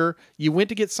feature, you went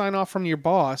to get sign off from your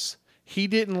boss, he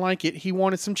didn't like it, he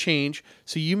wanted some change,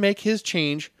 so you make his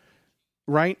change,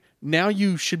 right? Now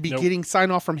you should be getting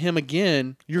sign off from him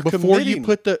again. You're before committing. you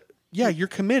put you're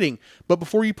committing, but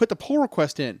before you put the pull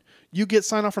request in, you get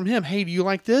sign off from him. Hey, do you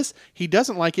like this? He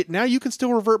doesn't like it. Now you can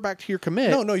still revert back to your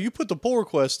commit. No, you put the pull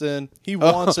request in. He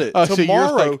wants it. So you're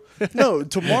Tomorrow,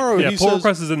 tomorrow Yeah, he pull says,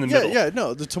 request is in the middle. Yeah,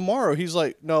 no, tomorrow he's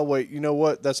like, no, wait, you know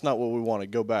what? That's not what we want to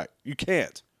go back. You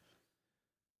can't.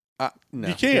 No.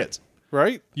 You can't,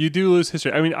 right? You do lose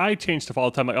history. I mean, I change stuff all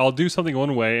the time. Like, I'll do something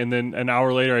one way, and then an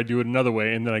hour later I do it another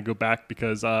way, and then I go back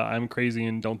because I'm crazy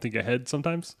and don't think ahead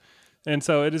sometimes. And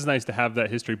so it is nice to have that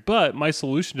history. But my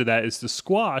solution to that is to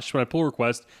squash my pull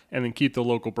request and then keep the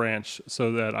local branch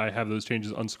so that I have those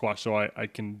changes unsquashed so I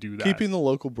can do that. Keeping the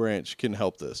local branch can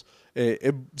help this.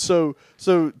 So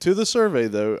to the survey,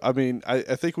 though, I mean, I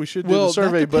think we should do the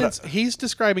survey. But he's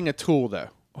describing a tool, though.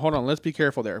 Hold on, let's be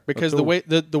careful there because the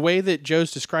way that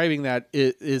Joe's describing that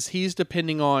is he's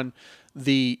depending on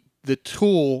the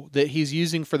tool that he's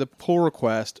using for the pull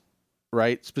request,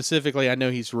 right? Specifically, I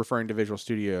know he's referring to Visual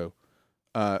Studio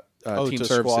Team to Services.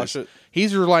 squash it?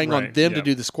 He's relying on Right, them to yeah.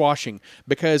 do the squashing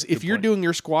because if you're point. doing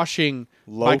your squashing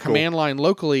by Local. command line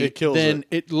locally, It kills then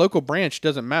local branch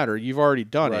doesn't matter. You've already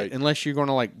done Right. it unless you're going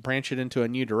to like branch it into a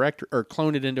new directory or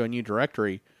clone it into a new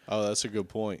directory. oh, that's a good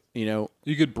point. You know,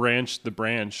 You could branch the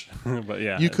branch, but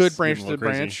yeah. you could it's branch getting a the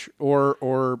little crazy. branch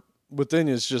or But then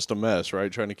it's just a mess, right?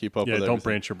 Trying to keep up Yeah, with don't everything.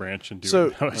 branch your branch and do So,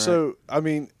 it. that way. so I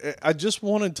mean, I just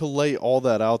wanted to lay all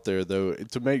that out there, though,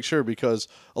 to make sure because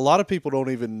a lot of people don't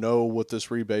even know what this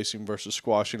rebasing versus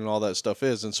squashing and all that stuff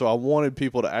is, and so I wanted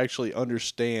people to actually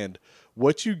understand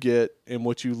what you get and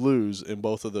what you lose in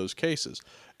both of those cases.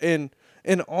 And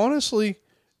honestly,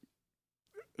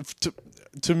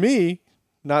 to me,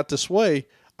 not to sway,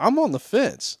 I'm on the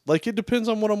fence. Like, it depends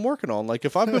on what I'm working on. Like,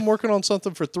 if I've been working on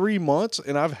something for 3 months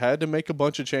and I've had to make a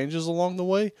bunch of changes along the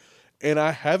way, and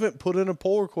I haven't put in a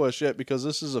pull request yet because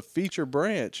this is a feature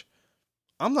branch,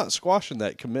 I'm not squashing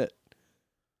that commit.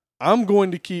 I'm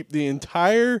going to keep the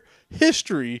entire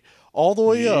history all the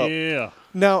way up. Yeah.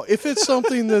 Now, if it's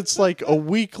something that's like a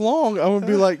week long, I'm gonna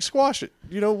be like, squash it.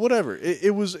 You know, whatever.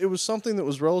 It was something that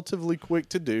was relatively quick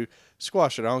to do.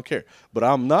 Squash it. I don't care. But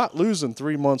I'm not losing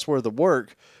 3 months worth of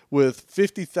work with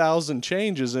 50,000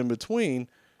 changes in between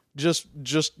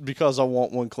just because I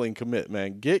want one clean commit,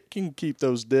 man. Git can keep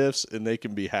those diffs and they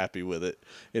can be happy with it.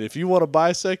 And if you want to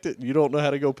bisect it and you don't know how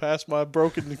to go past my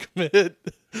broken commit,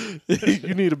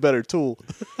 you need a better tool.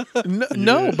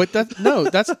 no, but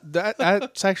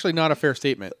that's actually not a fair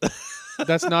statement.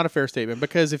 That's not a fair statement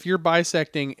because if you're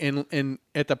bisecting and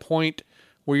at the point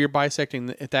where you're bisecting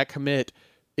at that commit,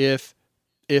 if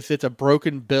it's a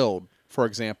broken build, for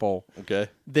example, Okay.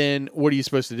 then what are you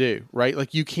supposed to do, right?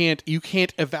 Like you can't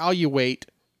evaluate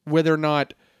whether or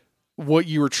not what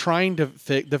you were trying to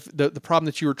fix, the problem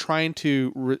that you were trying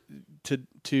to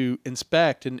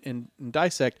inspect and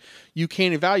dissect. You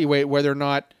can't evaluate whether or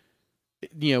not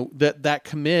that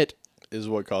commit is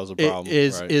what caused the problem.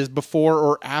 Is right? is before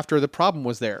or after the problem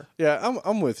was there. Yeah,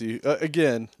 I'm with you.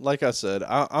 Again, like I said,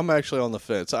 I'm actually on the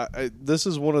fence. This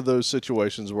is one of those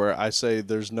situations where I say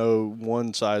there's no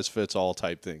one size fits all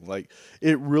type thing. Like,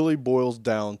 it really boils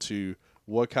down to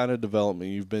what kind of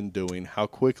development you've been doing, how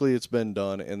quickly it's been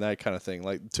done, and that kind of thing.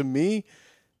 Like, to me,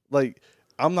 like,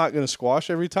 I'm not going to squash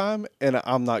every time, and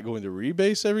I'm not going to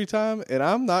rebase every time, and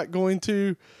I'm not going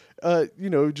to,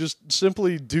 just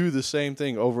simply do the same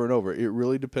thing over and over. It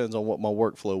really depends on what my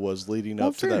workflow was leading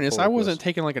up to that. Fairness, pull I request. wasn't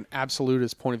taking like an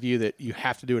absolutist point of view that you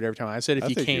have to do it every time. I said if I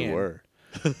you think can. you were.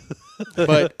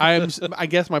 But I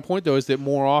guess my point though is that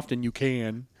more often you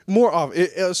can. More often,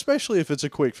 especially if it's a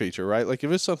quick feature, right? Like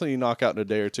if it's something you knock out in a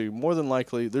day or two, more than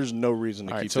likely, there's no reason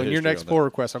to All keep. right, so the in your history next on pull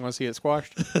request, I'm going to see it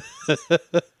squashed.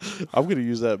 that. I'm going to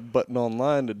use that button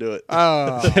online to do it.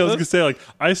 I was gonna say, like,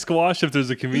 I squash if there's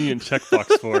a convenient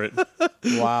checkbox for it.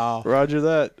 Wow. Roger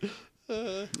that.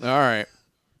 All right.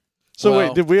 So Well-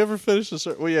 wait, did we ever finish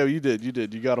the? Well, yeah, you did. You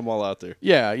did. You got them all out there.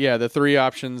 Yeah. The three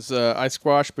options: I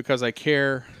squash because I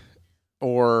care,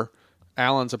 or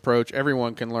Alan's approach.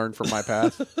 Everyone can learn from my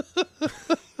path.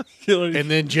 And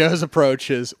then Joe's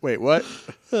approach is, wait, what?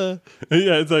 Yeah,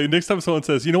 it's like next time someone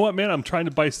says, "You know what, man? I'm trying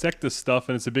to bisect this stuff,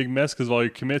 and it's a big mess because of all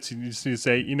your commits." You just need to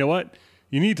say, "You know what?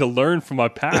 You need to learn from my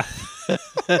path.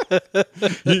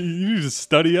 you need to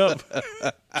study up,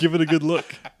 give it a good look."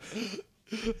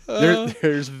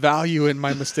 There's value in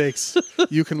my mistakes.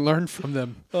 You can learn from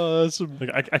them. Oh, that's some.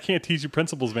 Like, I can't teach you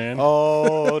principles, man.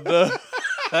 Oh no.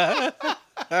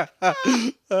 I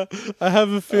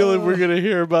have a feeling we're gonna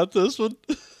hear about this one.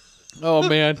 Oh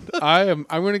man, I'm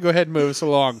going to go ahead and move us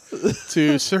along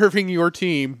to serving your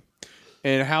team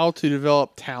and how to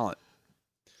develop talent.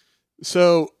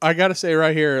 So I got to say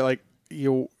right here, like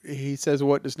he says,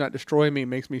 "What does not destroy me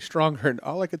makes me stronger," and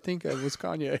all I could think of was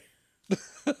Kanye.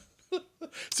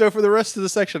 So for the rest of the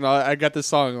section, I got this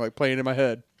song like playing in my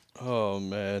head. Oh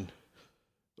man.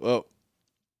 Well,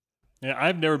 Yeah,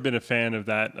 I've never been a fan of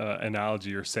that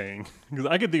analogy or saying because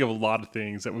I could think of a lot of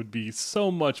things that would be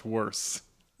so much worse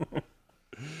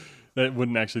that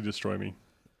wouldn't actually destroy me.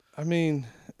 I mean,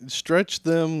 stretch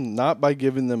them not by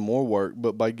giving them more work,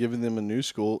 but by giving them a new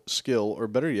skill, or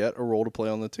better yet, a role to play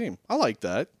on the team. I like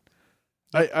that.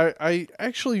 I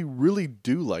actually really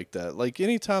do like that. Like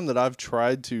anytime that I've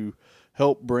tried to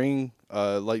help bring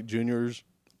like juniors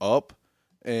up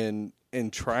and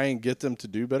try and get them to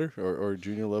do better, or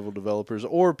junior level developers,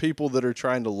 or people that are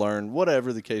trying to learn,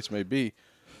 whatever the case may be.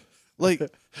 Like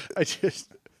I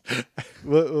just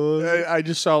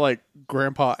saw like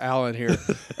Grandpa Allen here.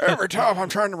 Every time I'm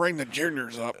trying to bring the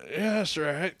juniors up. Yeah, that's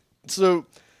right. So,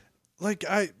 like,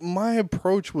 my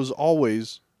approach was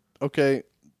always, okay,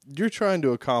 you're trying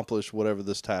to accomplish whatever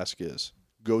this task is.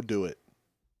 Go do it.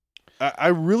 I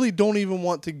really don't even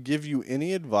want to give you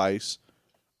any advice.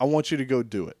 I want you to go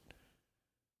do it.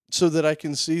 So that I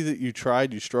can see that you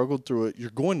tried, you struggled through it. You're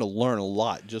going to learn a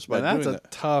lot just by And that's doing a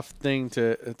that.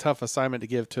 tough assignment to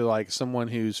give to like someone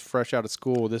who's fresh out of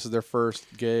school. This is their first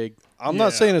gig. I'm Yeah.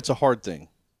 not saying it's a hard thing.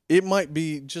 It might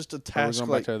be just a Are we task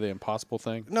going like back to the impossible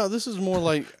thing? No, this is more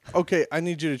like, okay, I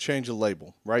need you to change a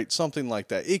label, right? Something like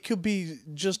that. It could be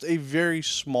just a very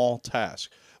small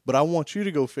task, but I want you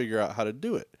to go figure out how to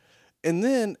do it. And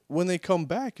then when they come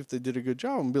back, if they did a good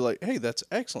job, I'm going to be like, hey, that's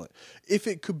excellent. If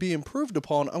it could be improved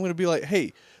upon, I'm going to be like,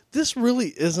 hey, this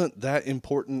really isn't that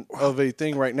important of a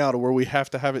thing right now to where we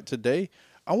have to have it today.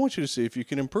 I want you to see if you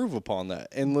can improve upon that.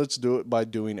 And let's do it by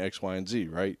doing X, Y, and Z,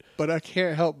 right? But I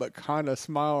can't help but kind of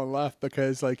smile and laugh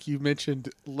because, like, you mentioned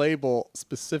label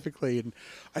specifically, and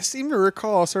I seem to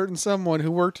recall a certain someone who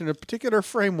worked in a particular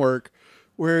framework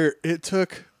where it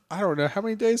took, I don't know, how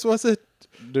many days was it?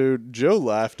 Dude, Joe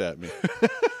laughed at me.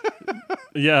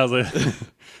 Yeah, I was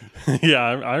like, yeah,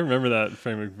 I remember that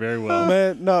framework very well.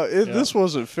 Man, no, this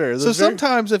wasn't fair. So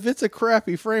sometimes if it's a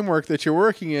crappy framework that you're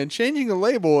working in, changing a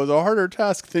label is a harder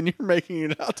task than you're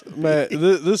making it out to be. Man,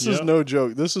 this is Yep. no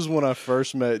joke. This is when I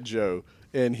first met Joe,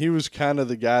 and he was kind of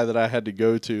the guy that I had to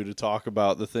go to talk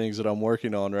about the things that I'm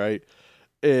working on, right?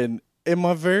 And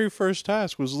my very first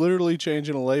task was literally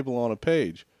changing a label on a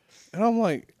page. And I'm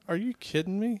like, are you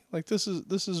kidding me? Like, this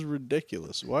is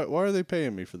ridiculous. Why are they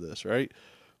paying me for this, right?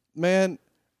 Man,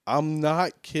 I'm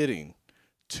not kidding.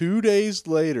 2 days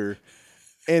later,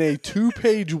 in a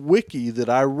 2-page wiki that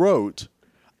I wrote,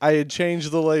 I had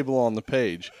changed the label on the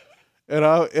page. And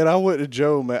I went to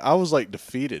Joe, man. I was like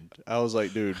defeated. I was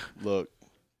like, dude, look,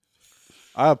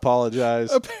 I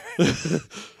apologize.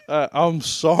 I'm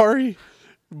sorry,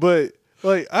 but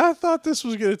Like, I thought this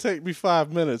was going to take me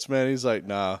 5 minutes, man. He's like,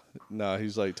 nah.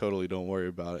 He's like, totally don't worry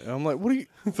about it. And I'm like, what are you?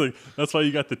 It's like, that's why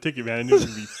you got the ticket, man. I knew it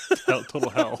would be total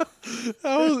hell.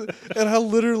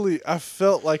 I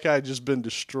felt like I'd just been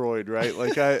destroyed, right?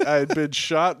 Like I had been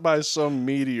shot by some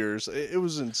meteors. It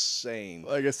was insane.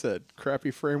 Like I said,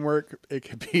 crappy framework. It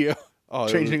could be Oh,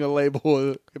 changing a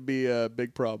label. It could be a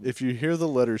big problem. If you hear the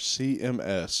letter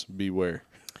CMS, beware.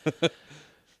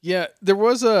 Yeah, there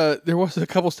was a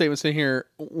couple statements in here.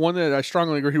 One that I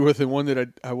strongly agreed with, and one that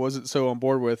I wasn't so on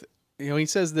board with. You know, he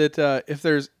says that if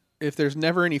there's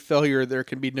never any failure, there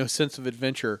can be no sense of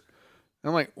adventure. And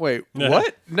I'm like, wait,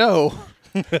 what? No,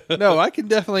 no, I can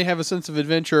definitely have a sense of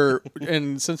adventure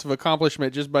and sense of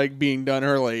accomplishment just by being done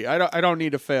early. I don't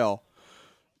need to fail.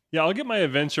 Yeah, I'll get my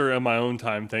adventure in my own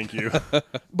time, thank you.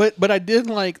 But I did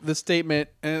like the statement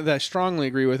that I strongly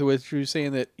agree with, which was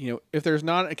saying that, you know, if there's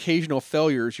not occasional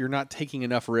failures, you're not taking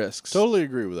enough risks. Totally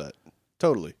agree with that.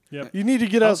 Totally. Yep. You need to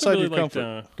get I also outside really your comfort.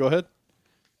 liked, Go ahead.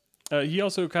 He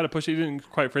also kind of pushed, he didn't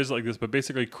quite phrase it like this, but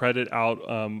basically credit out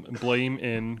blame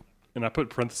in, and I put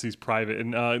parentheses private,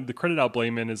 and the credit out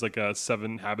blame in is like a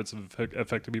 7 habits of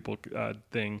effective people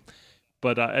thing.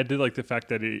 But I did like the fact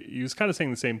that he was kind of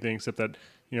saying the same thing, except that,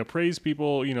 you know, praise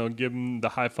people, you know, give them the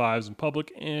high fives in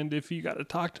public. And if you got to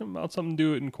talk to them about something,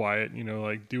 do it in quiet, you know,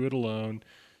 like do it alone.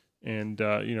 And,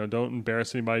 you know, don't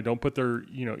embarrass anybody. Don't put their,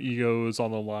 you know, egos on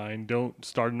the line. Don't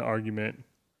start an argument.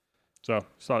 So I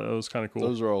thought that was kind of cool.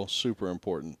 Those are all super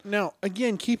important. Now,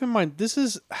 again, keep in mind, this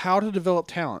is how to develop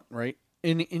talent, right?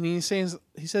 And he says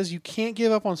you can't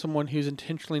give up on someone who's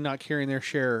intentionally not carrying their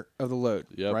share of the load,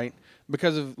 right?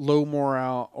 Because of low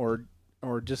morale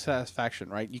or dissatisfaction,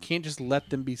 right? You can't just let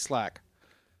them be slack.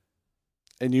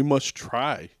 And you must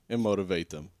try and motivate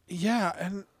them. Yeah,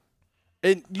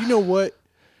 and you know what?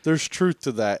 There's truth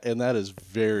to that, and that is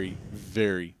very,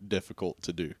 very difficult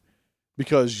to do.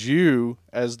 Because you,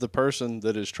 as the person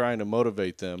that is trying to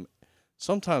motivate them,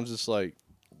 sometimes it's like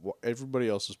everybody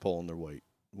else is pulling their weight.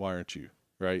 Why aren't you?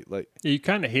 Right? Like, yeah, you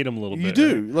kind of hate them a little bit. You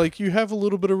do. Right? Like, you have a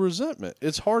little bit of resentment.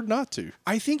 It's hard not to.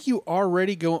 I think you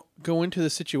already go into the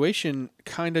situation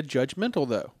kind of judgmental,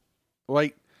 though.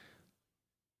 Like,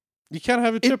 you kind of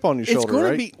have a chip on your shoulder,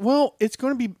 right? It's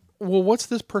going to be. Well, what's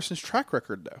this person's track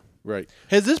record, though? Right.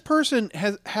 Has this person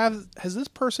has this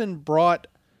person brought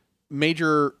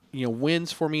major, you know,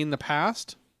 wins for me in the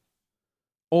past,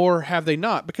 or have they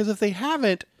not? Because if they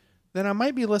haven't, then I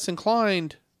might be less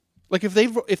inclined. Like if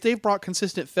they've brought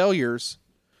consistent failures,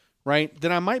 right?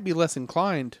 Then I might be less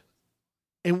inclined,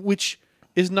 and which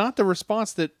is not the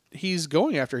response that he's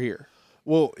going after here.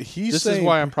 Well, this is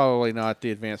why I'm probably not the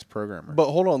advanced programmer.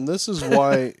 But hold on, this is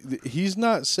why he's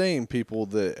not saying people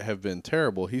that have been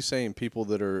terrible. He's saying people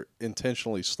that are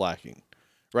intentionally slacking,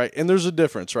 right? And there's a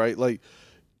difference, right? Like,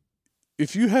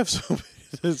 if you have somebody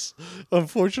that's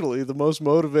unfortunately the most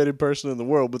motivated person in the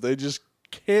world, but they just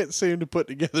can't seem to put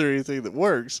together anything that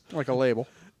works, like a label.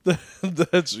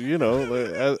 That's, you know,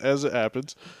 as it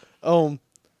happens. No,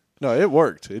 it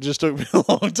worked. It just took me a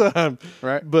long time,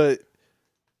 right?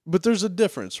 But there's a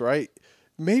difference, right?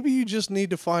 Maybe you just need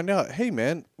to find out, hey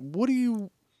man, what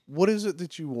is it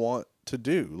that you want to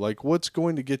do? Like, what's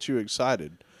going to get you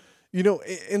excited? You know,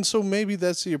 and so maybe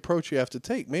that's the approach you have to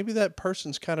take. Maybe that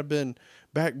person's kind of been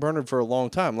backburnered for a long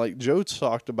time. Like Joe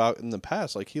talked about in the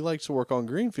past, like he likes to work on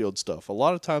greenfield stuff. A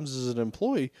lot of times as an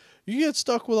employee, you get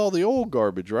stuck with all the old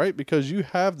garbage, right? Because you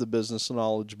have the business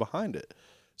knowledge behind it.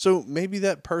 So maybe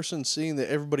that person's seeing that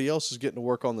everybody else is getting to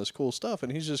work on this cool stuff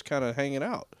and he's just kind of hanging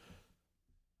out.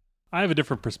 I have a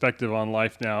different perspective on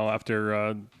life now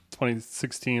after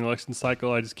 2016 election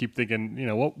cycle. I just keep thinking, you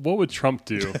know, what would Trump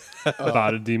do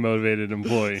about a demotivated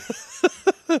employee?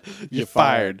 You're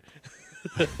fired.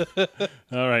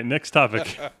 All right, next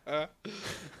topic.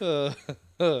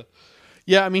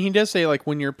 Yeah, I mean, he does say, like,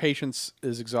 when your patience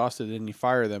is exhausted and you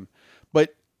fire them.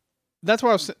 But that's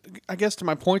what I guess to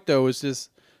my point, though, is this,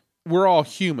 we're all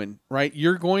human, right?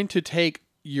 You're going to take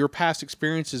your past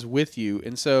experiences with you.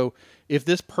 And so if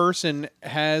this person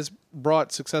has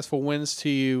brought successful wins to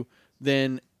you,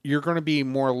 then you're going to be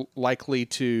more likely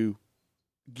to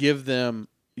give them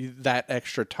that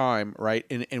extra time, right?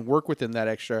 And work with them that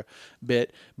extra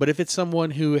bit. But if it's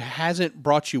someone who hasn't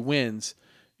brought you wins,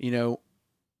 you know,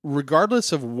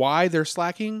 regardless of why they're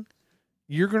slacking,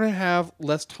 you're going to have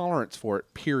less tolerance for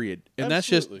it, period. And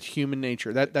Absolutely. That's just human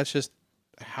nature. That's just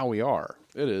how we are.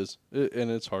 It is. And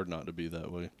it's hard not to be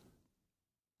that way.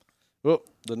 Well,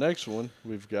 the next one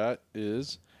we've got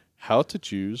is how to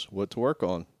choose what to work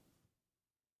on.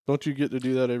 Don't you get to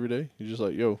do that every day? You're just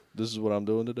like, yo, this is what I'm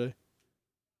doing today.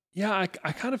 Yeah,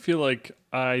 I kind of feel like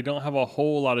I don't have a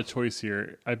whole lot of choice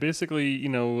here. I basically,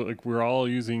 like we're all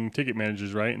using ticket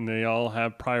managers, right? And they all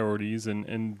have priorities.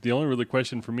 And the only really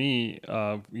question for me,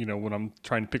 when I'm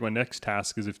trying to pick my next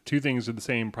task is if two things are the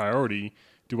same priority,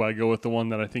 do I go with the one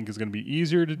that I think is going to be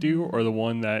easier to do or the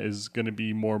one that is going to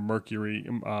be more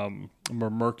more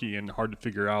murky and hard to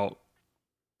figure out?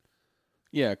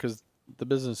 Yeah, because the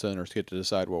business owners get to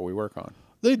decide what we work on.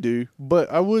 They do,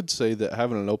 but I would say that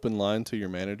having an open line to your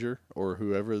manager or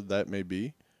whoever that may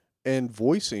be and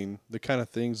voicing the kind of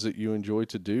things that you enjoy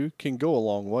to do can go a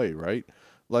long way, right?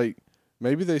 Like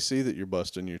maybe they see that you're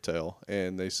busting your tail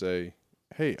and they say,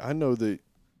 hey, I know that,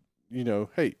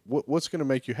 hey, what's going to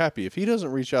make you happy? If he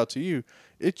doesn't reach out to you,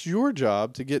 it's your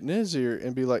job to get in his ear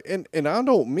and be like, and I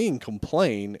don't mean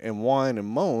complain and whine and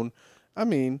moan. I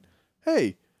mean,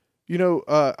 hey,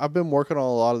 I've been working on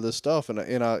a lot of this stuff, and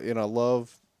I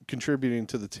love contributing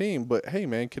to the team. But hey,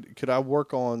 man, could I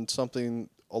work on something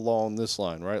along this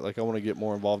line, right? Like I want to get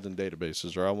more involved in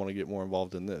databases, or I want to get more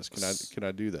involved in this. Can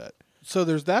I do that? So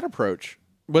there's that approach,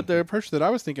 but the approach that I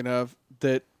was thinking of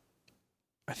that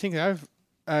I think I've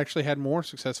actually had more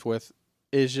success with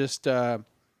is just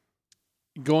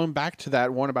going back to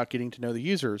that one about getting to know the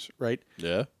users, right?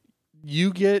 Yeah.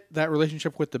 You get that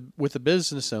relationship with the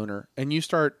business owner, and you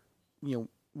start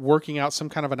working out some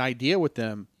kind of an idea with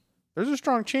them. There's a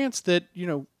strong chance that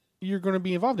you're going to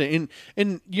be involved in,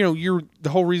 and you're the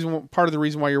whole reason. Part of the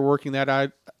reason why you're working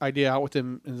that idea out with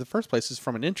them in the first place is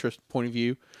from an interest point of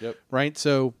view. Yep. Right.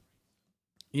 So,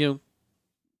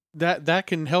 that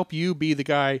can help you be the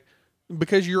guy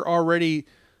because you're already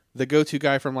the go-to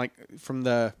guy from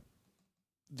the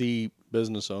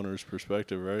business owner's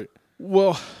perspective, right?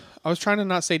 Well, I was trying to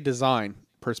not say design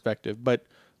perspective, but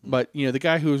the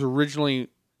guy who was originally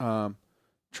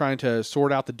trying to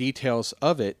sort out the details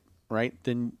of it, right?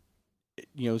 Then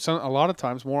a lot of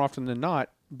times, more often than not,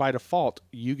 by default,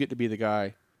 you get to be the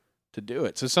guy to do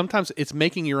it. So sometimes it's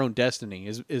making your own destiny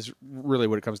is really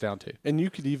what it comes down to. And you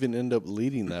could even end up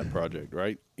leading that project,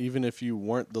 right? Even if you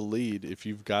weren't the lead, if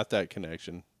you've got that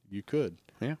connection, you could.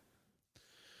 Yeah.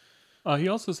 He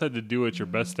also said to do what you're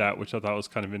best at, which I thought was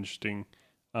kind of interesting,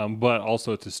 but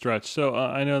also to stretch. So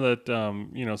I know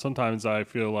that, sometimes I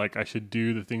feel like I should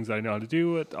do the things I know how to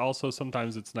do. But also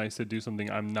sometimes it's nice to do something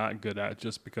I'm not good at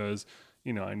just because,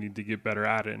 I need to get better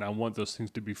at it. And I want those things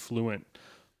to be fluent.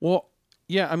 Well,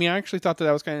 yeah, I actually thought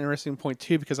that was kind of an interesting point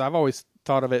too, because I've always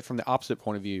thought of it from the opposite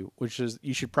point of view, which is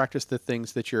you should practice the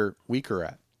things that you're weaker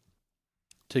at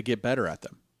to get better at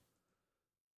them.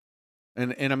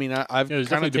 And I've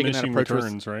kind of taken that approach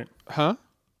returns, right? Huh?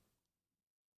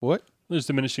 What? There's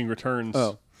diminishing returns.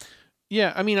 Oh,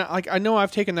 yeah. I know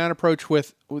I've taken that approach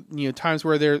with times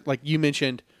where they're like you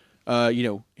mentioned,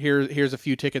 here's a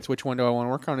few tickets. Which one do I want to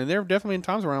work on? And there have definitely been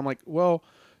times where I'm like, well,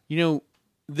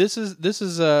 this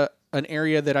is an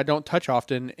area that I don't touch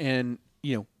often, and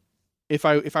if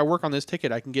I work on this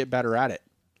ticket, I can get better at it.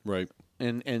 Right.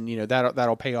 And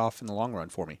that'll pay off in the long run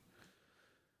for me.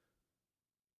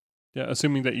 Yeah,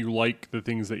 assuming that you like the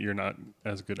things that you're not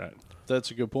as good at. That's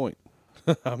a good point.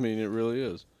 It really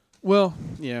is. Well,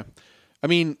 yeah.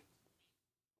 I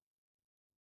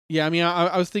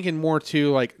was thinking more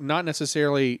too, like not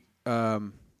necessarily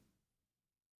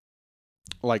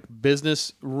like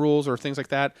business rules or things like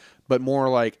that, but more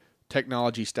like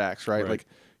technology stacks, right? Like,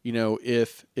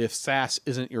 if SaaS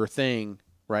isn't your thing,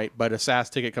 right, but a SaaS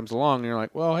ticket comes along and you're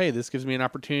like, well, hey, this gives me an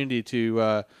opportunity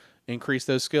to increase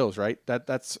those skills, right?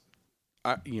 That's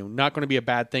not going to be a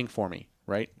bad thing for me,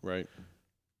 right? Right.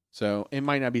 So it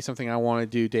might not be something I want to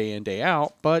do day in, day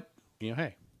out, but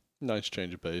hey, nice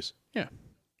change of pace. Yeah.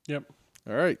 Yep.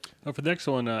 All right. For the next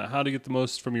one, how to get the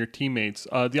most from your teammates.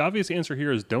 The obvious answer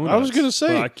here is donuts. I was going to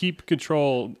say. I keep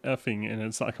control effing and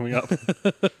it's not coming up.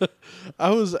 I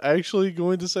was actually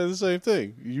going to say the same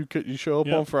thing. You show up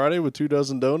on Friday with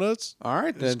 24 donuts? All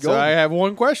right, then. So I have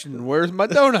one question. Where's my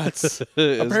donuts?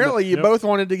 Apparently, you both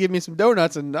wanted to give me some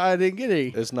donuts, and I didn't get any.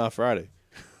 It's not Friday.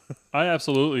 I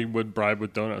absolutely would bribe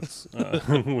with donuts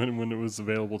when it was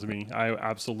available to me. I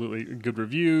absolutely good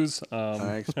reviews.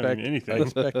 I expect anything. I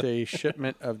expect a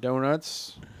shipment of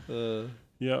donuts.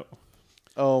 Yep.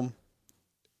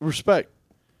 Respect.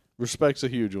 Respect's a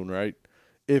huge one, right?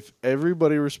 If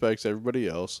everybody respects everybody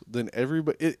else, then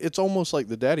it's almost like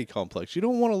the daddy complex. You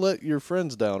don't want to let your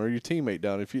friends down or your teammate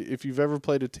down. If you've ever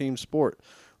played a team sport,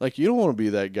 like you don't want to be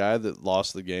that guy that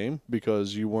lost the game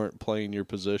because you weren't playing your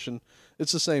position.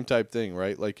 It's the same type thing,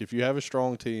 right? Like if you have a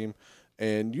strong team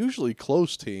and usually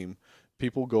close team,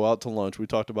 people go out to lunch. We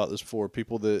talked about this before.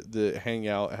 People that hang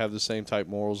out, have the same type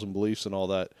morals and beliefs and all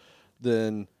that,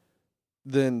 then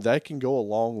that can go a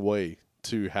long way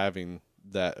to having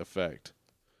that effect.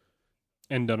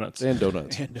 And donuts. And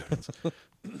donuts. And donuts.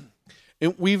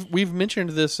 And we've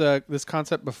mentioned this this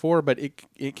concept before, but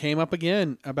it came up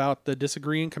again about the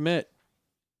disagree and commit,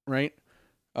 right?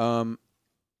 One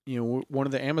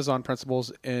of the Amazon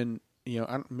principles, and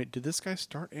did this guy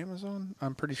start Amazon?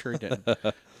 I'm pretty sure he didn't.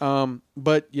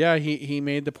 But yeah, he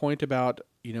made the point about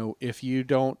if you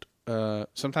don't,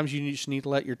 sometimes you just need to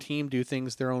let your team do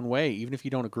things their own way, even if you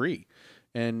don't agree,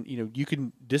 and you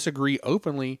can disagree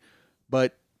openly,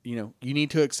 but you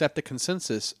need to accept the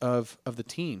consensus of the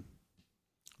team.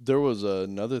 There was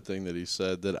another thing that he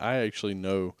said that I actually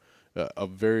know a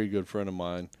very good friend of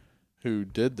mine who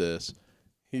did this.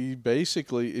 He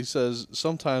says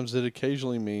sometimes it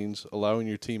occasionally means allowing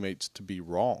your teammates to be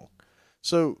wrong.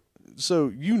 So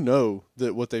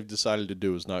that what they've decided to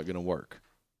do is not going to work,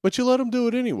 but you let them do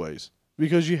it anyways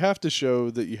because you have to show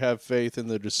that you have faith in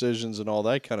their decisions and all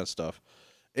that kind of stuff.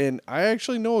 And I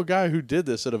actually know a guy who did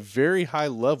this at a very high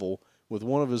level with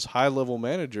one of his high-level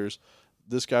managers.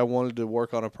 This guy wanted to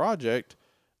work on a project,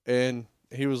 and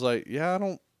he was like, yeah, I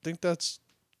don't think that's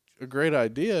a great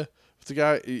idea. But the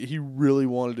guy, he really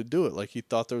wanted to do it. Like, he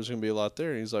thought there was going to be a lot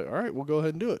there, and he's like, all right, we'll go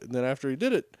ahead and do it. And then after he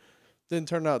did it, didn't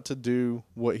turn out to do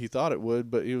what he thought it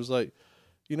would, but he was like,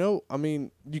 you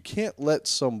can't let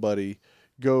somebody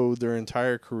go their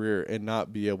entire career and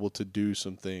not be able to do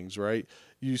some things, right?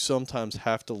 You sometimes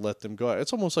have to let them go.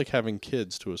 It's almost like having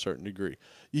kids to a certain degree.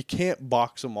 You can't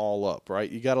box them all up, right?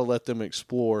 You got to let them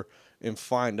explore and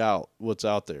find out what's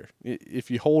out there.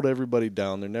 If you hold everybody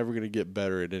down, they're never going to get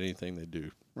better at anything they do.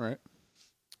 Right.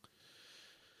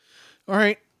 All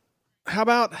right. How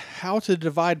about how to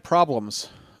divide problems?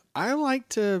 I like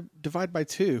to divide by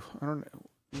 2. I don't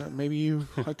know. Maybe you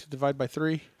like to divide by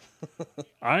 3.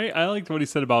 I liked what he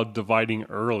said about dividing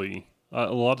early.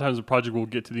 A lot of times the project will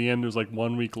get to the end. There's like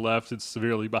 1 week left. It's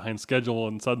severely behind schedule,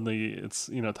 and suddenly it's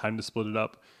time to split it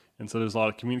up. And so there's a lot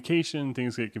of communication.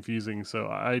 Things get confusing. So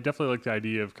I definitely like the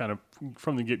idea of kind of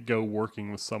from the get go working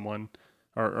with someone,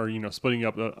 or splitting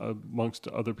up amongst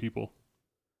other people.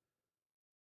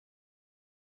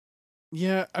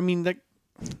 Yeah, I mean that.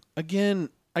 Again,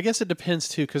 I guess it depends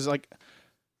too, because I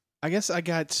guess I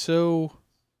got so.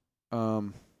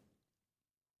 What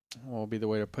would be the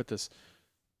way to put this?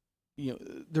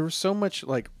 There was so much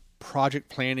like project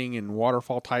planning and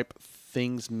waterfall type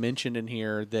things mentioned in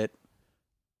here that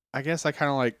I guess I kind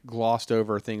of like glossed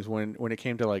over things when it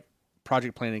came to like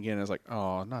project planning again. I was like,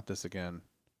 oh, not this again.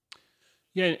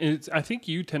 Yeah, I think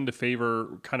you tend to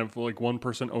favor kind of like one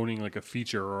person owning like a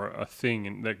feature or a thing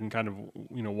and that can kind of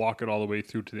walk it all the way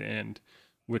through to the end,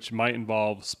 which might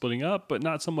involve splitting up, but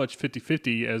not so much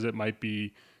 50-50 as it might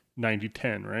be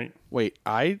 90-10, right? Wait,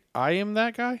 I am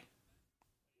that guy?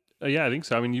 Yeah, I think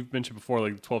so. I mean, you've mentioned before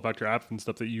like the 12-factor apps and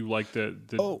stuff that you like the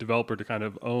developer to kind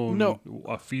of own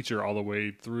a feature all the way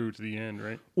through to the end,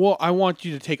 right? Well, I want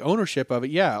you to take ownership of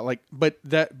it. Yeah,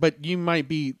 but you might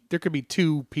be, there could be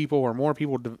 2 people or more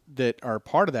people that are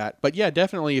part of that. But yeah,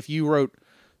 definitely if you wrote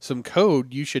some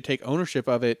code, you should take ownership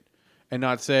of it and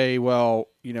not say, well,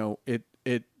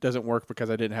 it doesn't work because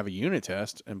I didn't have a unit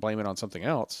test and blame it on something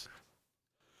else.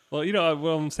 Well,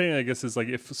 what I'm saying, I guess, is like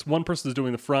if one person is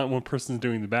doing the front, one person is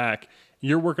doing the back,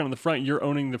 you're working on the front, you're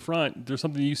owning the front. There's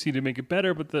something you see to make it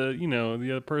better, but the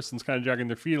other person's kind of dragging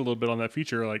their feet a little bit on that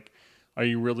feature. Like, are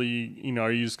you really,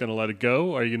 are you just going to let it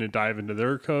go? Are you going to dive into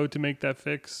their code to make that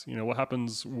fix? What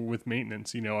happens with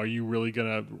maintenance? Are you really going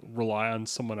to rely on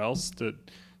someone else to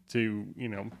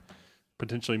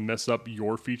potentially mess up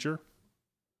your feature?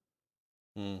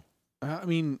 I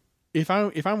mean, if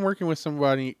I'm working with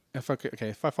somebody, if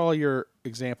I follow your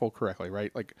example correctly,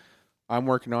 right? Like I'm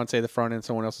working on, say, the front end,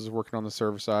 someone else is working on the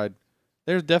server side.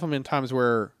 There's definitely been times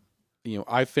where,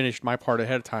 I've finished my part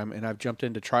ahead of time and I've jumped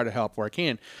in to try to help where I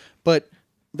can. But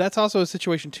that's also a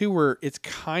situation too where it's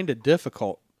kind of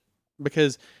difficult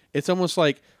because it's almost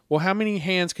like, well, how many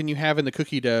hands can you have in the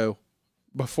cookie dough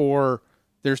before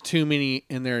there's too many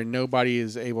in there and nobody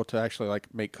is able to actually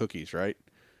like make cookies, right?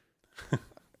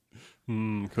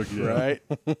 Cookie dough. Right?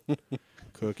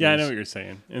 Cookies. Yeah, I know what you're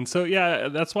saying. And so, yeah,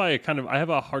 that's why I have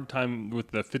a hard time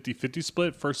with the 50-50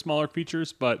 split for smaller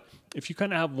features. But if you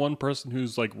kind of have one person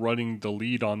who's like running the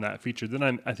lead on that feature,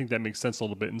 then I think that makes sense a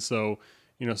little bit. And so,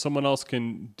 someone else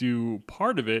can do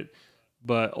part of it.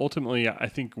 But ultimately, I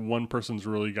think one person's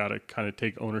really got to kind of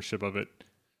take ownership of it.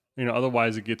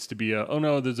 Otherwise it gets to be oh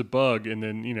no, there's a bug. And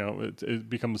then, it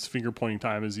becomes finger pointing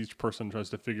time as each person tries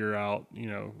to figure out,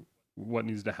 what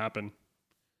needs to happen.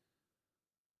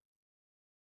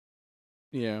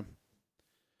 Yeah.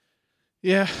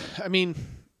 Yeah. I mean,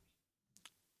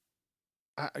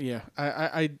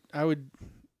 I would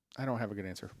I don't have a good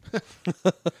answer.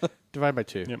 Divide by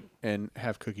 2 Yep. and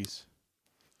have cookies.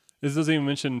 This doesn't even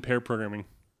mention pair programming.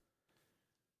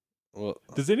 Well,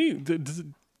 Does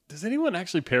anyone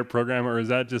actually pair program, or is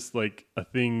that just like a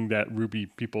thing that Ruby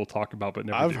people talk about but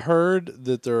never I've do? heard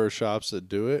that there are shops that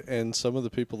do it, and some of the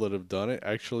people that have done it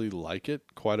actually like it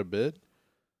quite a bit.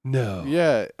 No.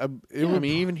 Yeah, I mean,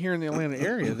 even here in the Atlanta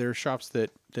area, there are shops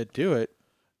that do it.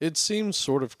 it seems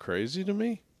sort of crazy to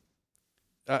me.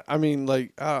 I mean,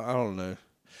 like, I don't know.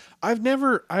 I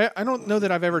don't know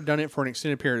that I've ever done it for an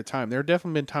extended period of time. There have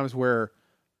definitely been times where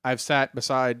I've sat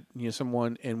beside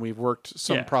someone and we've worked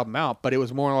some Yeah. problem out, but it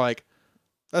was more like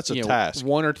That's a task.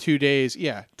 1 or 2 days,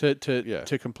 to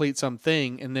Yeah. complete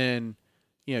something, and then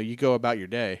you go about your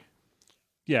day.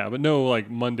 Yeah, but no, like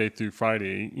Monday through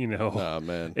Friday, Nah,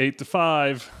 man. 8 to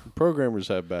 5. Programmers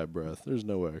have bad breath. There's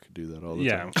no way I could do that all the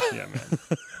Yeah, time. yeah,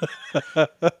 man.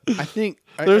 I think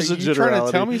There's are a you trying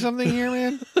to tell generality. me something here,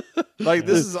 man? Like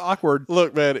this is awkward.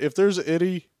 Look, man, if there's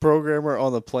any programmer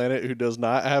on the planet who does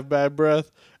not have bad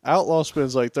breath, Outlaw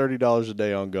spends like $30 a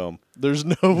day on gum. There's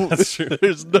no, That's true.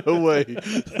 there's no way.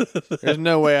 There's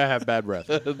no way I have bad breath.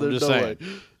 I'm There's just no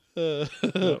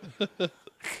saying. way.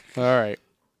 All right.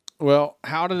 Well,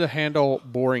 how to handle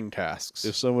boring tasks?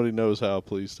 If somebody knows how,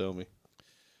 please tell me.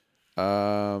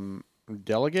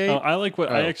 Delegate.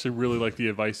 I actually really like the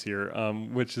advice here,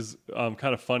 which is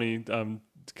kind of funny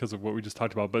because of what we just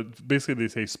talked about. But basically, they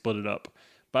say split it up.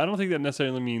 But I don't think that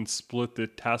necessarily means split the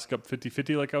task up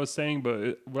 50-50 like I was saying.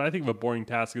 But when I think of a boring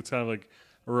task, it's kind of like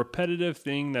a repetitive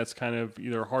thing that's kind of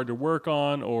either hard to work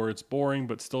on or it's boring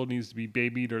but still needs to be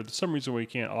babied, or there's some reason why you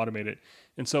can't automate it.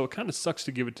 And so it kind of sucks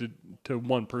to give it to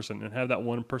one person and have that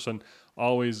one person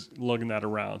always lugging that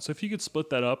around. So if you could split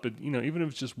that up, even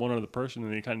if it's just one other person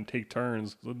and they kind of take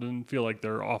turns, it doesn't feel like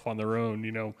they're off on their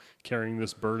own, carrying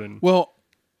this burden. Well,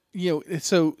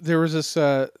 so there was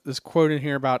this quote in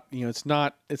here about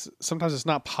sometimes it's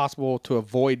not possible to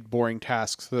avoid boring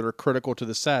tasks that are critical to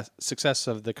the success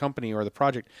of the company or the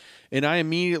project. And I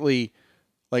immediately,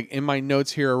 like in my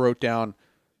notes here, I wrote down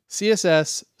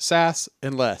CSS, SAS,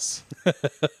 and less.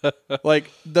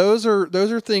 Like those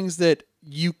are things that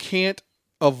you can't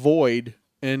avoid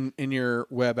in your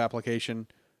web application,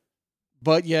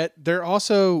 but yet they're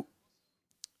also.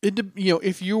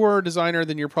 If you are a designer,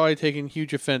 then you're probably taking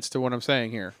huge offense to what I'm saying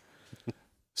here.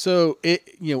 So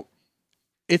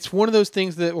it's one of those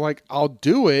things that like I'll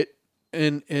do it,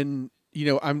 and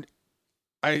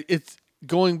it's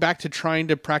going back to trying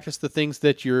to practice the things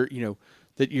that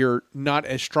you're not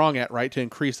as strong at, right? To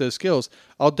increase those skills,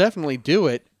 I'll definitely do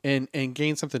it and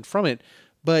gain something from it.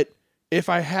 But if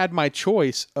I had my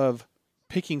choice of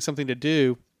picking something to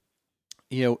do,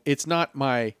 it's not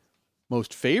my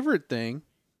most favorite thing.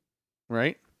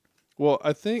 Right? Well,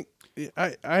 I think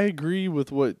I agree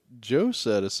with what Joe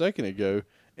said a second ago,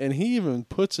 and he even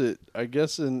puts it, I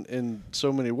guess, in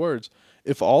so many words.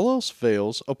 If all else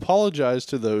fails, apologize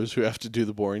to those who have to do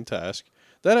the boring task.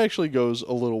 That actually goes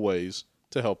a little ways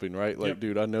to helping, right? Like, Yep.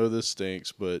 dude, I know this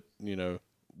stinks, but,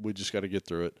 we just got to get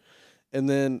through it. And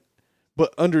then,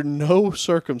 but under no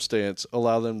circumstance,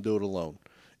 allow them to do it alone.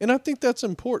 And I think that's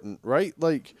important, right?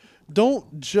 Like,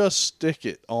 don't just stick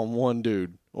it on one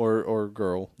dude or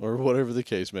girl or whatever the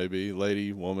case may be,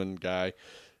 lady, woman, guy.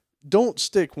 Don't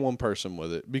stick one person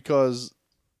with it, because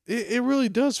it really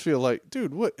does feel like,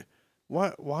 dude,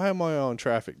 why am I on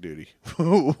traffic duty?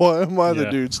 Why am I the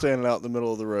Yeah. dude standing out in the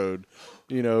middle of the road?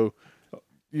 Oh,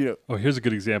 here's a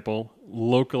good example.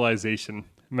 Localization.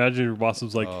 Imagine your boss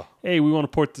was like, hey, we want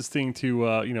to port this thing to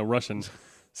Russian.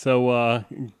 So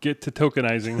get to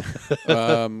tokenizing.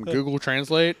 Google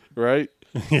Translate. right?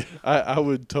 I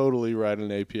would totally write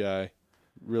an API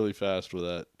really fast with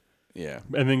that. Yeah.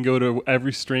 And then go to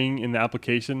every string in the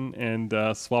application and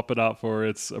swap it out for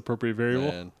its appropriate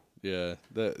variable. Man, yeah.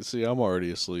 See, I'm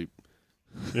already asleep.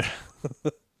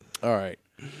 All right.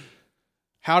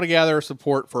 How to gather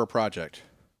support for a project.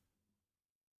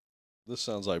 This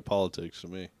sounds like politics to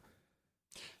me.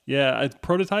 Yeah, a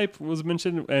prototype was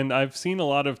mentioned, and I've seen a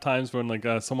lot of times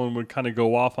when someone would kind of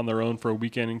go off on their own for a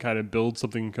weekend and kind of build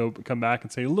something and come back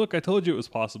and say, look, I told you it was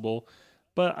possible.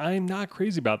 But I'm not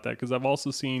crazy about that, because I've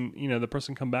also seen, the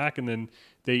person come back and then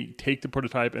they take the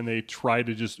prototype and they try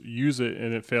to just use it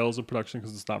and it fails in production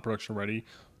because it's not production ready.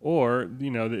 Or,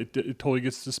 it totally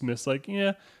gets dismissed like,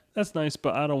 yeah, that's nice,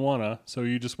 but I don't want to. So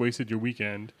you just wasted your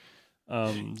weekend.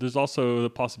 There's also the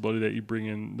possibility that you bring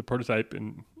in the prototype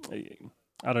and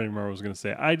I don't even remember what I was going to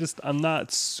say. I'm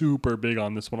not super big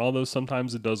on this one, although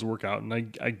sometimes it does work out, and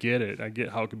I get it. I get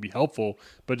how it could be helpful,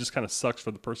 but it just kind of sucks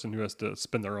for the person who has to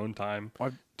spend their own time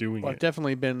doing I've it.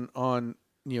 definitely been on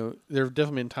there have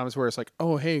definitely been times where it's like,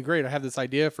 oh, hey, great, I have this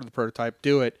idea for the prototype,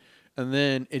 do it, and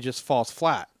then it just falls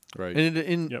flat. Right.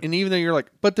 And Yep. and even though you're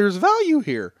like, but there's value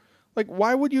here, like,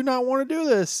 why would you not want to do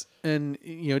this? And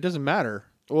it doesn't matter.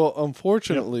 Well,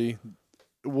 unfortunately,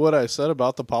 what I said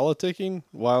about the politicking,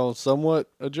 while somewhat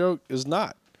a joke, is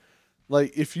not.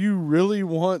 Like, if you really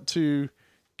want to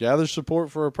gather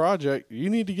support for a project, you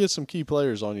need to get some key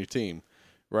players on your team,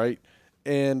 right?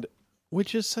 And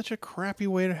Which is such a crappy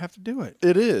way to have to do it.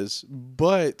 it is,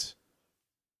 but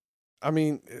I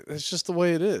mean, it's just the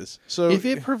way it is. So If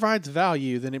it provides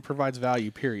value, then it provides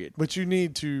value, period. but you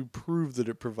need to prove that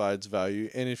it provides value,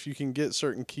 and if you can get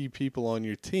certain key people on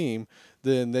your team,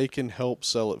 then they can help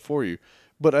sell it for you.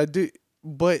 But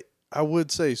I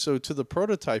would say, so to the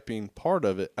prototyping part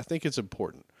of it, I think it's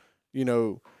important.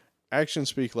 Actions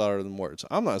speak louder than words.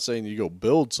 I'm not saying you go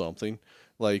build something.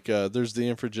 Like there's the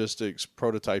Infragistics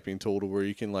prototyping tool to where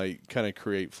you can like kind of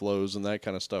create flows and that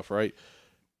kind of stuff, right?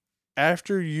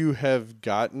 After you have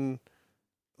gotten,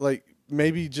 like,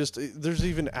 maybe just there's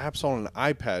even apps on an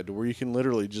iPad where you can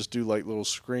literally just do like little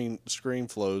screen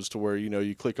flows to where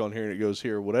you click on here and it goes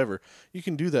here or whatever. You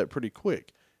can do that pretty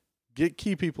quick. Get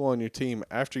key people on your team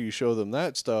after you show them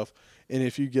that stuff, and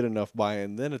if you get enough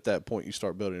buy-in, then at that point you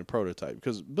start building a prototype,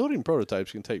 because building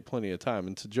prototypes can take plenty of time.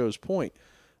 And to Joe's point,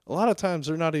 a lot of times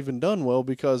they're not even done well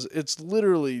because it's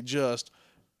literally just,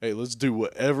 hey, let's do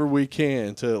whatever we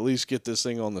can to at least get this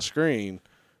thing on the screen,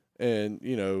 and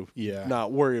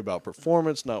not worry about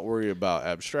performance, not worry about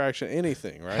abstraction,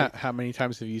 anything, right? How many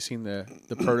times have you seen the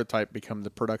prototype become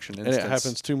the production And instance? it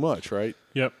happens too much, right?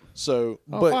 Yep. So,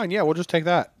 Oh, fine. Yeah, we'll just take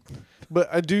that. But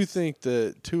I do think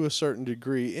that to a certain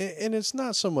degree, and it's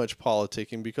not so much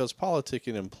politicking, because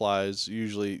politicking implies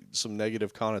usually some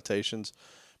negative connotations,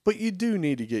 but you do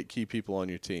need to get key people on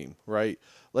your team, right?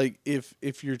 Like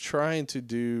if you're trying to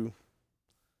do,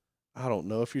 I don't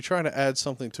know, if you're trying to add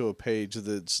something to a page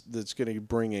that's going to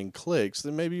bring in clicks,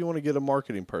 then maybe you want to get a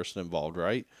marketing person involved,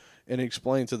 right? And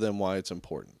explain to them why it's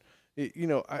important.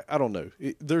 I don't know.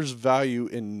 There's value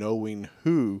in knowing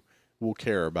who will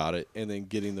care about it and then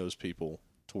getting those people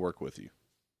to work with you.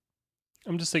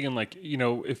 I'm just thinking, like,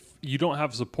 if you don't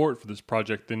have support for this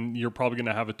project, then you're probably going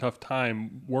to have a tough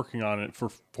time working on it for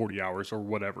 40 hours or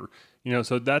whatever.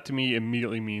 So that to me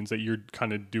immediately means that you're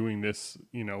kind of doing this,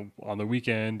 on the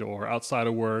weekend or outside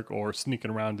of work or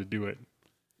sneaking around to do it.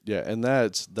 Yeah, and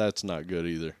that's not good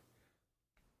either.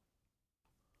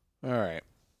 All right.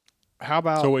 How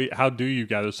about So wait, how do you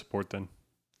gather support then?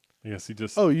 I guess you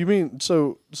just Oh, you mean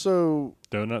so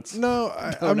donuts. no,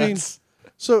 I mean,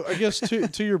 so I guess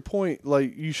to your point,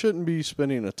 like, you shouldn't be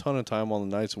spending a ton of time on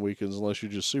the nights and weekends unless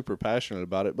you're just super passionate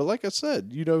about it. But like I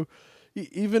said, even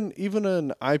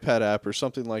an iPad app or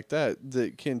something like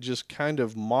that can just kind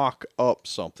of mock up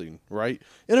something, right?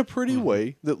 In a pretty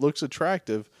way that looks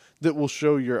attractive, that will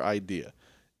show your idea.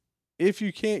 If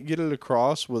you can't get it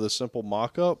across with a simple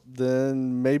mock-up,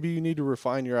 then maybe you need to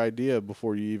refine your idea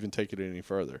before you even take it any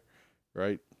further,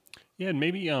 right? Yeah, and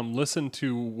maybe listen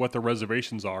to what the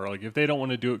reservations are. Like, if they don't want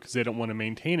to do it because they don't want to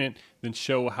maintain it, then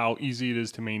show how easy it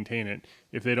is to maintain it.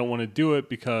 If they don't want to do it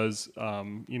because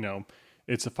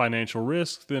it's a financial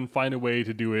risk, then find a way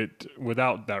to do it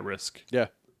without that risk. Yeah,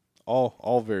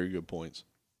 all very good points.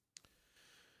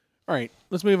 All right,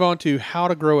 let's move on to how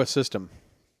to grow a system.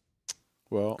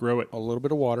 Well, Grow it. a little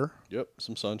bit of water. Yep,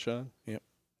 some sunshine.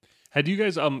 Had you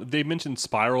guys they mentioned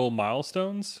spiral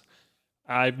milestones?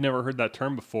 I've never heard that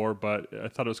term before, but I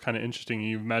thought it was kind of interesting.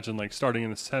 You imagine like starting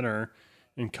in the center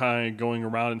and kind of going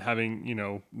around and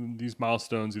having, these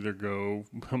milestones either go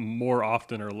more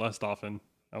often or less often.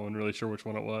 I wasn't really sure which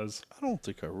one it was. I don't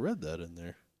think I read that in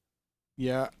there.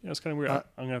 Yeah, Yeah, it's kind of weird. I'm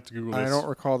going to have to Google I this. don't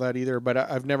recall that either, but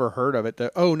I've never heard of it.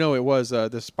 Oh, no, it was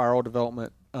the spiral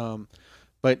development.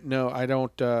 But no, I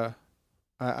don't.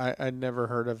 I'd never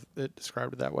heard of it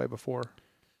described that way before.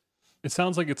 It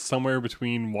sounds like it's somewhere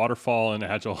between waterfall and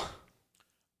agile.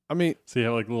 I mean, So you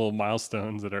have like little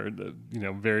milestones that are,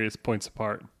 various points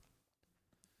apart.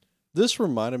 this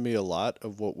reminded me a lot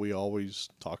of what we always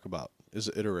talk about,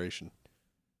 is iteration.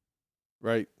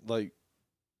 Right? Like,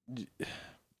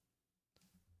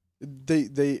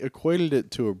 they equated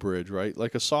it to a bridge, right?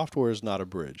 Like, a software is not a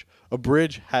bridge. A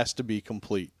bridge has to be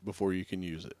complete before you can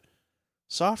use it.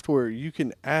 Software, you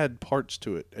can add parts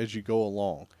to it as you go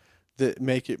along that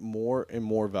make it more and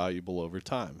more valuable over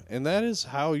time. And that is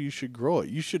how you should grow it.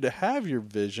 You should have your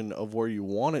vision of where you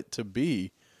want it to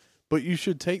be, but you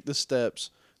should take the steps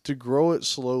to grow it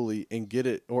slowly and get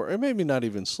it, or maybe not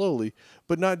even slowly,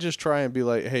 but not just try and be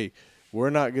like, hey, we're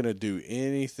not going to do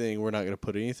anything. We're not going to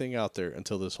put anything out there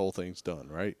until this whole thing's done,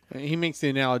 right? He makes the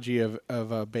analogy of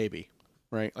a baby.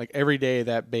 right? Like every day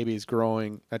that baby is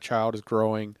growing, that child is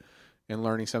growing and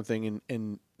learning something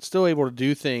and still able to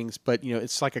do things, but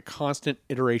it's like a constant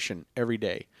iteration every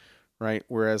day, right?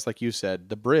 Whereas like you said,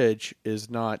 the bridge is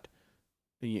not,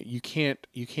 you can't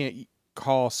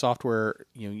call software,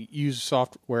 use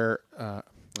software,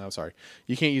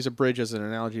 you can't use a bridge as an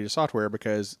analogy to software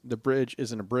because the bridge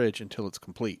isn't a bridge until it's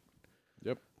complete.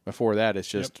 Yep. Before that, it's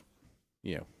just,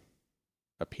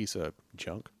 a piece of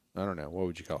junk. I don't know. What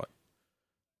would you call it?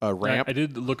 A ramp? I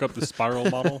did look up the spiral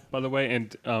model, by the way,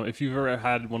 and if you've ever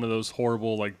had one of those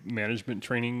horrible like management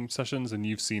training sessions, and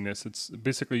you've seen this, it's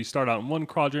basically you start out in one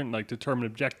quadrant, like determine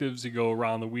objectives, you go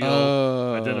around the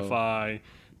wheel, identify,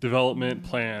 development,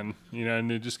 plan,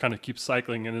 and it just kind of keeps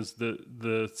cycling. And as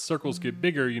the circles get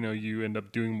bigger, you end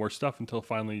up doing more stuff until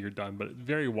finally you're done. But it's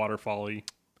very waterfall-y.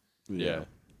 Yeah.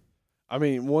 I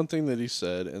mean, one thing that he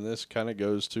said, and this kind of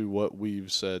goes to what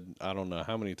we've said, I don't know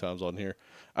how many times on here,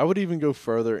 I would even go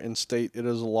further and state it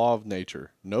is a law of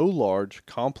nature. No large,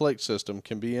 complex system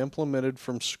can be implemented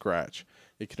from scratch.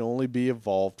 It can only be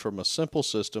evolved from a simple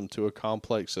system to a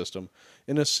complex system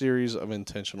in a series of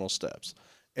intentional steps.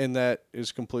 And that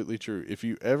is completely true. If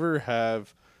you ever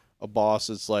have a boss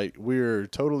that's like, we're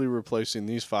totally replacing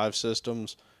these 5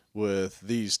 systems with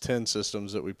these 10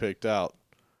 systems that we picked out,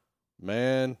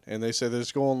 man, and they say that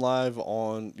it's going live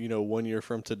on, 1 year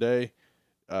from today,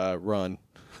 run.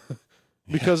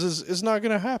 Because it's not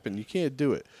going to happen. You can't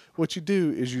do it. What you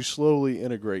do is you slowly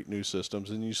integrate new systems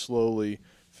and you slowly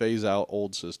phase out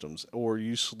old systems, or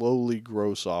you slowly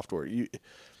grow software.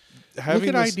 Look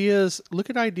at ideas.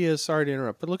 Sorry to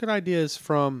interrupt, but look at ideas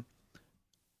from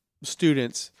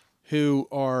students who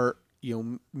are,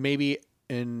 maybe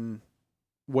in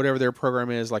whatever their program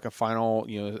is, like a final,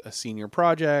 a senior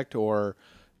project, or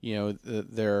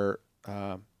their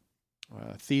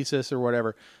thesis or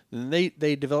whatever. And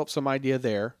they develop some idea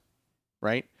there,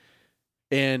 right?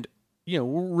 And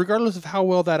regardless of how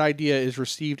well that idea is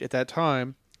received at that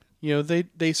time,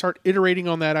 they start iterating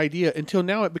on that idea until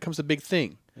now it becomes a big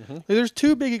thing. Mm-hmm. There's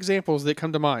 2 big examples that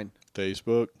come to mind.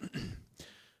 Facebook.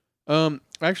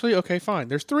 Actually, okay, fine.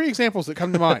 There's 3 examples that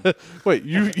come to mind. Wait,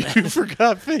 you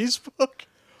forgot Facebook?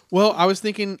 Well, I was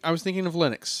thinking of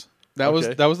Linux. That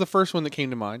was the first one that came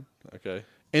to mind. Okay.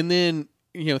 And then,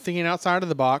 thinking outside of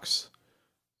the box,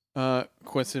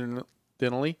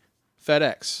 coincidentally,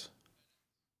 FedEx.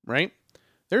 Right?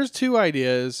 There's 2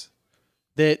 ideas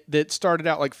that started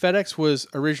out like FedEx was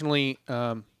originally,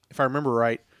 if I remember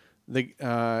right, the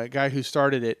guy who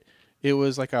started it, it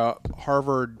was like a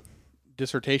Harvard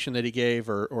dissertation that he gave,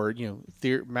 or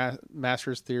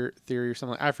master's theory or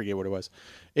something. I forget what it was.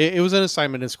 It was an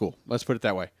assignment in school. Let's put it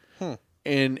that way.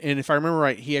 And if I remember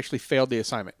right, he actually failed the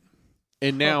assignment,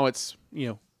 and now it's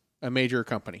a major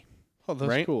company. Oh, that's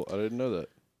right? Cool. I didn't know that.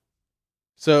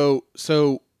 So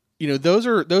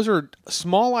those are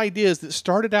small ideas that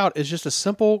started out as just a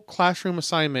simple classroom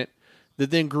assignment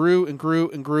that then grew and grew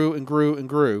and grew and grew and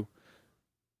grew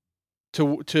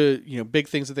to big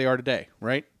things that they are today,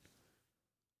 right?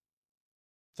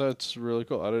 That's really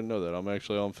cool. I didn't know that. I'm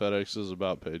actually on FedEx's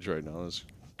About page right now. That's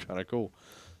kind of cool.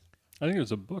 I think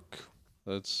there's a book.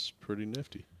 That's pretty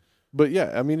nifty. But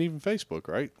yeah, I mean, even Facebook,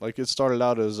 right? Like it started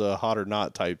out as a hot or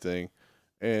not type thing,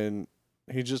 and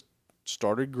he just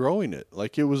started growing it.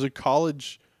 Like it was a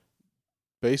college,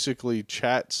 basically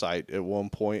chat site at one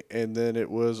point, and then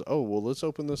it was, oh, well, let's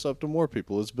open this up to more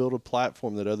people. Let's build a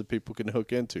platform that other people can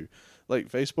hook into. Like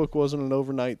Facebook wasn't an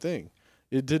overnight thing.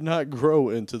 It did not grow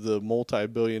into the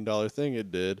multi-billion-dollar thing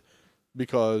it did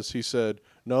because he said,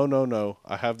 no,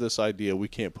 I have this idea. We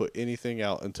can't put anything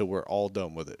out until we're all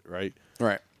done with it, right?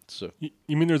 Right. So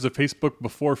you mean there's a Facebook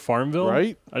before Farmville?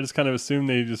 Right. I just kind of assumed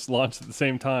they just launched at the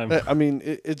same time. I mean,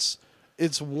 it's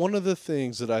one of the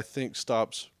things that I think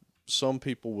stops some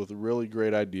people with really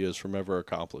great ideas from ever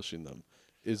accomplishing them.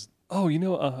 Sorry.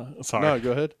 No,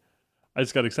 go ahead. I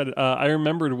just got excited. I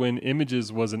remembered when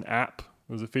Images was an app.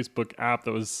 It was a Facebook app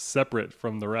that was separate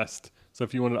from the rest. So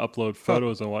if you wanted to upload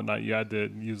photos and whatnot, you had to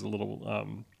use a little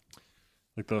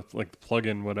like the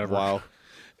plugin, whatever. Wow.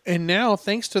 And now,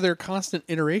 thanks to their constant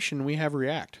iteration, we have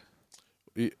React.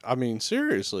 I mean,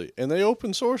 seriously. And they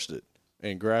open sourced it.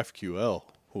 And GraphQL.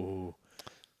 Ooh.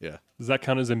 Yeah. Does that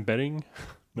count as embedding?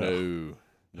 No.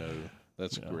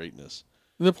 That's greatness.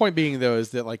 The point being, though,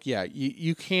 is that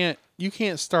you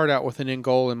can't start out with an end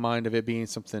goal in mind of it being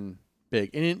something big,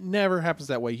 and it never happens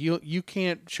that way. You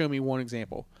can't show me one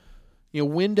example.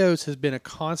 Windows has been a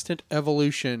constant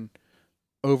evolution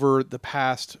over the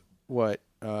past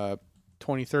 20,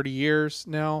 30 years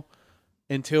now,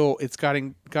 until it's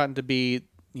gotten to be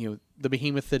the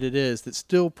behemoth that it is, that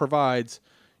still provides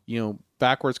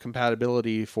backwards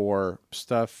compatibility for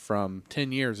stuff from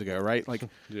 10 years ago, right? Like,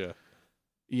 Yeah.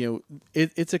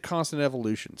 It's a constant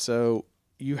evolution. So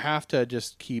you have to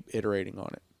just keep iterating on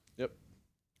it. Yep.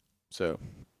 So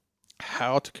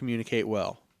how to communicate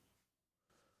well.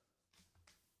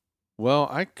 Well,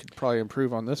 I could probably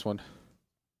improve on this one.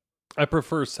 I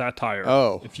prefer satire.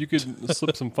 Oh. If you could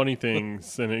slip some funny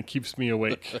things, and it keeps me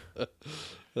awake.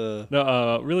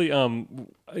 Uh, Really, you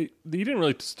didn't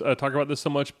really talk about this so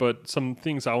much, but some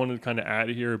things I wanted to kind of add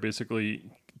here are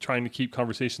basically trying to keep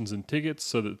conversations in tickets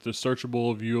so that they're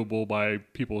searchable, viewable by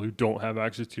people who don't have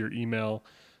access to your email.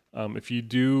 If you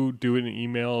do it in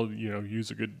email,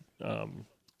 use a good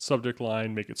subject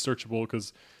line, make it searchable,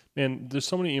 because, man, there's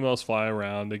so many emails fly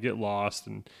around, they get lost,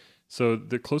 and so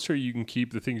the closer you can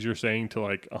keep the things you're saying to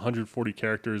like 140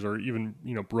 characters, or even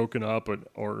broken up,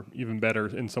 or even better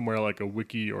in somewhere like a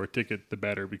wiki or a ticket, the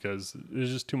better, because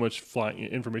there's just too much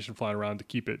information flying around to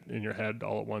keep it in your head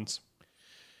all at once.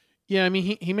 Yeah, I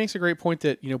mean, he makes a great point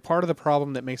that part of the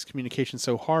problem that makes communication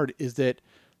so hard is that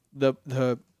the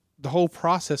whole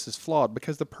process is flawed,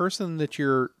 because the person that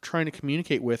you're trying to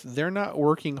communicate with, they're not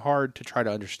working hard to try to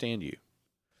understand you.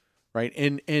 Right.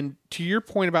 And to your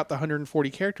point about the 140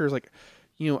 characters, like,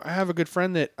 I have a good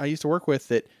friend that I used to work with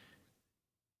that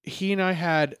he and I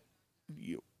had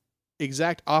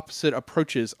exact opposite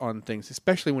approaches on things,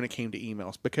 especially when it came to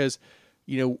emails, because,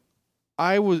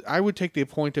 I would take the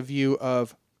point of view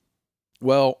of,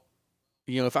 well,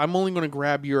 if I'm only going to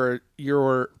grab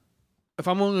if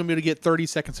I'm only going to get 30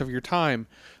 seconds of your time,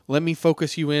 let me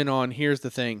focus you in on, here's the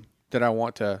thing that I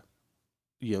want to,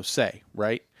 say,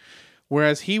 right?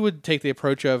 Whereas he would take the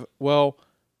approach of, well,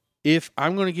 if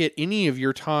I'm going to get any of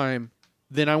your time,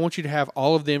 then I want you to have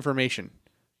all of the information.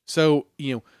 So,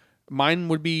 mine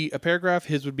would be a paragraph,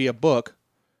 his would be a book.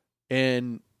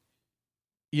 And,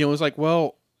 it was like,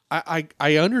 well,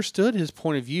 I understood his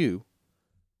point of view,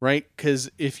 right? Because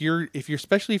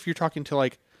especially if you're talking to,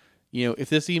 like, imagine if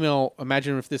this email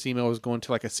was going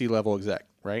to like a C-level exec,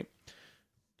 right?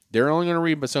 They're only going to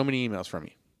read but so many emails from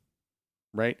you,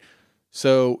 right?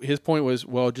 So his point was,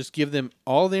 well, just give them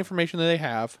all the information that they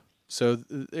have, so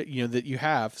that you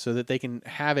have, so that they can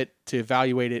have it to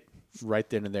evaluate it right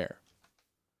then and there,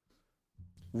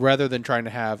 rather than trying to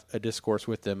have a discourse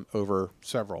with them over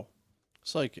several.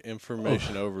 It's like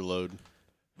information overload.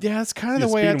 Yeah, that's kind of the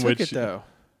way I took it, though.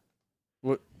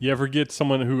 What? You ever get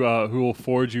someone who will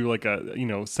forward you like a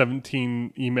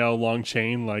 17 email long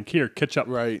chain, like, here, catch up.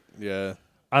 Right. Yeah.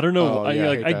 I don't know. Oh, yeah,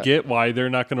 I hate I that. get why they're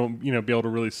not going to be able to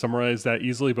really summarize that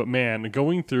easily, but man,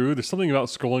 going through, there's something about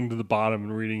scrolling to the bottom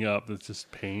and reading up that's just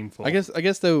painful. I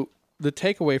guess though, the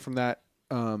takeaway from that,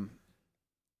 from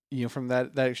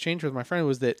that exchange with my friend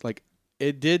was that, like,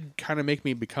 it did kind of make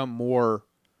me become more,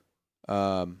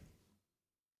 Verbose.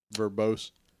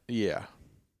 yeah.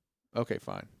 Okay,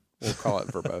 fine. We'll call it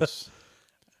verbose.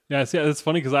 Yeah, see, it's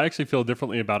funny because I actually feel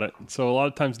differently about it. So a lot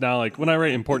of times now, like when I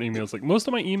write important emails, like most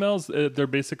of my emails, they're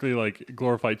basically like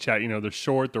glorified chat. They're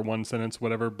short, they're one sentence,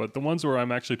 whatever. But the ones where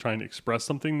I'm actually trying to express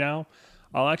something now,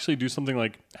 I'll actually do something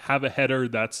like have a header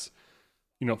that's,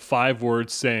 5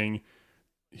 words saying,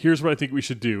 here's what I think we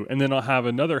should do. And then I'll have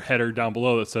another header down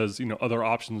below that says, other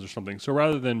options or something. So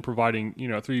rather than providing,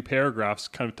 3 paragraphs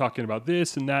kind of talking about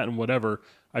this and that and whatever,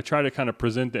 I try to kind of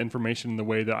present the information in the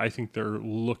way that I think they're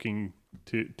looking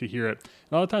to hear it.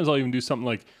 And a lot of times I'll even do something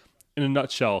like, in a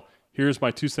nutshell, here's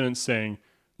my 2-sentence saying,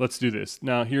 let's do this.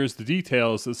 Now here's the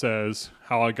details that says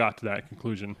how I got to that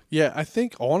conclusion. Yeah, I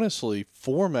think honestly,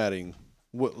 formatting,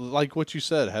 like what you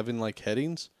said, having like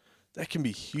headings, that can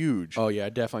be huge. Oh yeah, I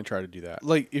definitely try to do that.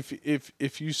 Like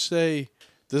if you say,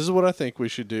 this is what I think we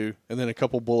should do, and then a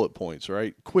couple bullet points,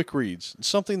 right? Quick reads,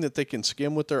 something that they can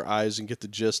skim with their eyes and get the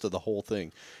gist of the whole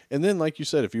thing. And then, like you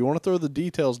said, if you want to throw the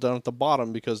details down at the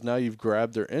bottom because now you've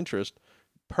grabbed their interest,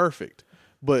 perfect.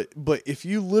 But if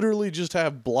you literally just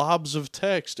have blobs of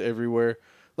text everywhere,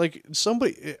 like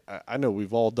somebody, I know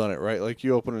we've all done it, right? Like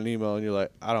you open an email and you're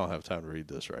like, I don't have time to read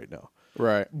this right now.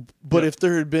 Right. But if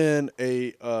there had been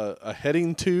a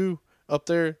heading 2 up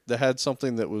there that had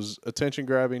something that was attention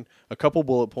grabbing, a couple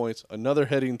bullet points, another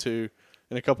heading 2,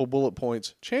 and a couple bullet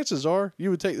points, chances are you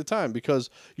would take the time because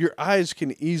your eyes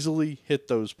can easily hit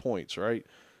those points, right?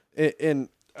 And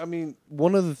I mean,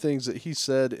 one of the things that he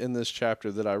said in this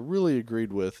chapter that I really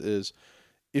agreed with is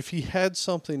if he had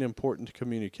something important to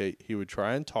communicate, he would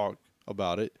try and talk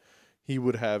about it. He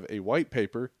would have a white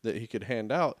paper that he could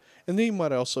hand out, and then he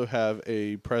might also have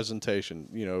a presentation,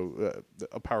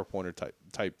 a PowerPoint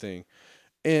type thing.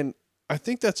 And I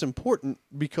think that's important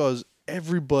because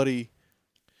everybody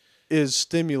is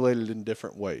stimulated in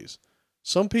different ways.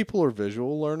 Some people are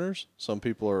visual learners. Some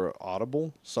people are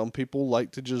audible. Some people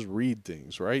like to just read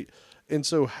things, right? And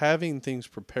so having things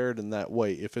prepared in that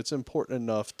way, if it's important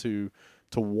enough to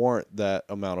warrant that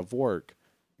amount of work,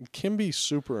 can be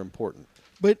super important.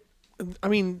 But I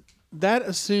mean, that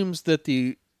assumes that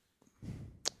the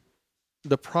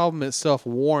problem itself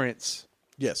warrants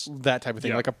Yes. that type of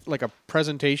thing, Yeah. like a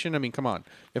presentation. I mean, come on.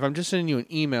 If I'm just sending you an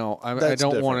email, I That's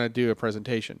don't different. want to do a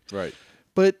presentation. Right.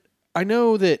 But I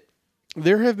know that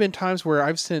there have been times where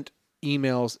I've sent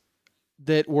emails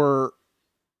that were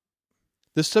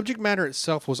the subject matter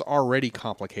itself was already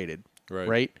complicated, Right.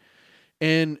 right?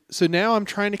 And so now I'm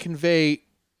trying to convey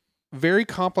very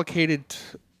complicated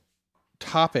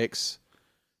topics,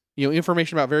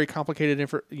 information about very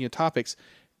complicated topics,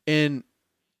 and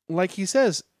like he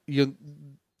says,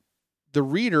 the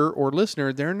reader or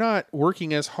listener, they're not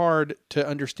working as hard to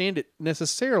understand it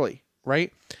necessarily,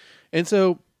 right? And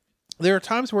so there are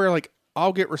times where like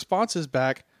I'll get responses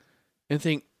back and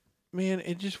think, man,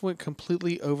 it just went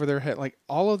completely over their head. Like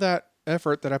all of that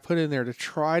effort that I put in there to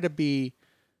try to be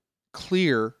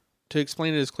clear, to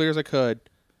explain it as clear as I could,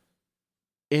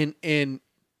 and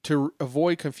to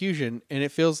avoid confusion, and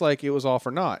it feels like it was all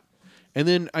for naught. And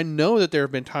then I know that there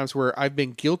have been times where I've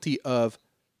been guilty of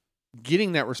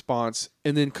getting that response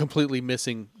and then completely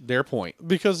missing their point.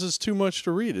 Because it's too much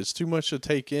to read. It's too much to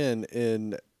take in,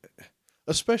 and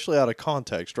especially out of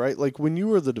context, right? Like when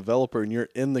you are the developer and you're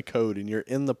in the code and you're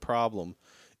in the problem,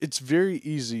 it's very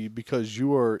easy because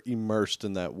you are immersed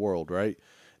in that world, right?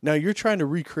 Now you're trying to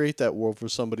recreate that world for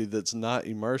somebody that's not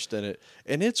immersed in it,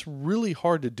 and it's really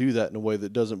hard to do that in a way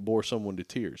that doesn't bore someone to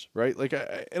tears, right? Like,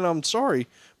 and I'm sorry,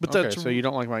 but Okay, that's so you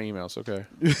don't like my emails, okay?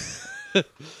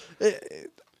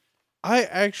 I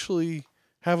actually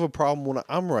have a problem when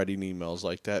I'm writing emails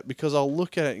like that because I'll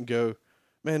look at it and go,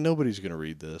 man, nobody's going to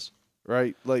read this,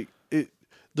 right? Like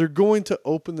they're going to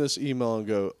open this email and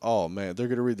go, oh man, they're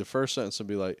going to read the first sentence and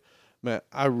be like, man,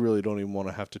 I really don't even want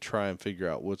to have to try and figure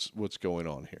out what's going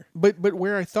on here. But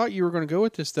where I thought you were going to go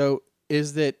with this though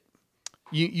is that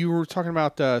you were talking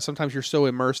about sometimes you're so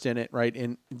immersed in it, right,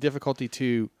 and difficulty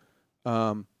to,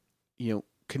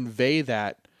 convey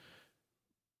that.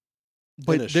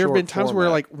 But there have been times where,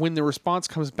 like, when the response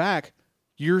comes back,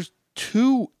 you're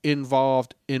too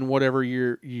involved in whatever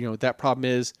that problem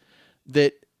is,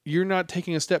 that you're not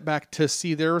taking a step back to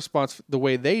see their response the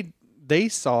way they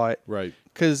saw it. Right.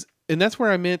 And that's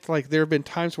where I meant, like, there have been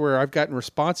times where I've gotten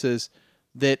responses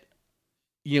that,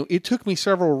 it took me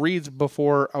several reads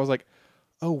before I was like,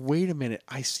 oh, wait a minute,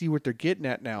 I see what they're getting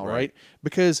at now, right?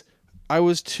 Because I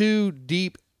was too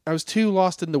deep, I was too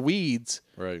lost in the weeds.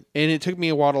 Right. And it took me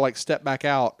a while to like step back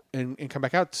out and come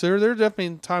back out. So there are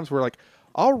definitely times where like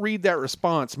I'll read that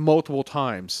response multiple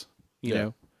times, you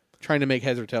know, trying to make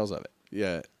heads or tails of it.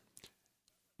 Yeah.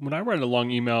 When I write a long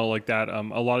email like that, a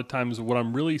lot of times what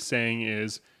I'm really saying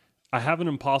is I have an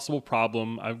impossible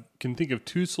problem. I can think of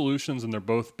two solutions and they're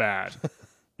both bad.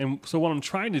 And so what I'm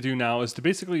trying to do now is to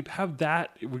basically have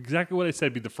that, exactly what I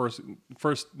said, be the first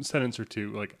sentence or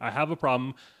two. Like, I have a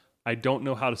problem. I don't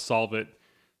know how to solve it.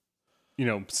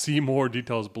 See more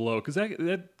details below. Because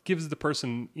that gives the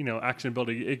person,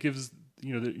 actionability. It gives,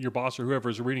 your boss or whoever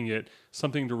is reading it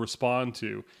something to respond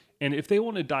to. And if they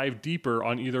want to dive deeper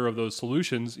on either of those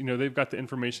solutions, they've got the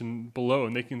information below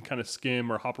and they can kind of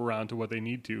skim or hop around to what they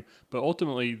need to. But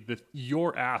ultimately,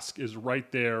 your ask is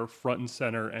right there, front and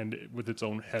center, and with its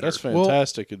own header. That's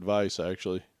fantastic advice,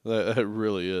 actually. That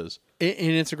really is.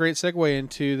 And it's a great segue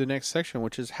into the next section,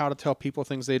 which is how to tell people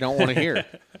things they don't want to hear.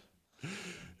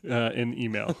 In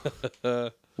email.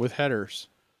 With headers.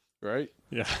 Right?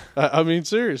 Yeah. I mean,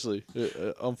 seriously.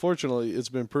 Unfortunately, it's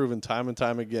been proven time and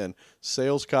time again.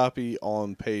 Sales copy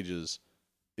on pages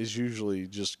is usually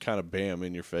just kind of bam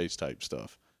in your face type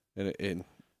stuff, and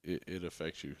it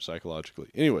affects you psychologically.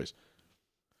 Anyways,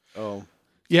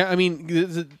 yeah, I mean,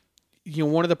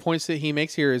 one of the points that he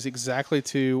makes here is exactly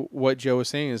to what Joe was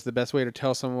saying. Is the best way to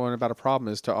tell someone about a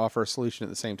problem is to offer a solution at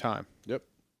the same time. Yep.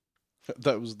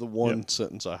 That was the one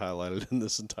sentence I highlighted in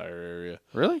this entire area.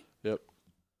 Really? Yep.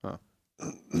 Huh.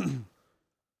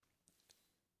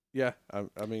 Yeah,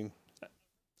 I mean,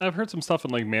 I've heard some stuff in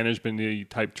like management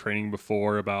type training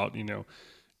before about,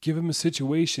 give them a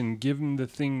situation, give them the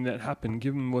thing that happened,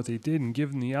 give them what they did, and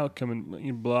give them the outcome,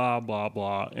 and blah, blah,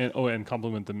 blah. And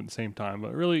compliment them at the same time.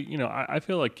 But really, I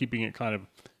feel like keeping it kind of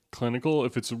clinical.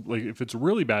 If it's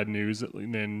really bad news,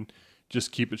 then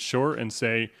just keep it short and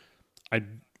say,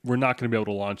 we're not going to be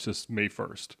able to launch this May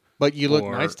 1st. But you look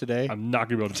nice today. I'm not going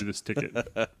to be able to do this ticket.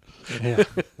 Yeah.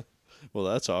 Well,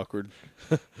 that's awkward.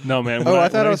 No, man. I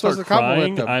thought I was supposed to compliment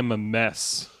crying, them. I'm a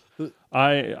mess.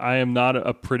 I am not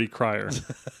a pretty crier.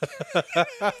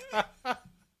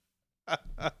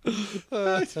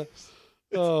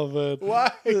 Oh man.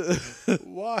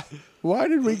 Why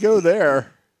did we go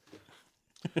there?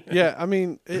 Yeah, I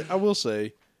mean, I will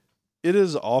say, it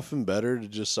is often better to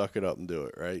just suck it up and do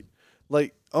it, right?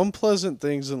 Like unpleasant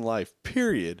things in life,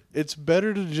 period. It's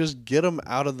better to just get them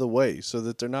out of the way so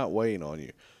that they're not weighing on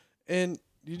you, and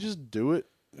you just do it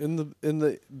in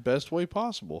the best way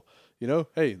possible. You know,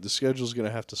 hey, the schedule's going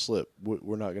to have to slip.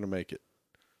 We're not going to make it.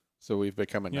 So we've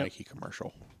become a Yep. Nike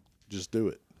commercial. Just do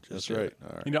it. That's do right. it.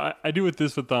 All right. You know, I do with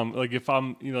this with like if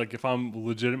I'm if I'm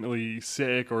legitimately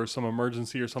sick or some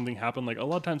emergency or something happened, like a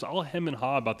lot of times I'll hem and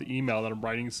haw about the email that I'm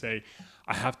writing and say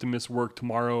I have to miss work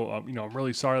tomorrow. I'm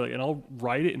really sorry. Like, and I'll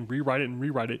write it and rewrite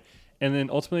it, and then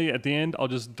ultimately at the end I'll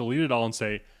just delete it all and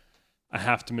say I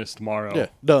have to miss tomorrow. Yeah,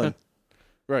 done.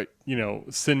 Right.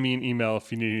 Send me an email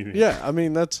if you need anything. Yeah, I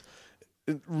mean, that's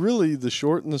really the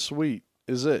short and the sweet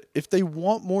is it. If they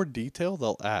want more detail,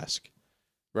 they'll ask,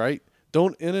 right?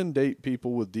 Don't inundate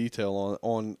people with detail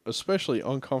on especially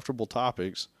uncomfortable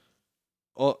topics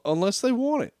unless they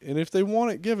want it. And if they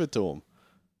want it, give it to them.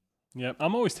 Yeah,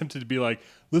 I'm always tempted to be like,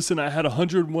 listen, I had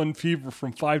 101 fever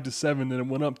from 5 to 7, and it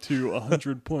went up to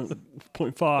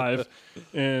 100.5,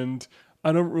 and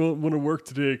I don't really want to work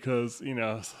today because,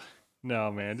 no,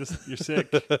 man, just you're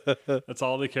sick. That's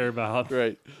all they care about.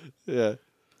 Right. Yeah.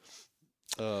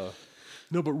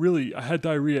 No, but really, I had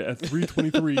diarrhea at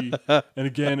 3:23 and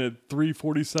again at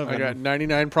 3:47. I got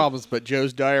 99 problems, but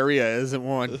Joe's diarrhea isn't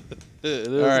one. It is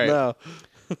All right. now.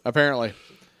 Apparently.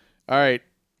 All right.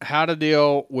 How to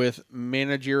deal with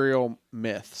managerial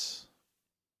myths.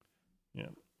 Yeah.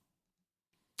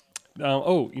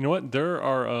 You know what? There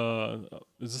are.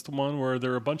 Is this the one where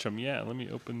there are a bunch of them? Yeah. Let me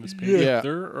open this page. Yeah.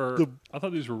 There are. I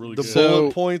thought these were really The good. So,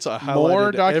 bullet points, I highlighted More every one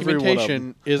of them.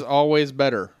 documentation is always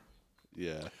better.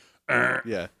 Yeah.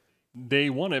 Yeah. They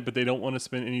want it, but they don't want to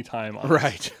spend any time on it.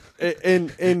 Right.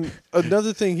 And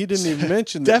another thing he didn't even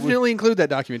mention that Definitely include that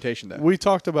documentation, though. we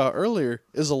talked about earlier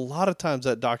is a lot of times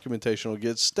that documentation will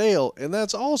get stale, and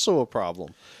that's also a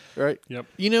problem, right? Yep.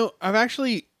 I've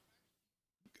actually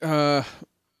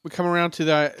we come around to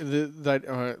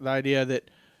the idea that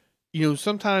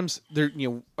sometimes there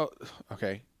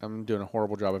okay, I'm doing a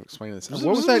horrible job of explaining this.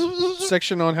 What was that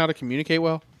section on how to communicate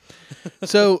well?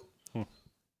 So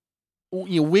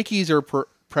wikis are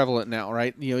prevalent now,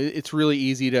 right? It's really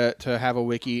easy to have a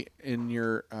wiki in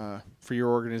your for your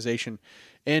organization,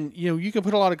 and you can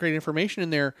put a lot of great information in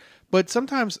there. But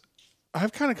sometimes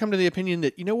I've kind of come to the opinion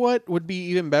that what would be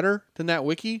even better than that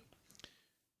wiki.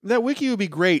 That wiki would be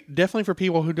great, definitely for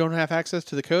people who don't have access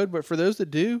to the code, but for those that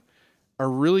do, a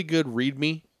really good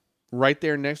README right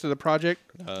there next to the project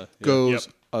goes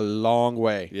a long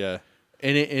way. Yeah.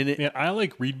 And it Man, I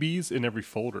like readmes in every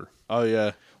folder. Oh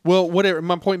yeah. well, whatever.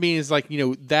 My point being is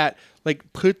that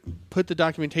put the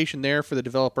documentation there for the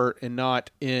developer and not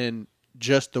in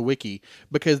just the wiki,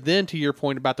 because then to your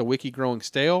point about the wiki growing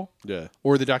stale, Yeah.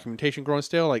 or the documentation growing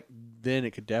stale, then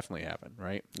it could definitely happen,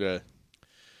 right? Yeah.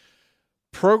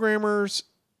 Programmers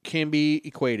can be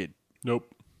equated. Nope.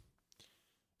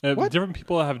 What? Different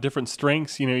people have different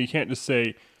strengths. You can't just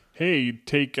say, hey,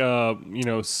 take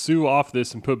Sue off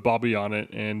this and put Bobby on it,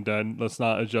 and let's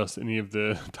not adjust any of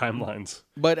the timelines.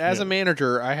 But as a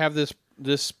manager, I have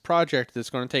this project that's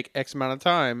going to take X amount of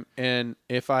time, and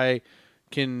if I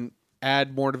can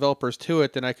add more developers to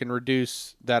it, then I can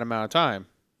reduce that amount of time.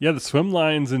 Yeah, the swim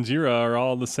lines in Jira are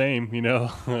all the same.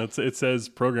 It says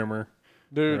programmer.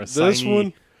 Dude, Or this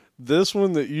assignee.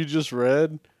 one that you just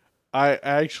read, I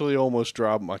actually almost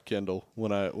dropped my Kindle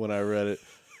when I read it.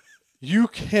 You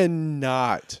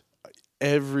cannot,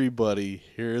 everybody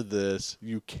hear this,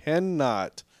 you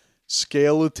cannot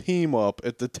scale a team up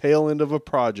at the tail end of a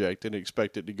project and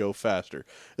expect it to go faster.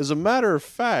 As a matter of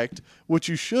fact, what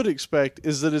you should expect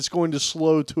is that it's going to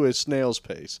slow to a snail's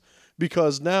pace,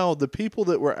 because now the people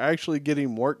that were actually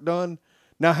getting work done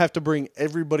now have to bring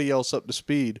everybody else up to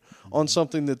speed on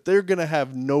something that they're going to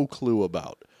have no clue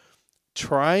about.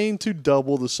 Trying to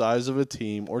double the size of a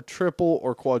team or triple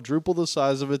or quadruple the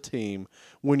size of a team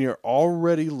when you're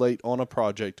already late on a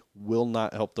project will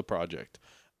not help the project.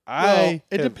 It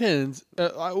depends.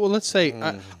 Let's say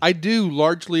I do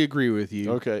largely agree with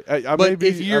you. Okay. I But may be,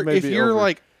 if I you're may be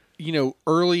over-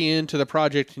 early into the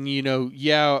project and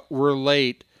we're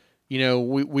late,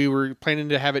 we were planning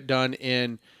to have it done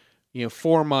in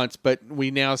 4 months, but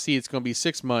we now see it's going to be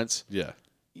 6 months. Yeah.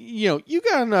 You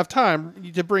got enough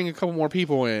time to bring a couple more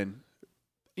people in.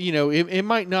 It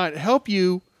might not help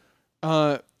you,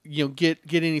 get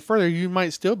any further. You might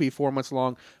still be 4 months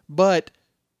along, but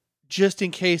just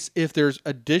in case if there's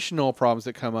additional problems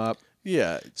that come up,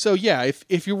 Yeah, So yeah,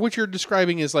 if you're what you're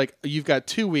describing is like you've got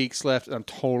 2 weeks left, I'm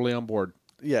totally on board.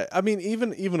 yeah. I mean,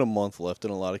 even a month left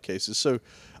in a lot of cases. So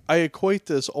I equate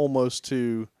this almost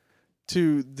to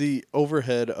the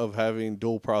overhead of having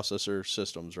dual processor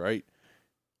systems, right?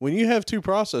 When you have 2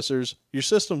 processors, your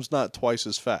system's not twice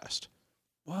as fast.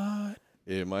 What?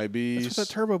 It might be, That's what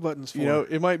that turbo button's for. you know,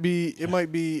 it might be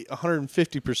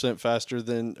 150% faster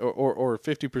than or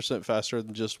 50% faster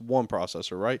than just one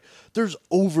processor, right? There's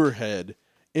overhead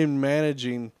in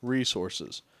managing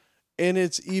resources. And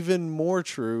it's even more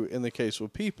true in the case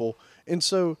with people. And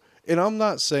so, and I'm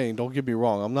not saying, don't get me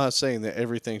wrong, I'm not saying that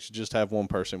everything should just have one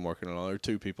person working on it or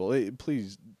 2 people.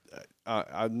 Please,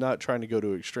 I'm not trying to go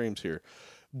to extremes here.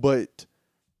 But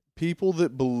people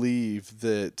that believe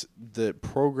that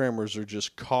programmers are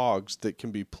just cogs that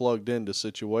can be plugged into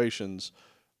situations,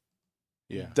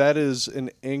 Yeah, that is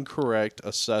an incorrect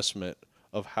assessment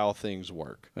of how things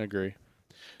work. I agree.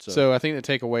 So I think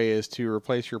the takeaway is to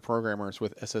replace your programmers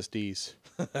with SSDs.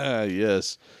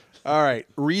 Yes. All right.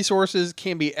 Resources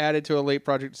can be added to a late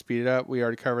project to speed it up. We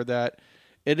already covered that.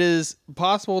 It is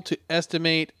possible to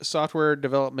estimate software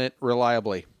development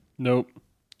reliably. Nope.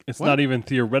 It's not even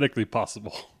theoretically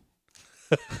possible.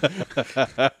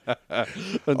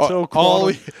 Until All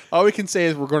quantum, we can say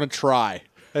is we're going to try.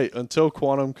 until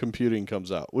quantum computing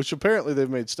comes out, which apparently they've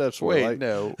made steps for.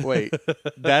 Wait.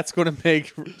 That's going to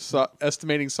make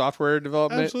estimating software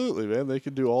development. Absolutely, man. They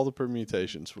can do all the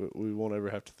permutations. We won't ever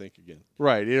have to think again.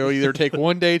 Right. It'll either take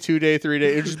 1 day, 2 day, 3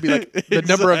 days. It'll just be like the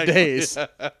number of days.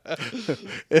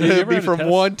 It'll ever be had a from test?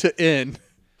 1 to N.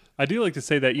 I do like to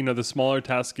say that, the smaller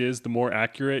task is, the more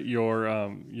accurate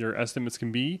your estimates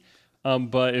can be.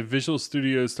 But if Visual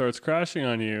Studio starts crashing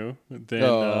on you, then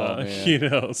Oh,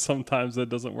 man. sometimes that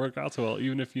doesn't work out so well.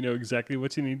 Even if you know exactly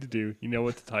what you need to do, you know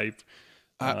what to type.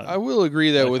 I will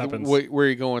agree though life with happens. where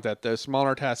you're going with that. The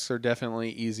smaller tasks are definitely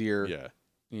easier.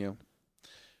 Yeah.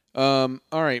 All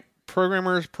right.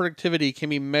 Programmers' productivity can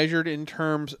be measured in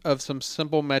terms of some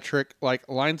simple metric like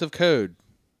lines of code.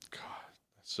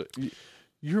 So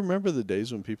you remember the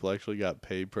days when people actually got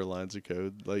paid per lines of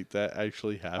code? Like that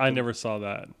actually happened? I never saw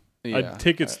that. Yeah.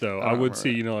 Tickets, though, I would remember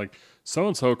see, like,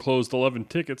 so-and-so closed 11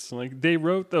 tickets. Like, they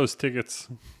wrote those tickets.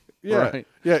 Yeah. Right.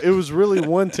 Yeah, it was really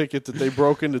one ticket that they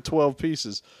broke into 12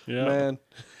 pieces. Yeah. Man.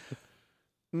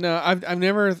 No, I've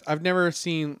never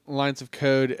seen lines of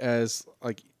code as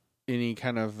like any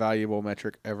kind of valuable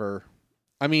metric ever.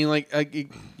 I mean,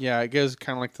 it goes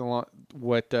kind of like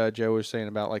what Joe was saying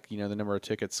about the number of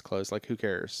tickets closed. Like, who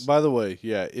cares? By the way,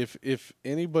 yeah, if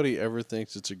anybody ever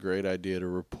thinks it's a great idea to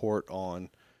report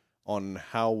on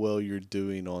how well you're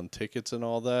doing on tickets and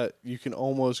all that, you can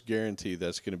almost guarantee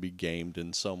that's going to be gamed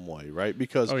in some way, right?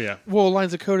 Because Oh, yeah. Well,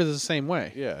 lines of code is the same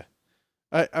way. yeah,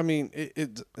 I mean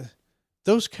it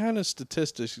those kind of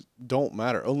statistics don't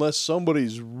matter unless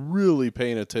somebody's really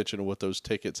paying attention to what those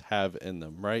tickets have in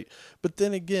them, right? But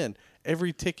then again,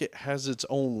 every ticket has its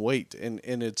own weight and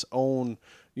its own,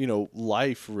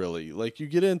 life, really. Like, you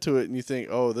get into it and you think,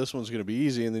 oh, this one's going to be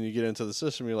easy, and then you get into the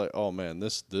system, you're like, oh man,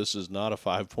 this is not a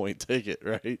 5-point ticket,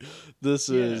 right? This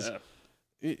is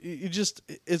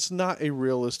it's not a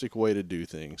realistic way to do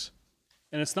things.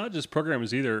 And it's not just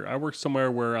programmers either. I worked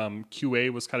somewhere where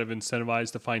QA was kind of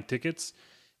incentivized to find tickets,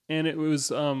 and it was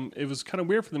kind of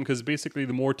weird for them because basically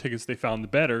the more tickets they found, the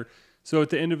better. So at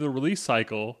the end of the release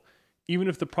cycle, even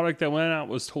if the product that went out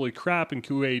was totally crap and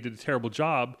QA did a terrible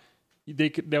job,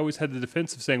 they always had the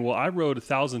defense of saying, well, I wrote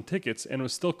 1,000 tickets and it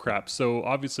was still crap. So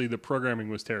obviously the programming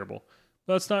was terrible.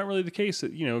 But that's not really the case,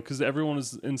 because everyone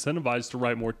was incentivized to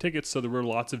write more tickets. So there were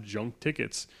lots of junk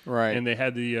tickets. Right. And they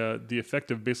had the effect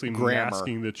of basically Grammar.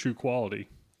 masking the true quality.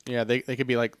 Yeah, they could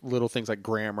be like little things like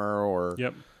grammar or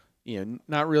Yep.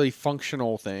 Not really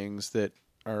functional things that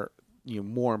are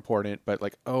more important, but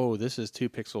like, oh, this is 2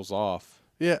 pixels off.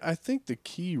 Yeah, I think the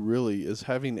key really is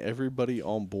having everybody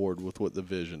on board with what the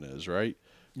vision is, right?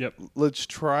 Yep. Let's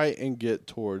try and get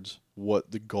towards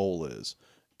what the goal is.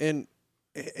 And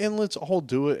let's all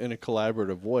do it in a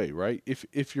collaborative way, right?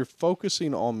 If you're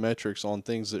focusing on metrics on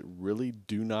things that really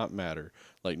do not matter,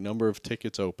 like number of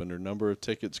tickets opened or number of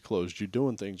tickets closed, you're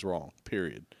doing things wrong,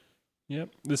 period. Yep.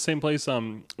 The same place.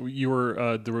 You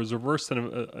were there was a reverse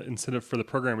incentive for the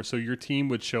programmer, so your team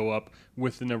would show up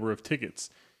with the number of tickets.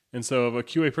 And so if a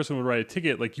QA person would write a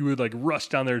ticket, like, you would rush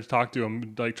down there to talk to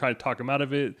him, try to talk him out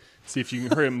of it, see if you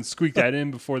can hurry him squeak that in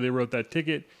before they wrote that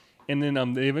ticket. And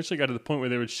then they eventually got to the point where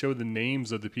they would show the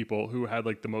names of the people who had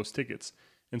the most tickets.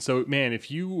 And so, man,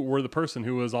 if you were the person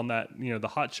who was on that, the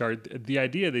hot chart, the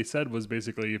idea they said was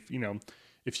basically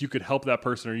if you could help that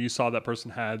person or you saw that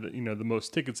person had, the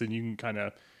most tickets, then you can kind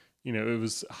of it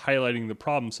was highlighting the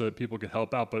problem so that people could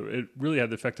help out, but it really had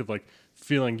the effect of like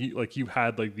feeling like you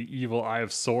had like the evil eye of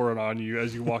Sauron on you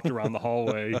as you walked around the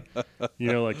hallway.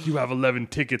 Like you have 11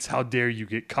 tickets. How dare you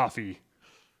get coffee?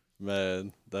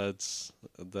 Man, that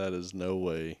is no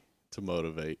way to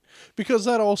motivate, because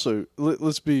that also,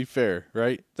 let's be fair,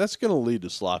 right? That's going to lead to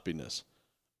sloppiness.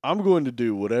 I'm going to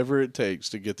do whatever it takes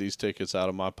to get these tickets out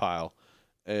of my pile,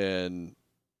 and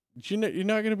you're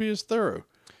not going to be as thorough.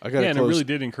 And it really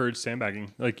did encourage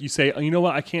sandbagging. Like you say, you know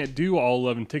what, I can't do all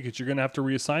 11 tickets. You're going to have to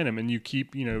reassign them, and you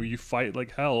keep, you fight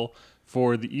like hell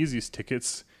for the easiest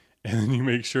tickets, and then you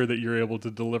make sure that you're able to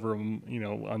deliver them,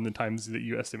 on the times that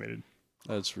you estimated.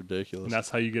 That's ridiculous. And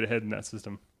that's how you get ahead in that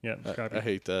system. Yeah, I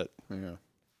hate that. Yeah.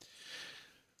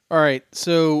 All right.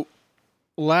 So,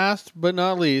 last but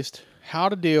not least, how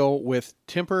to deal with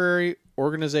temporary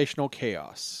organizational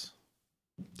chaos.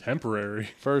 Temporary.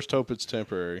 First, hope it's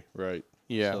temporary, right?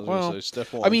 Yeah. So I was well, gonna say,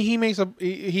 step one. I mean,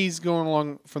 he's going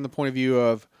along from the point of view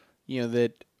of,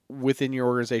 that within your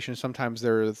organization, sometimes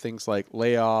there are things like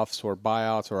layoffs or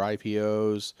buyouts or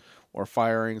IPOs or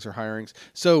firings or hirings.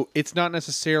 So it's not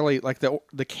necessarily like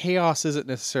the chaos isn't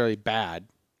necessarily bad,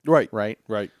 right. right?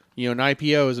 Right. An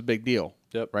IPO is a big deal.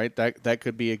 Yep. Right. That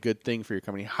could be a good thing for your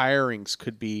company. Hirings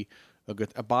could be a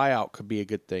buyout could be a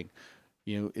good thing.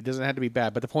 It doesn't have to be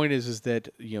bad, but the point is that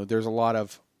there's a lot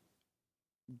of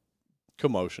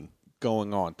Commotion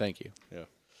going on. Thank you.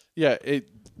 Yeah.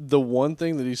 The one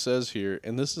thing that he says here,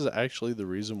 and this is actually the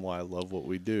reason why I love what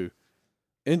we do.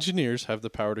 Engineers have the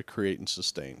power to create and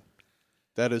sustain.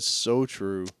 That is so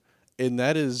true, and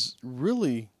that is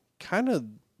really kind of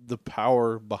the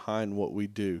power behind what we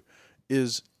do.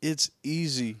 Is it's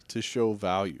easy to show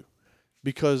value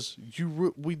because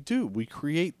we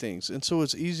create things, and so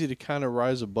it's easy to kind of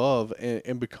rise above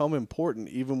and become important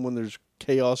even when there's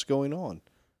chaos going on.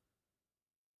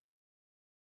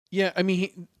 Yeah, I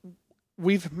mean,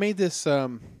 we've made this.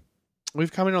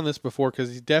 We've commented on this before because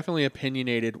he's definitely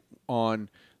opinionated on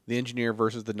the engineer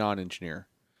versus the non-engineer,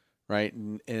 right?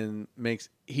 And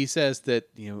he says that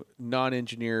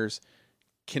non-engineers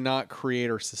cannot create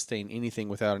or sustain anything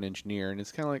without an engineer, and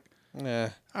it's kind of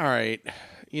like, all right,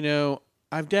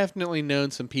 I've definitely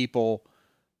known some people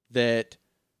that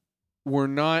were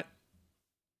not,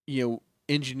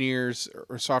 engineers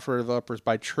or software developers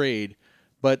by trade,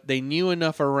 but they knew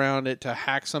enough around it to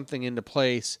hack something into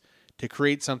place to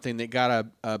create something that got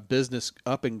a business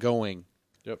up and going.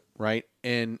 Yep. Right.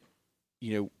 And,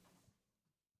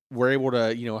 we're able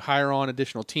to, hire on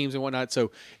additional teams and whatnot.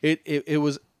 So it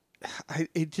was,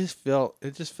 it just felt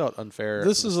unfair.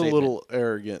 This is a little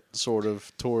arrogant sort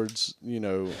of towards,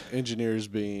 engineers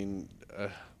being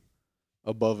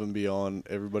above and beyond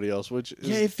everybody else, which is,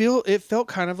 it felt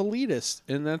kind of elitist,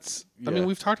 and that's, I mean,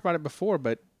 we've talked about it before,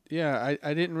 but yeah,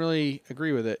 I didn't really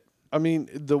agree with it. I mean,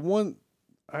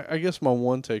 I guess my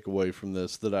one takeaway from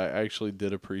this that I actually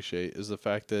did appreciate is the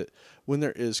fact that when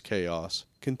there is chaos,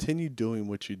 continue doing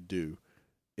what you do.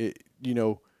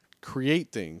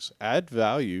 Create things, add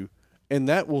value, and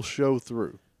that will show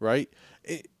through, right?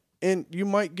 And you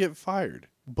might get fired,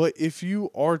 but if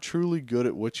you are truly good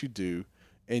at what you do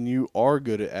and you are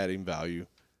good at adding value,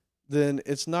 then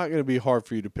it's not going to be hard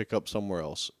for you to pick up somewhere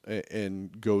else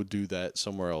and go do that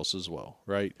somewhere else as well,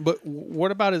 right? But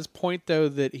what about his point, though,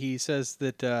 that he says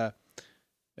that,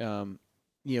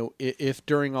 if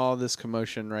during all this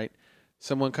commotion, right,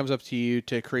 someone comes up to you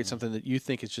to create something that you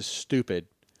think is just stupid,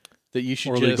 that you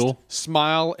should just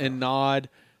smile and nod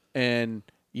and,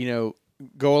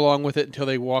 go along with it until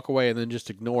they walk away and then just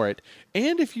ignore it.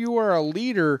 And if you are a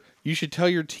leader, you should tell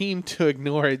your team to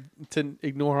ignore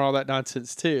all that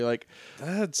nonsense too. Like,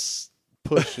 that's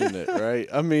pushing it, right?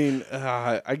 I mean,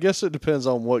 I guess it depends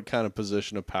on what kind of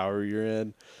position of power you're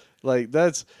in. Like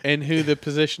and who the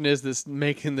position is that's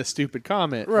making the stupid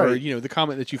comment, right? Or the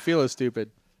comment that you feel is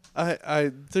stupid.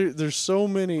 There's so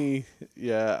many.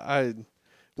 Yeah,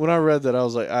 when I read that, I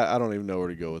was like, I don't even know where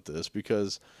to go with this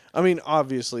because, I mean,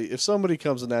 obviously, if somebody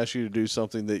comes and asks you to do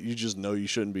something that you just know you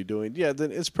shouldn't be doing,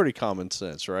 then it's pretty common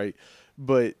sense, right?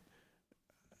 But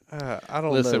I don't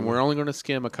know. Listen, we're only going to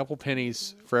skim a couple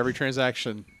pennies for every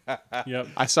transaction. Yep.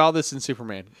 I saw this in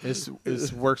Superman. This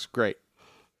works great.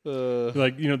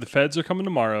 The feds are coming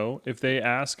tomorrow. If they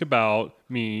ask about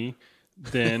me,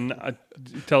 then I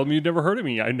tell them you've never heard of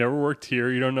me. I never worked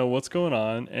here. You don't know what's going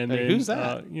on. And hey, then, who's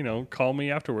that? Call me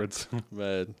afterwards.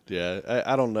 Man, yeah,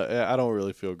 I don't know. I don't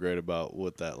really feel great about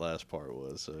what that last part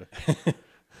was. So.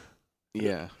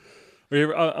 Yeah.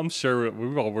 I'm sure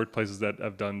we've all worked places that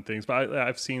have done things, but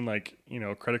I've seen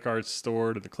credit cards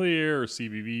stored in the clear or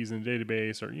CVVs in the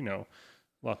database or,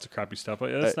 lots of crappy stuff.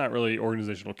 That's not really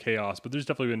organizational chaos, but there's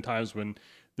definitely been times when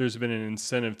there's been an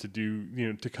incentive to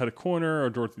do, to cut a corner or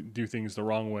do things the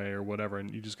wrong way or whatever,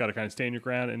 and you just got to kind of stand your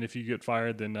ground. And if you get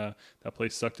fired, then that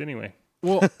place sucked anyway.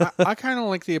 Well, I kind of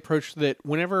like the approach that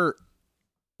whenever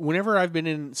I've been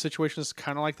in situations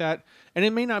kind of like that, and it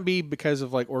may not be because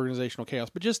of like organizational chaos,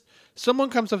 but just someone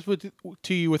comes up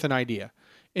to you with an idea,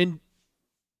 and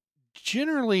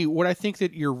generally, what I think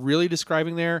that you're really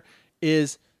describing there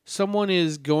is someone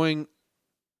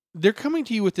they're coming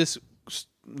to you with this,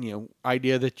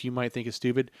 idea that you might think is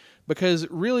stupid, because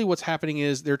really what's happening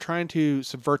is they're trying to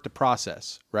subvert the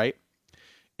process, right?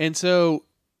 And so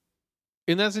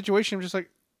in that situation, I'm just like,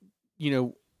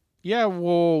 yeah,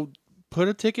 we'll put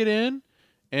a ticket in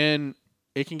and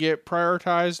it can get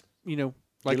prioritized, like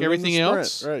Get it in everything the sprint,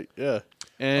 else. right? Yeah.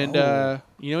 And,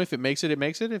 if it makes it, it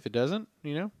makes it. If it doesn't,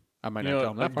 I might not tell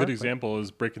them that A part. good example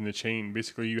is breaking the chain.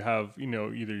 Basically, you have,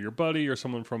 either your buddy or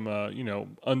someone from,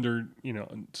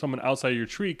 someone outside your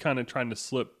tree kind of trying to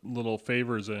slip little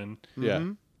favors in. Yeah.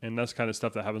 Mm-hmm. And that's kind of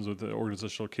stuff that happens with the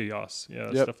organizational chaos. Yeah,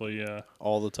 that's Yep. definitely,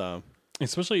 All the time.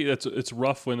 especially it's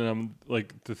rough when,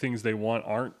 like, the things they want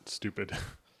aren't stupid.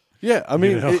 Yeah, I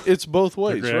mean, know? it's both They're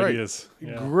ways, great right? ideas.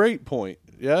 Yeah. Great point.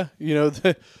 Yeah,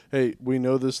 hey, we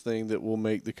know this thing that will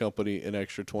make the company an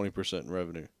extra 20% in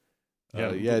revenue.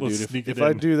 Yeah, let's dude. sneak it If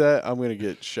I in. do that, I'm gonna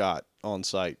get shot on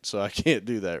site, so I can't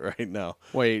do that right now.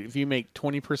 Wait, if you make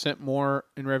 20% more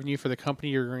in revenue for the company,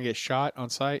 you're going to get shot on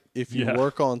site? If you Yeah.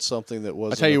 work on something that I'll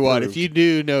wasn't, tell you what, if approved, you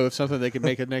do know of something that can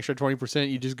make an extra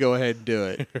 20%, you just go ahead and do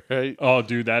it. right, Oh,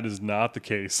 dude, that is not the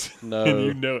case. No. And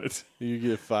you know it. you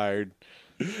get fired.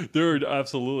 There are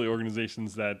absolutely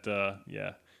organizations that,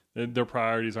 their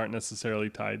priorities aren't necessarily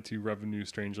tied to revenue,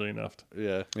 strangely enough.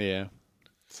 Yeah, Yeah,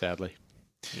 sadly.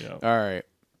 Yeah. All right.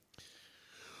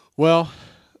 Well,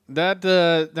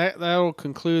 that'll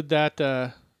conclude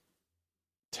that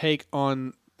take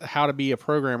on how to be a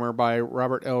programmer by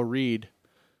Robert L. Reed.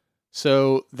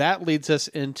 So that leads us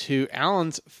into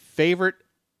Alan's favorite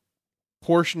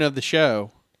portion of the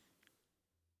show.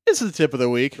 This is the tip of the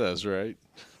week. that's right.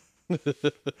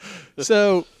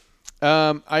 So,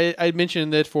 I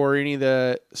mentioned that for any of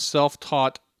the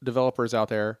self-taught developers out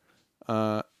there,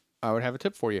 I would have a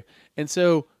tip for you. And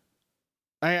so,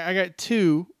 I got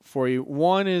two for you.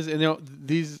 One is, and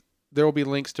there will be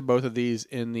links to both of these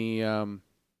in the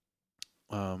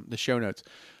show notes.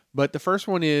 But the first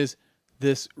one is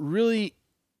this really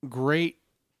great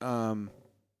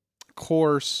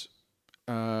course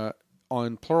on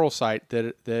Pluralsight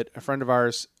that a friend of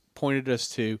ours pointed us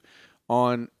to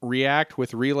on React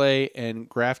with Relay and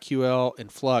GraphQL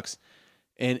and Flux.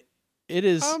 And it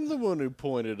is... I'm the one who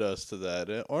pointed us to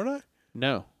that, aren't I?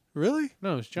 No. Really?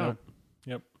 No, it's John.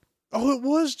 Yep. Oh, it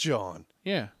was John.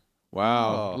 Yeah.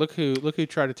 Wow. Oh. Look who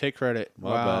tried to take credit. My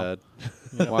Wow.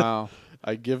 bad. Wow.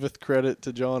 I giveth credit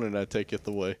to John, and I taketh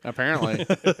away. Apparently.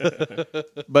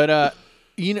 But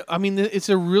I mean, it's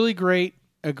a really great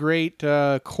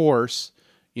course.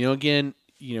 Again,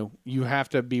 you have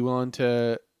to be willing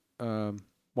to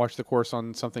watch the course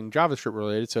on something JavaScript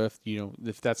related. So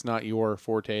if that's not your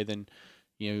forte, then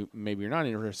maybe you're not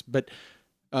interested. But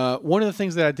one of the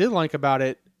things that I did like about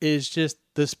it is just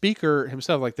the speaker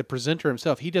himself, like the presenter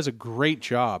himself. He does a great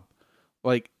job,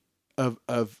 like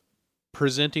of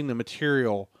presenting the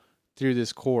material through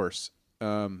this course.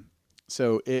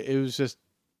 So it was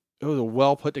a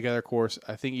well put together course.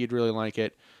 I think you'd really like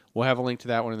it. We'll have a link to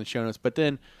that one in the show notes. But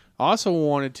then I also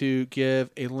wanted to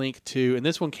give a link to, and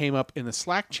this one came up in the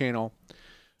Slack channel,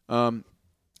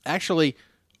 actually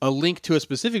a link to a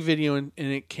specific video, and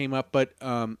it came up, but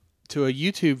to a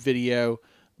YouTube video.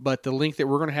 But the link that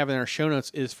we're going to have in our show notes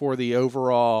is for the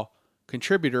overall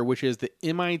contributor, which is the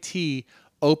MIT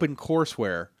Open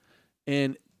Courseware.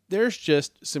 And there's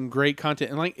just some great content.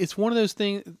 And like, it's one of those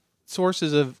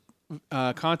sources of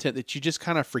content that you just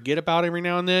kind of forget about every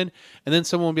now and then. And then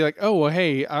someone will be like, oh, well,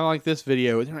 hey, I like this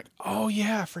video. And you're like, oh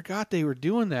yeah, I forgot they were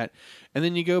doing that. And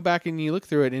then you go back and you look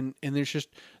through it, and there's just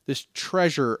this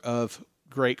treasure of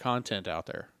great content out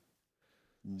there.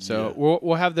 So Yeah.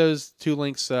 we'll have those two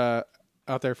links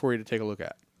out there for you to take a look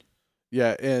at.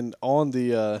 Yeah, and on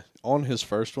the on his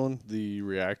first one, the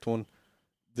React one,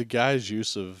 the guy's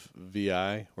use of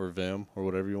VI or Vim or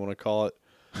whatever you want to call it,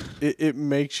 it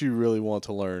makes you really want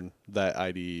to learn that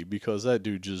IDE, because that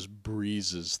dude just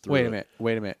breezes through.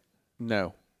 Wait a minute.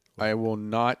 No, I will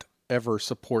not ever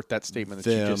support that statement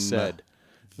that you just Vim. said.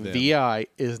 Vim. VI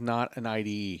is not an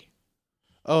IDE.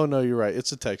 Oh no, you're right.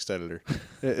 It's a text editor.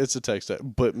 It's a text editor.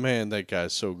 But man, that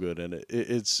guy's so good in it.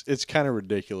 It's kind of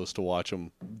ridiculous to watch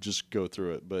him just go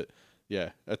through it. But yeah,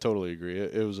 I totally agree.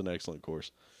 It was an excellent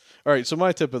course. All right, so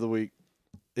my tip of the week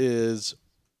is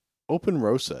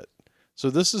OpenRoset. So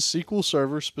this is SQL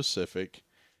Server specific.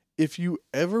 If you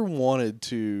ever wanted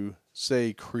to,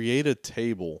 say, create a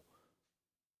table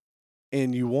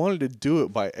and you wanted to do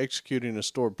it by executing a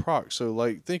stored proc. So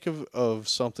like think of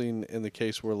something in the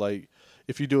case where like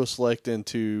if you do a select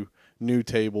into new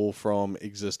table from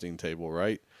existing table,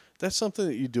 right? That's something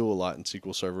that you do a lot in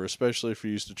SQL Server, especially if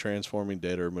you're used to transforming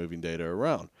data or moving data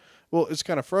around. Well, it's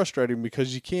kind of frustrating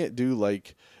because you can't do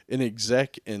like an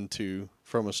exec into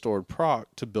from a stored proc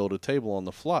to build a table on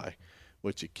the fly.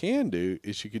 What you can do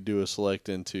is you could do a select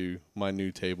into my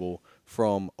new table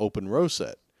from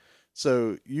OpenRoset.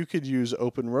 So you could use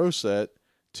OpenRoset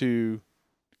to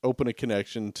open a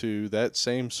connection to that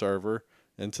same server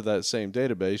and to that same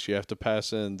database. You have to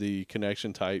pass in the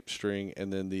connection type string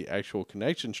and then the actual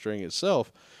connection string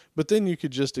itself. But then you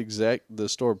could just exec the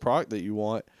stored proc that you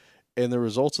want, and the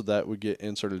results of that would get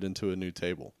inserted into a new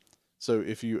table. So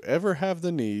if you ever have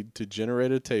the need to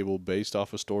generate a table based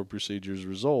off of stored procedures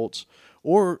results,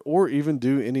 or even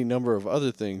do any number of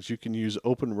other things, you can use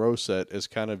OpenRoset as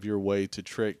kind of your way to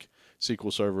trick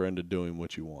SQL Server into doing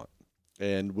what you want.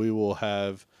 And we will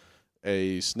have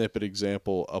a snippet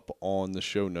example up on the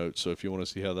show notes. So if you want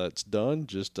to see how that's done,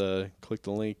 just click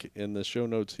the link in the show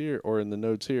notes here or in the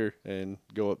notes here and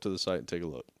go up to the site and take a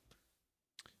look.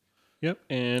 Yep,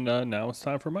 and now it's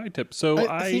time for my tip. So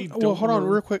I think, well, hold on,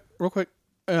 real quick.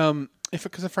 If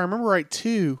I remember right,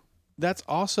 too, that's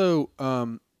also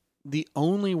the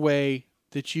only way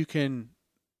that you can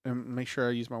make sure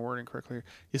I use my wording correctly here.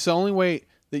 It's the only way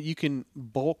that you can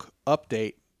bulk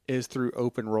update is through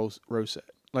OpenRoset.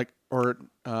 Like, or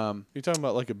You're talking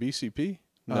about like a BCP?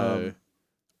 No.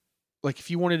 Like if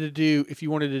you wanted to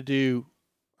do,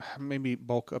 maybe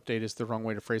bulk update is the wrong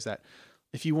way to phrase that.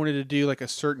 If you wanted to do like a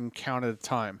certain count at a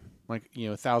time, like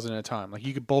 1,000 at a time, like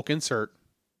you could bulk insert.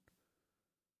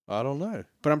 I don't know,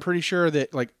 but I'm pretty sure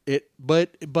that like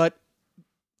but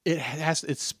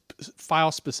it's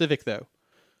file specific though.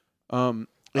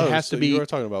 It has to be. You were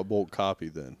talking about bulk copy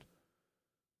then.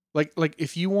 Like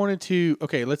if you wanted to,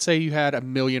 okay, let's say you had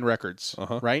 1 million records,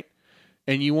 right?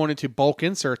 And you wanted to bulk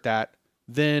insert that,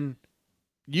 then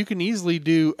you can easily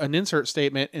do an insert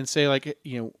statement and say like,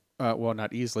 well,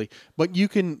 not easily, but you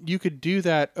could do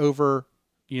that over,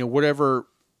 whatever,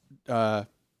 say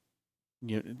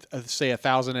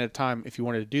 1,000 at a time if you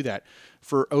wanted to do that.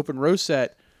 For OpenRoset,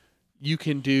 you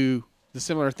can do the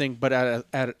similar thing, but at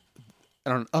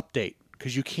an update,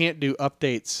 because you can't do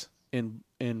updates in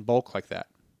bulk like that.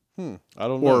 I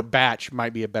don't know. Or batch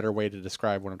might be a better way to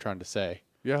describe what I'm trying to say.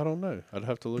 Yeah, I don't know. I'd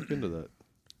have to look into that.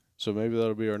 So maybe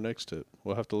that'll be our next tip.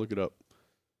 We'll have to look it up.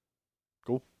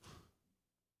 Cool.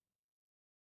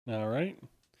 All right.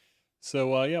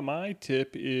 So, my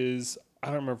tip is, I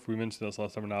don't remember if we mentioned this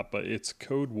last time or not, but it's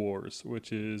Code Wars,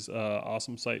 which is an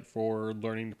awesome site for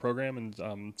learning to program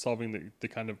and solving the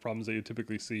kind of problems that you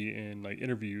typically see in like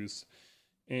interviews.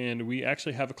 And we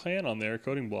actually have a clan on there,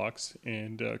 Coding Blocks,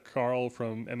 and Carl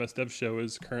from MS Dev Show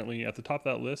is currently at the top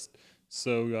of that list.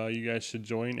 So you guys should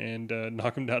join and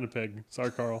knock him down a peg.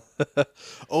 Sorry, Carl.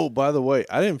 Oh, by the way,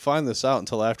 I didn't find this out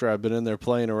until after I've been in there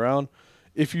playing around.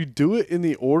 If you do it in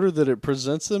the order that it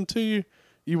presents them to you,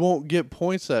 you won't get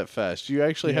points that fast. You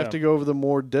actually have to go over the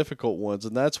more difficult ones,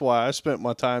 and that's why I spent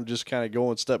my time just kind of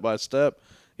going step by step.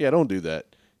 Yeah, don't do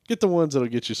that. Get the ones that'll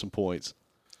get you some points.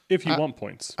 If you want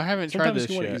points. I haven't Sometimes tried this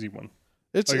you want yet. an easy one.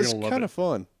 It's kind of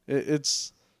fun.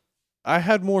 I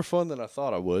had more fun than I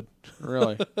thought I would.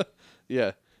 Really?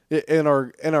 Yeah. And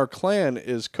our clan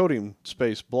is Coding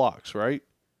Space Blocks, right?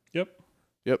 Yep.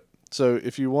 So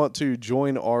if you want to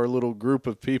join our little group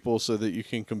of people so that you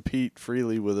can compete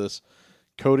freely with us,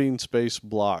 Coding Space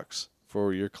Blocks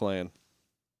for your clan.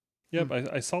 Yep,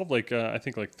 I solved I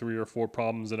think 3 or 4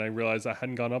 problems, and I realized I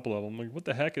hadn't gone up a level. I'm like, what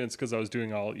the heck? And it's because I was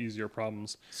doing all easier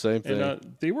problems. Same thing.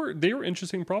 And they were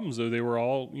interesting problems though. They were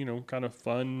all kind of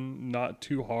fun, not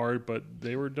too hard, but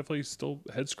they were definitely still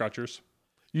head scratchers.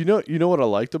 You know what I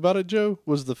liked about it, Joe,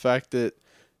 was the fact that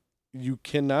you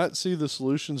cannot see the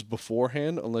solutions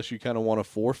beforehand unless you kind of want to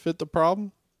forfeit the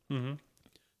problem. Mm-hmm.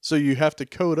 So you have to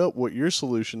code up what your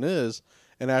solution is.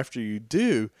 And after you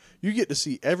do, you get to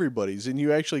see everybody's, and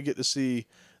you actually get to see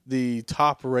the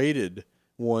top-rated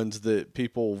ones that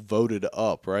people voted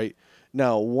up, right?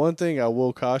 Now, one thing I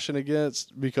will caution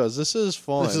against, because this is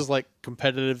fun. This is like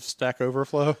competitive Stack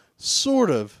Overflow? Sort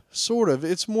of.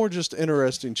 It's more just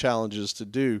interesting challenges to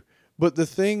do. But the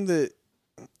thing that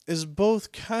is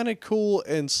both kind of cool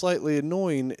and slightly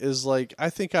annoying is like, I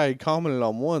think I commented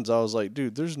on ones. I was like,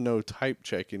 dude, there's no type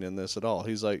checking in this at all.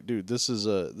 He's like, dude, this is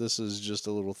just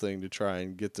a little thing to try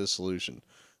and get this solution.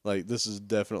 Like, this is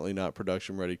definitely not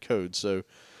production ready code. So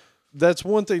that's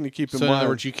one thing to keep in So in mind. other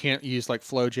words, you can't use like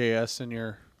Flow.js in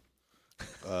your.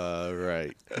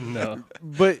 Right. No.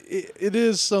 But it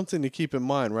is something to keep in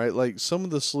mind, right? Like some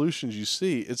of the solutions you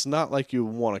see, it's not like you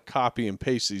want to copy and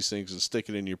paste these things and stick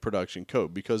it in your production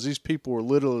code, because these people are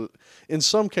literally, in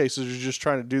some cases, are just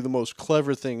trying to do the most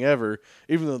clever thing ever,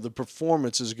 even though the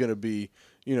performance is going to be,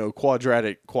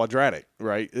 quadratic,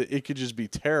 right? It could just be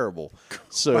terrible.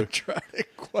 So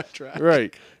Quadratic.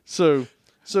 right. So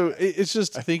it's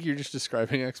just, I think you're just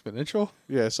describing exponential.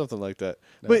 yeah, something like that.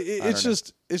 But it's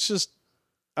just,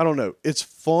 I don't know. It's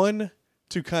fun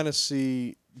to kind of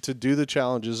to do the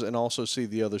challenges and also see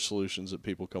the other solutions that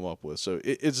people come up with. So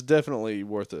it's definitely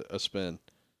worth a spin.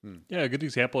 Yeah, a good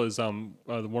example is the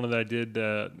one that I did,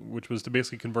 which was to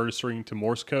basically convert a string to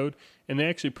Morse code, and they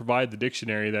actually provide the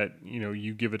dictionary that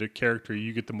you give it a character,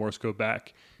 you get the Morse code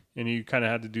back, and you kind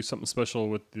of had to do something special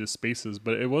with the spaces,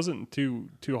 but it wasn't too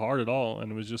hard at all,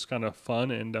 and it was just kind of fun,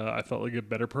 and I felt like a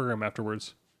better program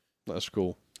afterwards. That's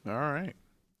cool. All right.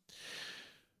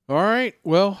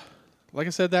 Well, like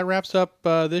I said, that wraps up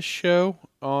this show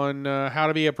on how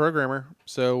to be a programmer.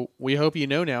 So we hope you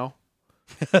know now.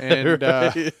 And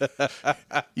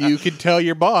you can tell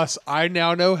your boss, I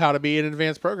now know how to be an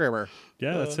advanced programmer.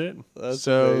 Yeah, that's it. That's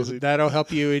So amazing. that'll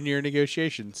help you in your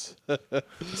negotiations.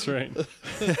 That's right.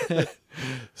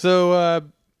 So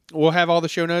we'll have all the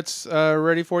show notes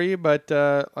ready for you. But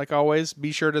like always,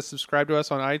 be sure to subscribe to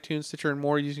us on iTunes, Stitcher, and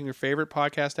more using your favorite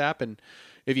podcast app. And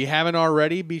if you haven't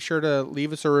already, be sure to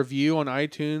leave us a review on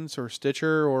iTunes or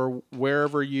Stitcher or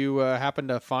wherever you happen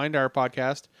to find our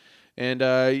podcast. And,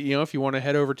 if you want to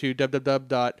head over to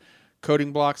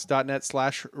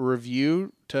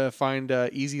www.codingblocks.net/review to find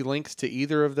easy links to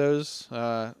either of those,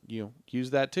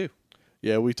 use that too.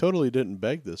 Yeah, we totally didn't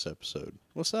beg this episode.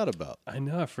 What's that about? I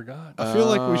know, I forgot. I feel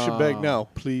like we should beg now.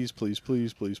 Please, please,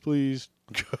 please, please, please,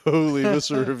 go leave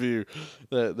us a review.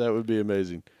 That would be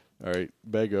amazing. All right,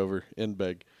 beg over. End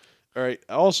beg. All right.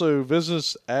 Also, visit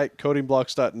us at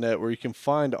codingblocks.net, where you can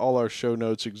find all our show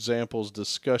notes, examples,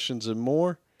 discussions, and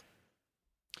more.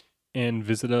 And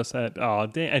visit us at, oh,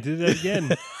 dang, I did that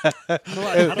again.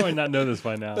 How do I not know this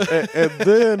by now? And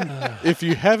then, if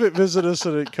you haven't visited us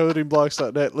at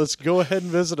codingblocks.net, let's go ahead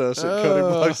and visit us at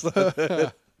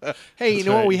codingblocks.net. Hey, you That's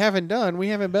know what right. we haven't done? We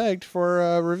haven't begged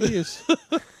for reviews.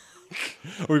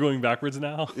 We're going backwards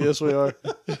now? Yes, we are.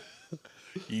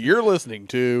 You're listening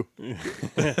to.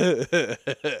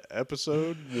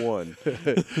 Episode 1.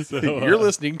 So, You're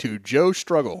listening to Joe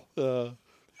Struggle.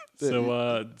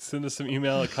 So send us some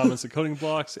email at comments at Coding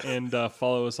Blocks, and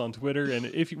follow us on Twitter. And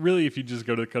if you just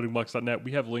go to codingblocks.net,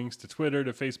 we have links to Twitter,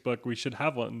 to Facebook. We should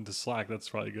have one to Slack. That's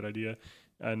probably a good idea.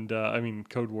 And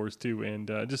Code Wars too. And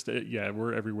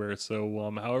we're everywhere.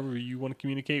 So however you want to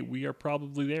communicate, we are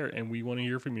probably there, and we want to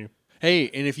hear from you. Hey,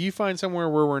 and if you find somewhere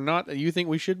where we're not that you think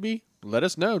we should be, let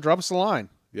us know. Drop us a line.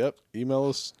 Yep. Email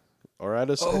us or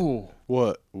add us. Oh,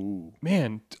 What? Ooh.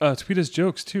 man, tweet us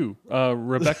jokes too.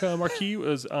 Rebecca Marquis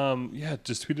was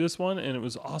just tweeted us one, and it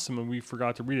was awesome, and we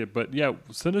forgot to read it. But yeah,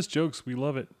 send us jokes. We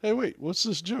love it. Hey, wait. What's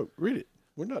this joke? Read it.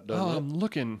 We're not done yet. I'm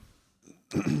looking.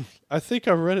 I think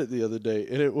I read it the other day,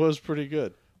 and it was pretty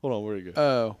good. Hold on. Where'd it go?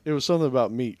 Oh, It was something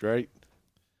about meat, right?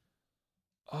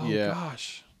 Oh Yeah.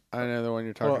 gosh, I know the one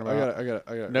you're Hold talking on, about. I got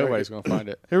it. Nobody's going to find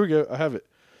it. Here we go. I have it.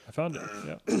 I found it.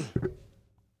 Yeah.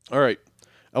 All right.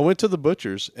 I went to the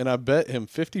butcher's, and I bet him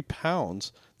 50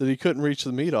 pounds that he couldn't reach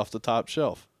the meat off the top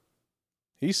shelf.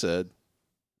 He said,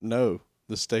 no,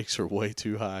 the stakes are way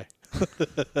too high.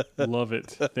 Love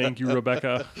it. Thank you,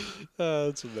 Rebecca.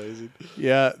 That's amazing.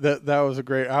 Yeah, that was a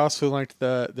great. I also liked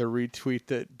the retweet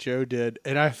that Joe did,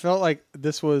 and I felt like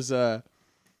this was, I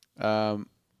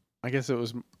guess it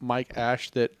was Mike Ash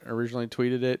that originally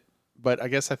tweeted it, but I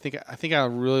think I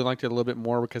really liked it a little bit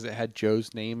more because it had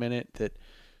Joe's name in it. That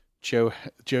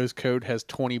Joe's code has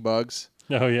 20 bugs.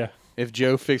 Oh yeah. If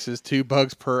Joe fixes 2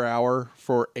 bugs per hour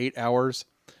for 8 hours,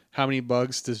 how many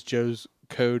bugs does Joe's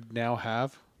code now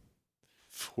have?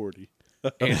 40.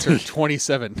 Answer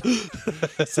 27.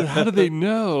 So how do they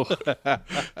know?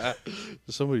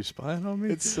 Is somebody spying on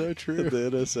me? It's so true. The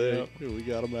NSA. We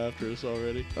got them after us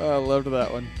already. I loved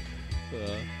that one.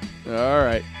 All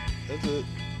right. That's it.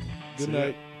 Good See ya.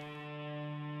 night.